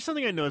 Now, there's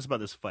something I noticed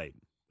about this fight.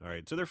 All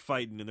right, so they're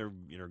fighting and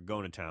they're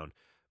going to town.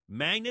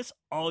 Magnus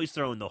always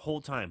throwing the whole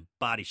time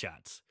body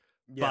shots.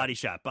 Yeah.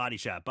 Body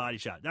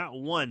shot. Not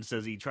once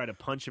does he try to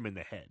punch him in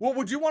the head. Well,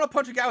 would you want to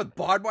punch a guy with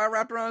barbed wire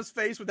wrapped around his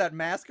face with that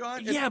mask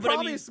on? It's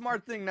probably a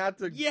smart thing not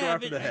to go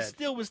after the head. I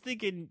still was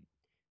thinking,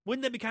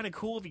 wouldn't that be kind of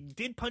cool if he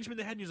did punch him in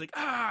the head and he was like,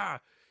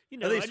 ah! You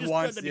know, at least I just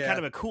once, thought that'd be kind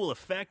of a cool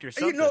effect or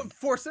something. You know,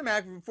 for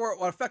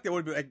effect, it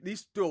would be like, at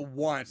least do it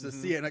once to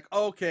see it. Like,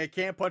 okay,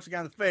 can't punch a guy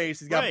in the face.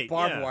 He's got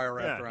barbed wire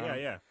wrapped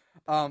around. Yeah.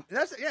 And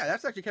that's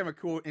actually kind of a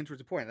cool,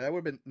 interesting point. That would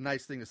have been a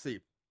nice thing to see.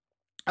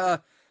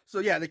 So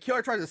yeah, the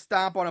killer tries to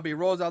stomp on him, but he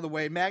rolls out of the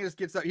way. Magnus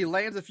gets up. He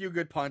lands a few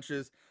good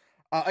punches.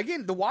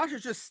 Again, the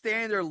Watcher's just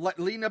standing there,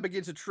 leaning up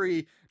against a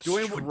tree,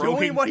 doing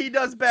what he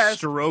does best,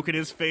 stroking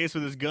his face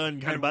with his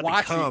gun, kind of about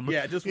to come.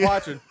 Yeah, just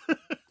watching.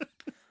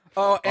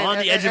 On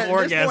the edge of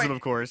orgasm, point,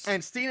 of course.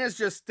 And Stina's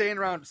just standing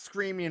around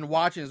screaming and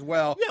watching as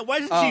well. Yeah, why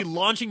isn't she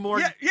launching more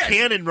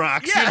cannon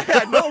rocks?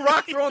 Yeah, no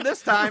rock throwing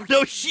this time.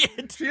 No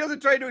shit. She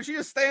doesn't try to do it. She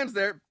just stands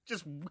there.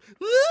 Just.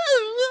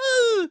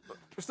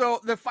 So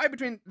the fight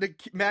between the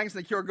Magnus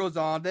and the killer goes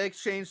on. They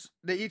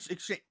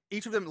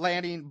each of them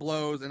landing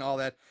blows and all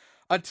that,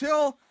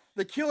 until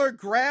the killer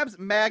grabs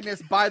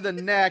Magnus by the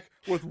neck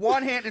with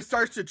one hand and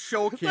starts to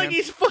choke him. Like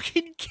he's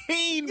fucking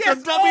Kane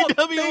from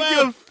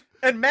WWF.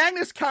 And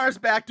Magnus counters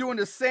back doing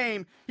the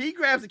same. He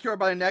grabs the killer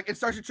by the neck and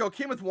starts to choke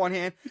him with one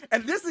hand.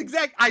 And this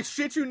exact, I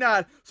shit you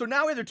not. So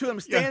now we have the two of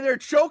them standing there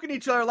choking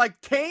each other like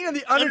Kane and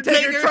the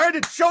Undertaker trying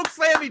to choke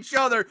slam each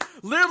other.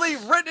 Literally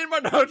written in my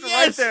notes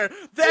right there.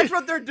 That's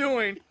what they're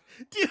doing.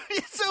 Dude,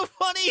 it's so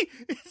funny.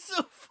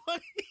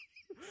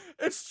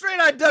 It's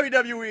straight out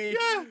WWE.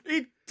 Yeah.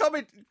 He told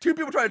me 2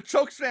 people trying to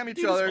choke slam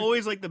each other. It's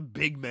always like the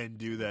big men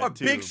do that,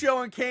 too. Big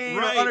Show and Kane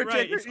or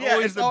Undertaker.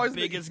 Right. It's always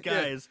the biggest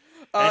guys.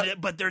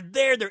 But they're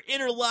there. They're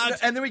interlocked.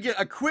 And then we get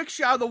a quick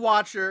shot of the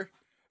Watcher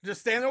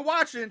just standing there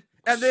watching.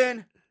 And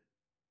then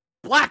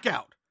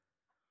blackout.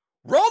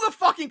 Roll the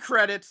fucking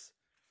credits.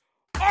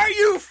 Are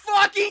you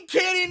fucking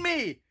kidding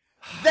me?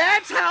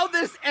 That's how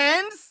this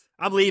ends?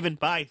 I'm leaving.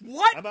 Bye.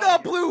 What the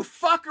blue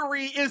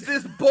fuckery is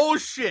this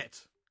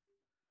bullshit?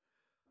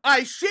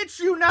 I shit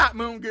you not,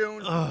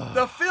 Moongoon.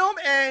 The film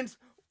ends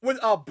with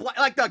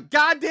like the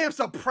goddamn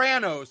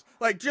Sopranos.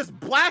 Like, just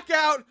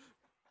blackout.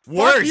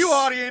 Worse. Fuck you,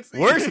 audience.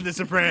 Worse than the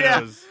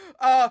Sopranos.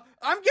 Yeah.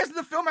 I'm guessing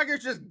the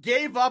filmmakers just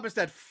gave up and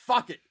said,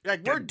 fuck it.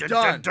 Like, we're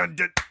done.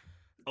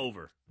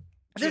 Over.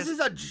 This is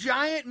a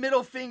giant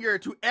middle finger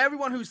to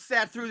everyone who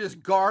sat through this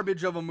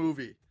garbage of a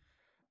movie.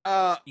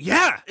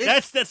 Yeah,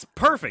 that's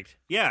perfect.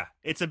 Yeah,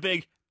 it's a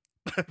big.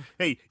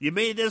 Hey, you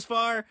made it this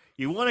far.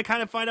 You want to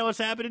kind of find out what's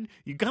happening.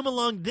 You come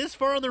along this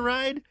far on the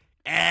ride.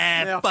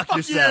 Fuck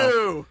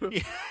yourself. You.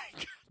 Yeah.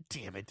 God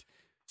damn it.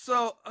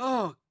 So,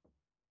 oh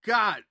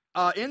God,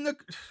 I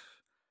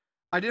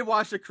did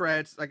watch the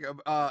credits. Like,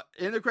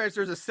 in the credits,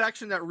 there's a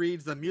section that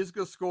reads the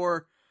musical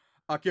score,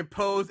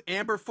 composed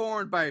and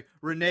performed by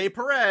Rene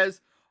Perez,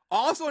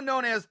 also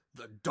known as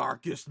the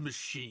Darkest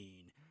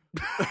Machine.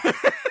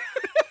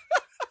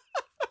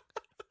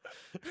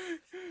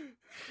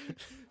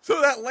 So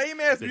that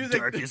lame ass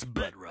music, Darkest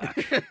butt rock,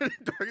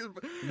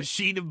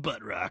 machine of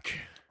butt rock.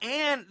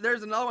 And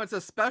there's another one that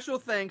says special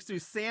thanks to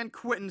San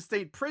Quentin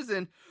State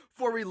Prison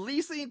for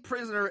releasing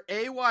prisoner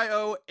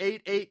AYO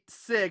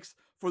 886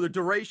 for the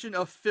duration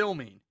of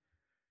filming.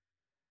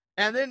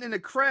 And then in the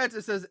credits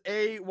it says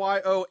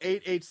AYO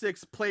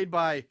 886 played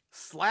by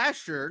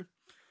Slasher,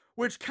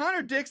 which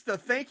contradicts the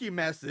thank you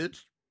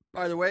message,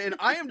 by the way. And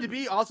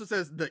IMDb also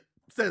says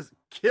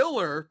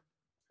Killer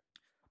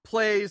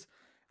plays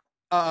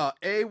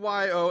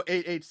AYO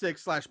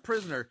 886 /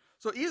 prisoner.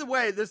 So either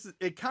way,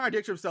 it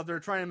contradicts itself. They're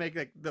trying to make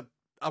like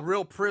a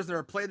real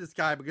prisoner play this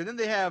guy, because then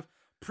they have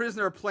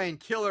prisoner playing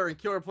Killer and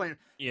Killer playing.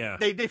 Yeah,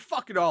 they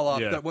fuck it all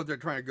up. Yeah. What they're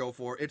trying to go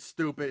for. It's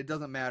stupid. It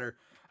doesn't matter.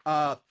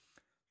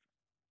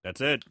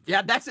 that's it.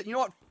 Yeah, that's it. You know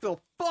what, Phil?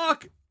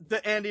 Fuck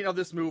the ending of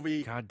this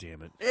movie. God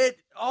damn it.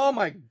 Oh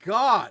my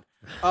God.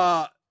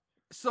 I'm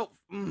so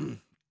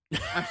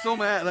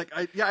mad. Like,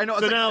 I know.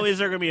 So now, is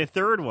there going to be a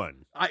third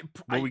one?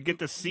 Will we get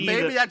to see?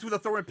 Maybe that's where the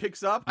third one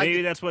picks up.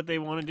 Maybe that's what they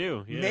want to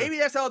do. Yeah. Maybe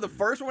that's how the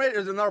first one is.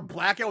 There's another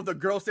blackout with the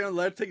girl standing on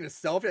the ledge taking a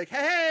selfie, like,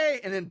 hey,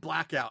 and then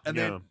blackout, and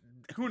then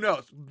who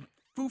knows?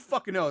 Who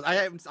fucking knows?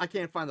 I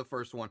can't find the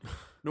first one.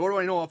 Nor do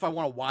I know if I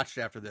want to watch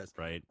it after this.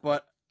 Right.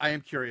 But I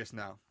am curious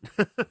now.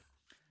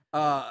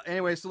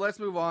 Anyway, so let's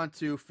move on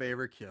to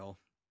favorite kill.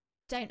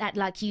 Don't act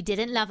like you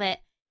didn't love it.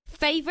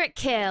 Favorite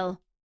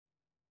kill.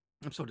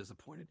 I'm so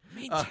disappointed.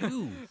 Me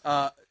too.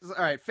 All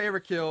right,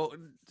 favorite kill.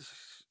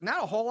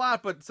 Not a whole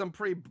lot, but some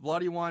pretty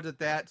bloody ones at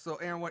that. So,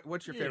 Aaron,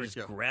 what's your favorite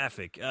kill?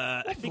 Graphic.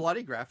 I think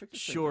bloody graphic.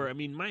 Sure. I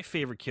mean, my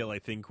favorite kill, I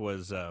think,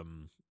 was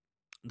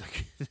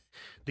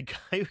the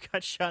guy who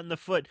got shot in the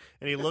foot,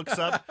 and he looks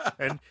up,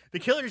 and the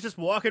killer's just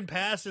walking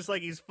past, just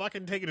like he's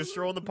fucking taking a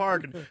stroll in the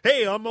park, and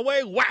hey, on my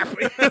way, whap!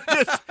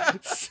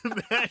 Just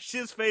smash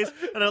his face,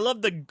 and I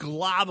love the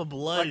glob of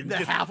blood. Like the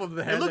half of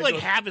the head. It looked like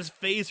half his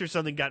face or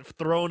something got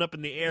thrown up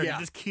in the air, and he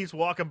just keeps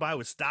walking by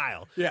with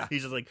style. Yeah,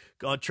 he's just like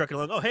going trucking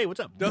along. Oh, hey,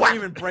 what's up? Doesn't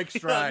even break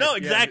stride. No,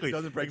 exactly.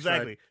 Doesn't break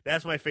stride.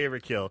 That's my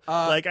favorite kill.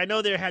 Like, I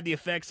know they had the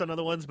effects on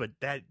other ones, but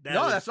that's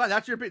not.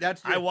 That's your.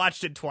 I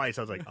watched it twice.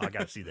 I was like, oh, I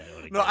gotta see that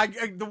one again. No,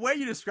 the way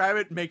you describe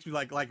it makes me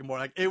like it more.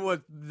 Like it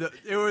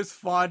was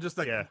fun, just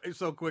like it's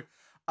so quick.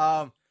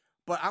 But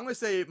I'm gonna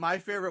say my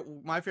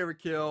favorite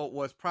kill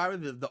was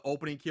probably the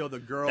opening kill. The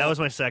girl. That was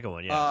my second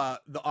one. Yeah.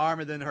 The arm,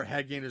 and then her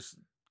head getting just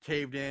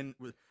caved in.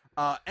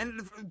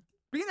 And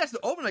being that's the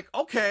open, like,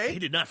 okay, he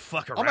did not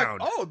fuck around. I'm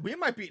like, oh,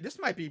 this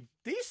might be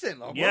decent.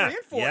 Like, what are we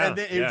in for? And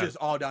then it was just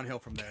all downhill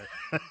from there.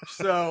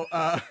 So,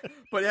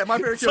 but yeah, my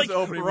favorite kill was the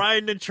opening.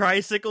 Riding a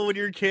tricycle when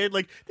you're a kid,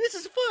 like, this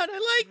is fun.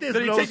 I like this.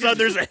 And all of a sudden,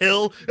 there's a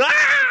hill.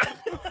 Ah!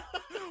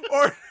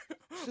 Or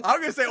I'm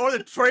gonna say, or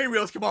the train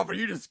wheels come off, and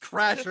you just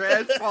crash your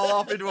head, fall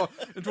off into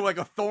like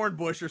a thorn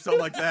bush or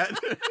something like that.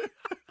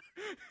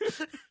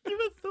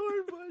 You're a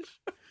thorn bush.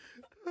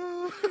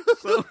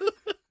 So.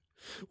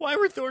 Why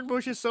were thorn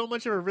bushes so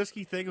much of a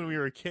risky thing when we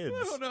were kids?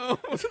 I don't know.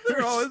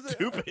 They're always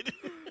stupid.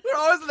 They're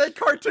always like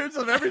cartoons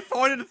of every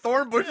thorn into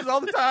thorn bushes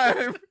all the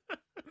time.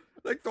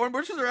 Like thorn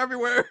bushes are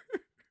everywhere.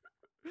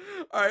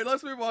 All right,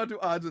 let's move on to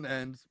odds and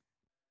ends.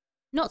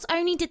 Not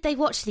only did they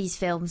watch these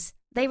films,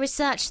 they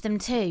researched them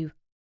too.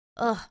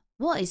 Ugh,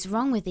 what is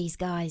wrong with these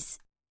guys?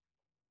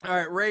 All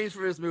right, ratings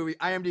for this movie.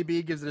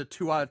 IMDb gives it a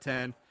 2 out of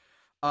 10.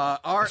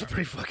 That's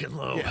pretty fucking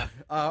low.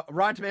 Yeah.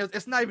 Rotten Tomatoes,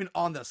 it's not even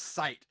on the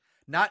site.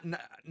 Not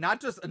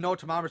just a no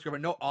tomato score,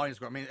 but no audience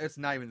score. I mean, it's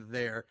not even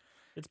there.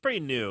 It's pretty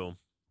new.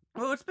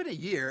 Well, it's been a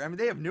year. I mean,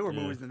 they have newer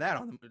movies than that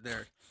on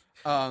there.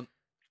 And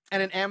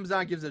then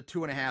Amazon gives it a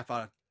 2.5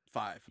 out of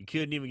 5. You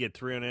couldn't even get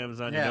 3 on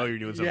Amazon. Yeah. You know you're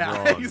doing something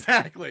wrong. Yeah,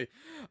 exactly.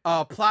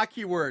 Plot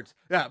keywords.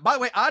 Yeah. By the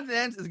way, odds and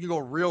ends is gonna go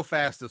real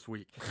fast this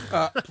week.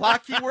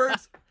 Plot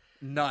keywords.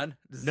 None.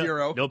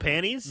 0. No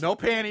panties? No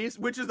panties,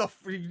 which is it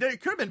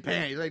could have been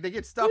panties. Like, they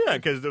get stuff. Yeah,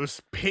 because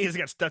those panties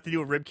got stuff to do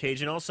with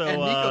ribcage, and also...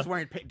 And Nico's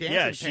wearing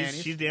dancing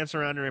panties. She's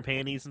dancing around in her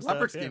panties and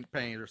Leopard stuff. Leopard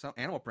skin panties or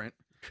something. Animal print.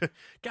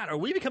 God, are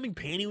we becoming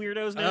panty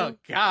weirdos now? Oh,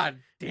 God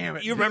damn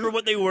it. You remember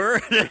what they were?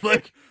 And I'm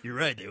like, you're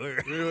right, they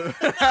were.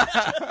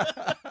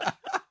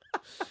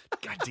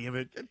 God damn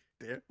it.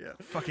 Yeah.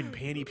 Fucking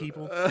panty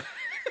people.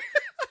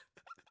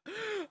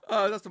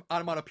 That's some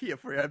onomatopoeia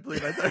for you, I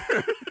believe.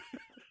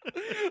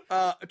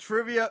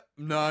 Trivia,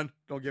 none.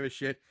 Don't give a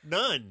shit.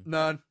 None.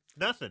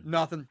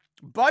 Nothing.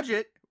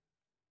 Budget,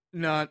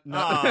 none.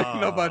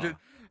 No budget.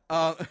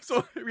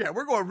 So yeah,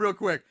 we're going real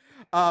quick.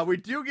 We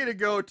do get to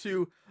go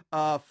to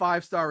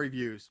 5-star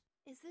reviews.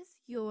 Is this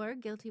your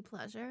guilty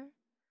pleasure?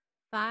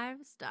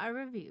 5-star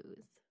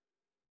reviews.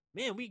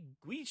 Man,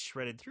 we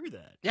shredded through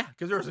that. Yeah,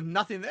 because there was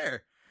nothing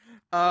there.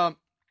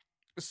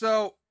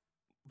 So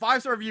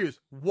 5-star reviews.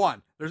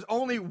 1. There's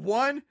only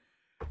one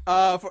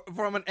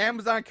from an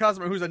Amazon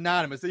customer who's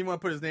anonymous. They didn't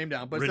want to put his name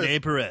down, but Renee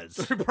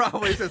Perez.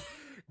 probably says,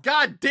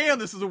 "God damn,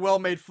 this is a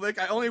well-made flick.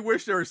 I only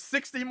wish there were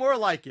 60 more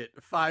like it."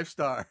 5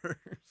 stars.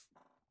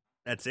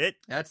 That's it?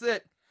 That's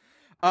it.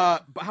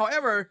 But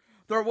however,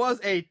 there was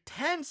a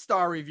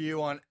 10-star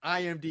review on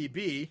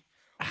IMDb.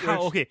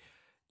 Okay.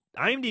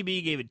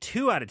 IMDb gave it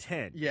 2 out of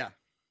 10. Yeah.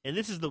 And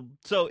this is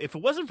so if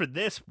it wasn't for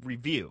this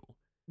review,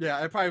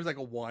 Yeah, it probably was like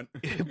a 1.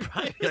 it'd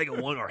probably be like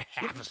a 1 or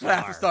half a star.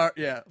 Half a star,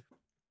 yeah.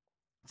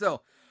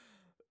 So,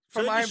 So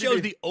from that just IMDb,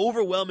 shows the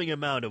overwhelming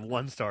amount of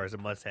 1 stars it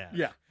must have.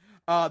 yeah.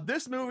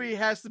 This movie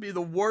has to be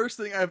the worst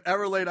thing I've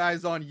ever laid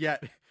eyes on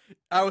yet.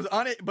 I was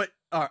unable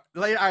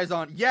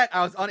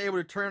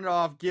to turn it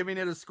off, giving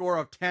it a score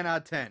of 10 out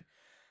of 10.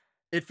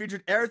 It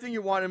featured everything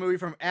you want in a movie,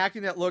 from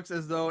acting that looks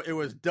as though it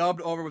was dubbed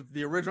over with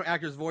the original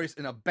actor's voice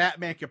in a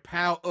Batman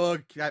kapow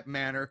ugh type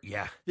manner.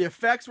 Yeah. The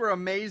effects were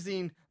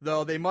amazing,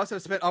 though. They must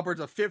have spent upwards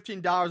of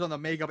 $15 on the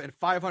makeup and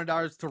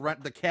 $500 to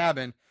rent the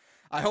cabin.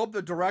 I hope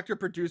the director,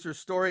 producer,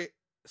 story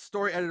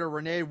editor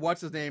Renee,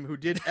 what's his name, who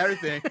did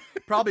everything,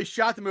 probably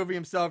shot the movie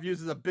himself,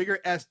 uses a bigger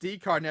SD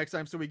card next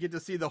time so we get to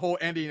see the whole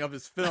ending of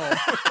his film.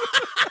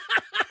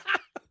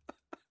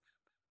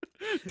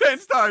 10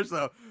 stars,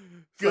 though.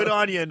 Good So-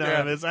 on you,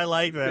 Anonymous. I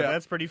like that. Yeah.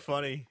 That's pretty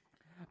funny.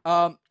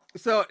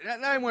 So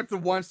then I went to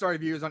 1-star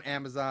reviews on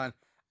Amazon.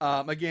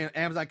 Again,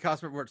 Amazon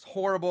customer works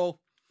horrible.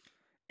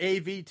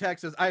 AV Tech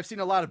says, I've seen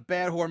a lot of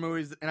bad horror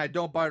movies and I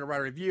don't bother to write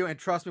a review. And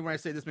trust me when I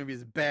say this movie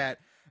is bad.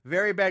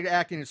 Very bad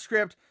acting and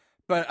script.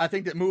 But I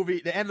think the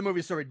end of the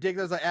movie is so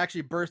ridiculous. I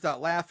actually burst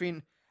out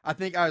laughing. I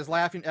think I was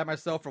laughing at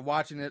myself for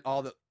watching it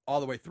all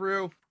the way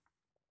through.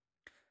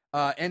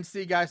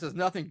 NC guy says,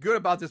 nothing good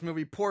about this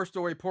movie. Poor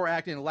story, poor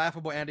acting, and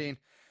laughable ending.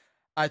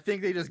 I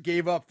think they just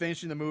gave up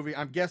finishing the movie.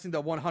 I'm guessing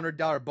the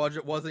 $100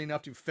 budget wasn't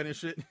enough to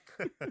finish it.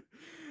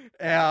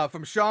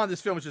 From Sean,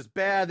 this film is just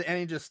bad. The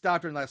ending just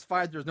stopped during the last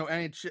fight. There's no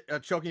ending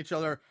choking each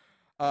other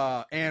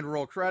and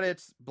roll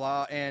credits.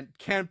 Blah. And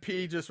Ken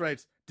P just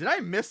writes, did I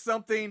miss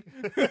something?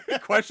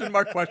 Question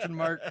mark.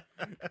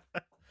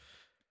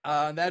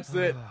 That's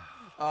it.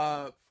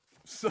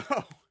 So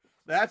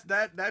that's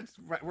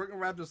right. We're gonna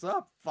wrap this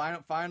up.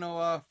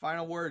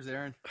 Final words,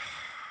 Aaron.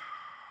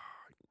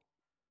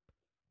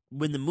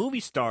 When the movie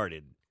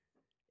started,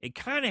 it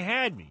kind of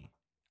had me.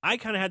 I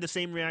kind of had the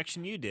same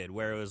reaction you did,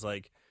 where it was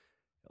like,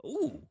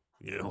 ooh,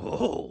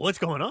 what's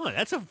going on?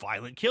 That's a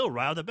violent kill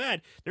right off the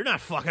bat. They're not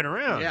fucking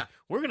around. Yeah.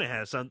 We're going to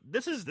have some,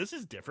 this is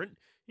different.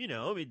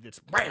 I mean, it's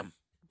bam,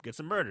 get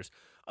some murders.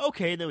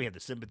 Okay, then we have the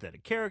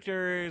sympathetic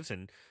characters,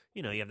 and,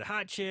 you have the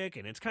hot chick,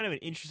 and it's kind of an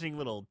interesting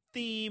little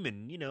theme,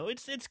 and,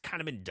 it's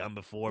kind of been done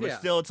before, but Yeah.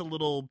 still it's a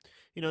little,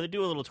 they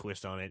do a little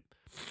twist on it.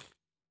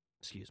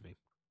 Excuse me.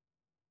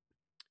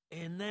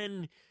 And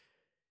then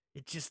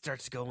it just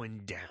starts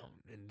going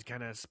down and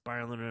kind of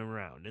spiraling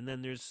around. And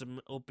then there's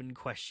some open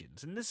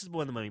questions. And this is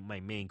one of my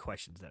main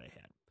questions that I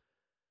had.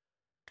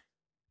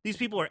 These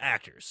people are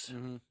actors,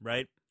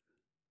 right?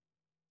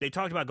 They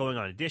talked about going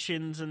on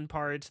auditions and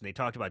parts, and they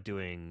talked about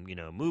doing,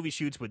 movie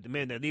shoots with,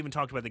 man, they even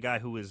talked about the guy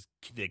who was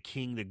the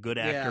king, the good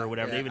actor or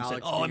whatever. They even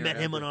Alex said, I Singer met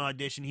him on actor. an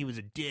audition. He was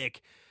a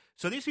dick.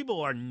 So these people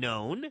are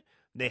known.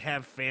 They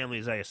have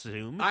families, I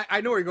assume.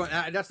 I know where you're going.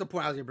 That's the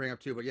point I was going to bring up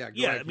too. But yeah, go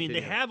Yeah, ahead, I mean, they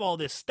continue. have all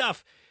this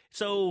stuff.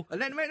 So,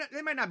 And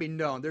they might not be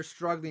known. They're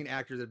struggling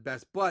actors at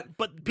best, but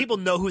people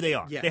know who they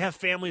are. Yes. They have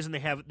families and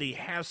they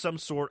have some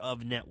sort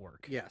of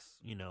network. yes,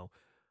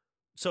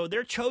 So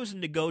they're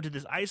chosen to go to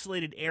this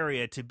isolated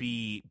area to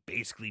be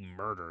basically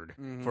murdered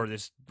Mhm. for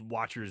this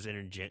watcher's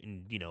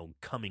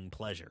coming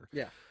pleasure.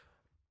 Yeah.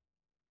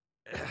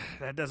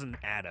 That doesn't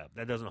add up.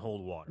 That doesn't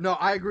hold water. no,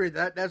 I agree.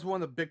 That's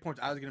one of the big points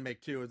I was going to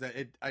make too. Is that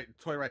I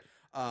totally right.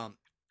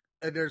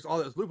 And there's all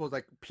those loopholes.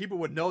 Like people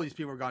would know these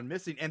people were gone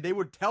missing, and they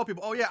would tell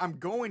people, "Oh yeah, I'm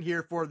going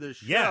here for this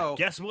show." Yeah,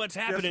 guess what's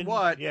happening?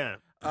 what? Yeah.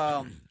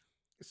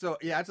 So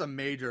yeah, it's a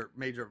major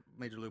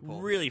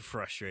loophole. Really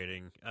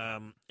frustrating.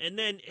 And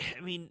then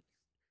I mean,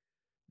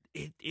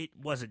 it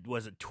was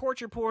it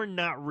torture porn?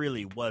 Not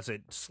really. Was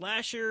it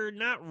slasher?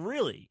 Not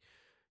really.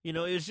 It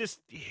was just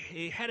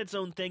it had its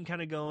own thing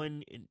kind of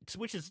going,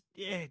 which is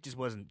it just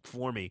wasn't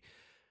for me.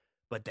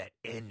 But that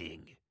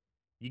ending,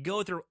 you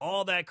go through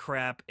all that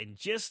crap, and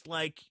just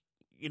like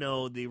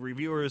the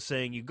reviewer was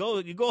saying, you go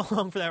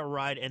along for that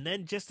ride, and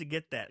then just to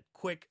get that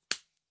quick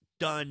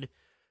done,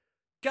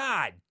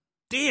 God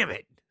damn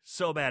it,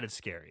 so bad it's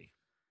scary.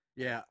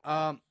 Yeah.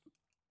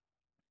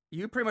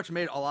 You pretty much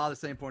made a lot of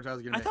the same points I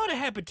was going to I make. thought it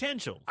had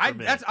potential. For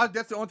me. That's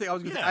the only thing I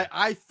was going to Yeah. say.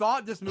 I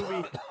thought this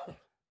movie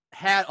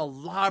had a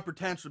lot of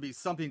potential to be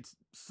something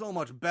so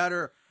much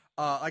better.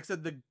 Like I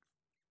said,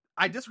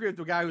 I disagree with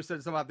the guy who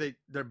said something about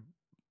their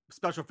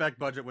special effect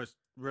budget was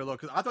real low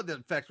because I thought the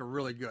effects were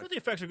really good. The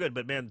effects are good,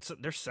 but man,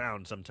 their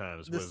sound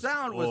sometimes The was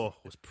sound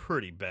was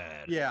pretty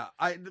bad. Yeah,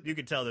 You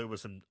could tell there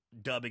was some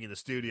dubbing in the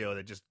studio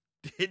that just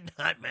did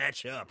not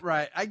match up.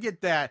 right. I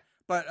get that,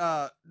 but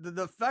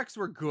the effects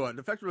were good.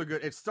 The effects were really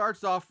good. It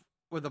starts off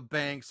with a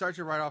bang, starts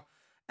you right off,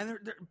 and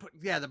but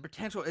yeah, the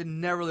potential it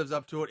never lives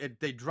up to it.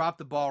 They drop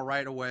the ball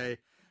right away,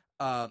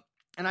 and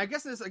I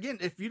guess this again,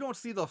 if you don't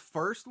see the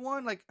first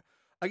one, like.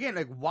 Again,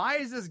 like, why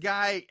does this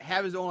guy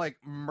have his own, like,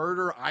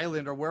 murder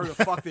island or where the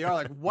fuck they are?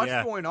 Like, what's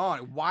Yeah. going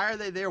on? Why are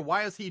they there?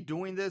 Why is he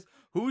doing this?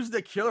 Who's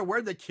the killer?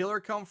 Where'd the killer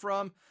come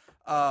from?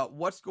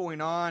 What's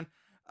going on?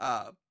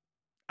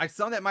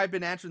 Some of that might have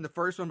been answered in the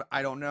first one, but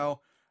I don't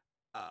know.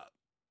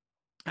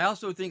 I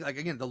also think, like,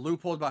 again, the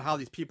loopholes about how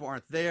these people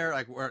aren't there,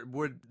 like,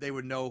 where they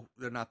would know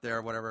they're not there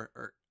or whatever.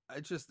 Or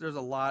it's just, there's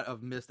a lot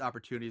of missed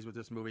opportunities with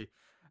this movie.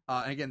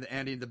 And again, the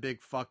ending, the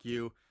big fuck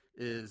you,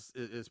 is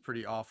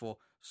pretty awful.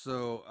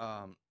 So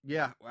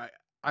yeah,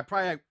 I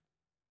probably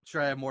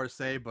sure I have more to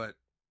say, but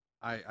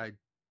I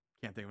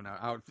can't think of it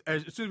now.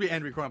 As soon as we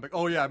end recording, I'm like,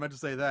 oh yeah, I meant to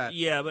say that.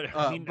 Yeah, but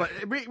I mean, but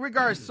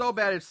regardless, so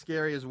bad it's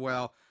scary as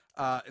well.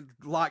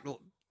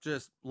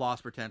 Just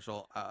lost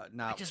potential.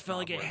 I just felt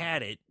like it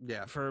had it.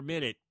 Yeah. For a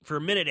minute,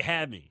 it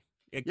had me.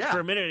 Yeah. For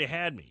a minute, it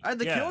had me.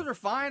 The Yeah. kills are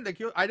fine.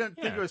 I didn't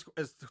think Yeah. it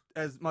was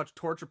as much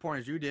torture porn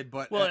as you did,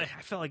 but Well, I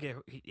felt like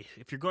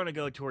if you're going to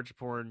go torture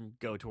porn,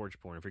 go torture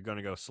porn. If you're going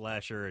to go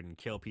slasher and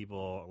kill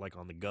people like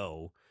on the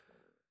go,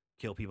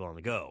 kill people on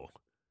the go.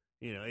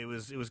 You know, it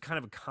was kind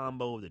of a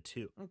combo of the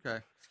two. okay.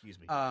 Excuse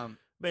me.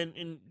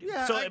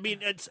 Yeah, So I mean,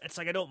 it's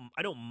like I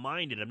don't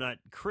mind it. I'm not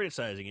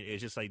criticizing it.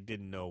 It's just I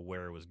didn't know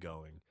where it was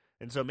going,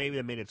 and so maybe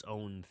that made its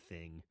own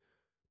thing.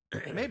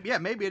 maybe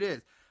it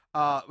is.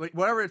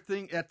 Whatever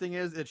that thing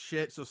is, it's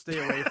shit. So stay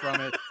away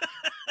from it.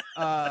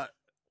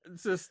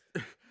 It's just.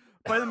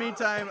 But in the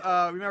meantime,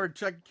 remember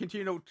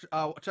continue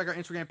to check our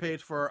Instagram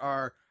page for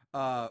our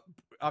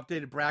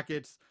updated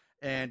brackets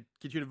and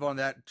continue to vote on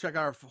that. Check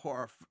out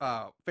our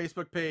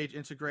Facebook page,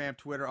 Instagram,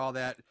 Twitter, all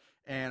that,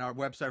 and our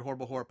website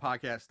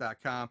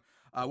horriblehorrorpodcast.com.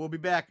 We'll be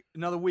back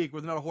another week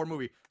with another horror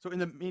movie. So in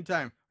the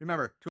meantime,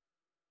 remember to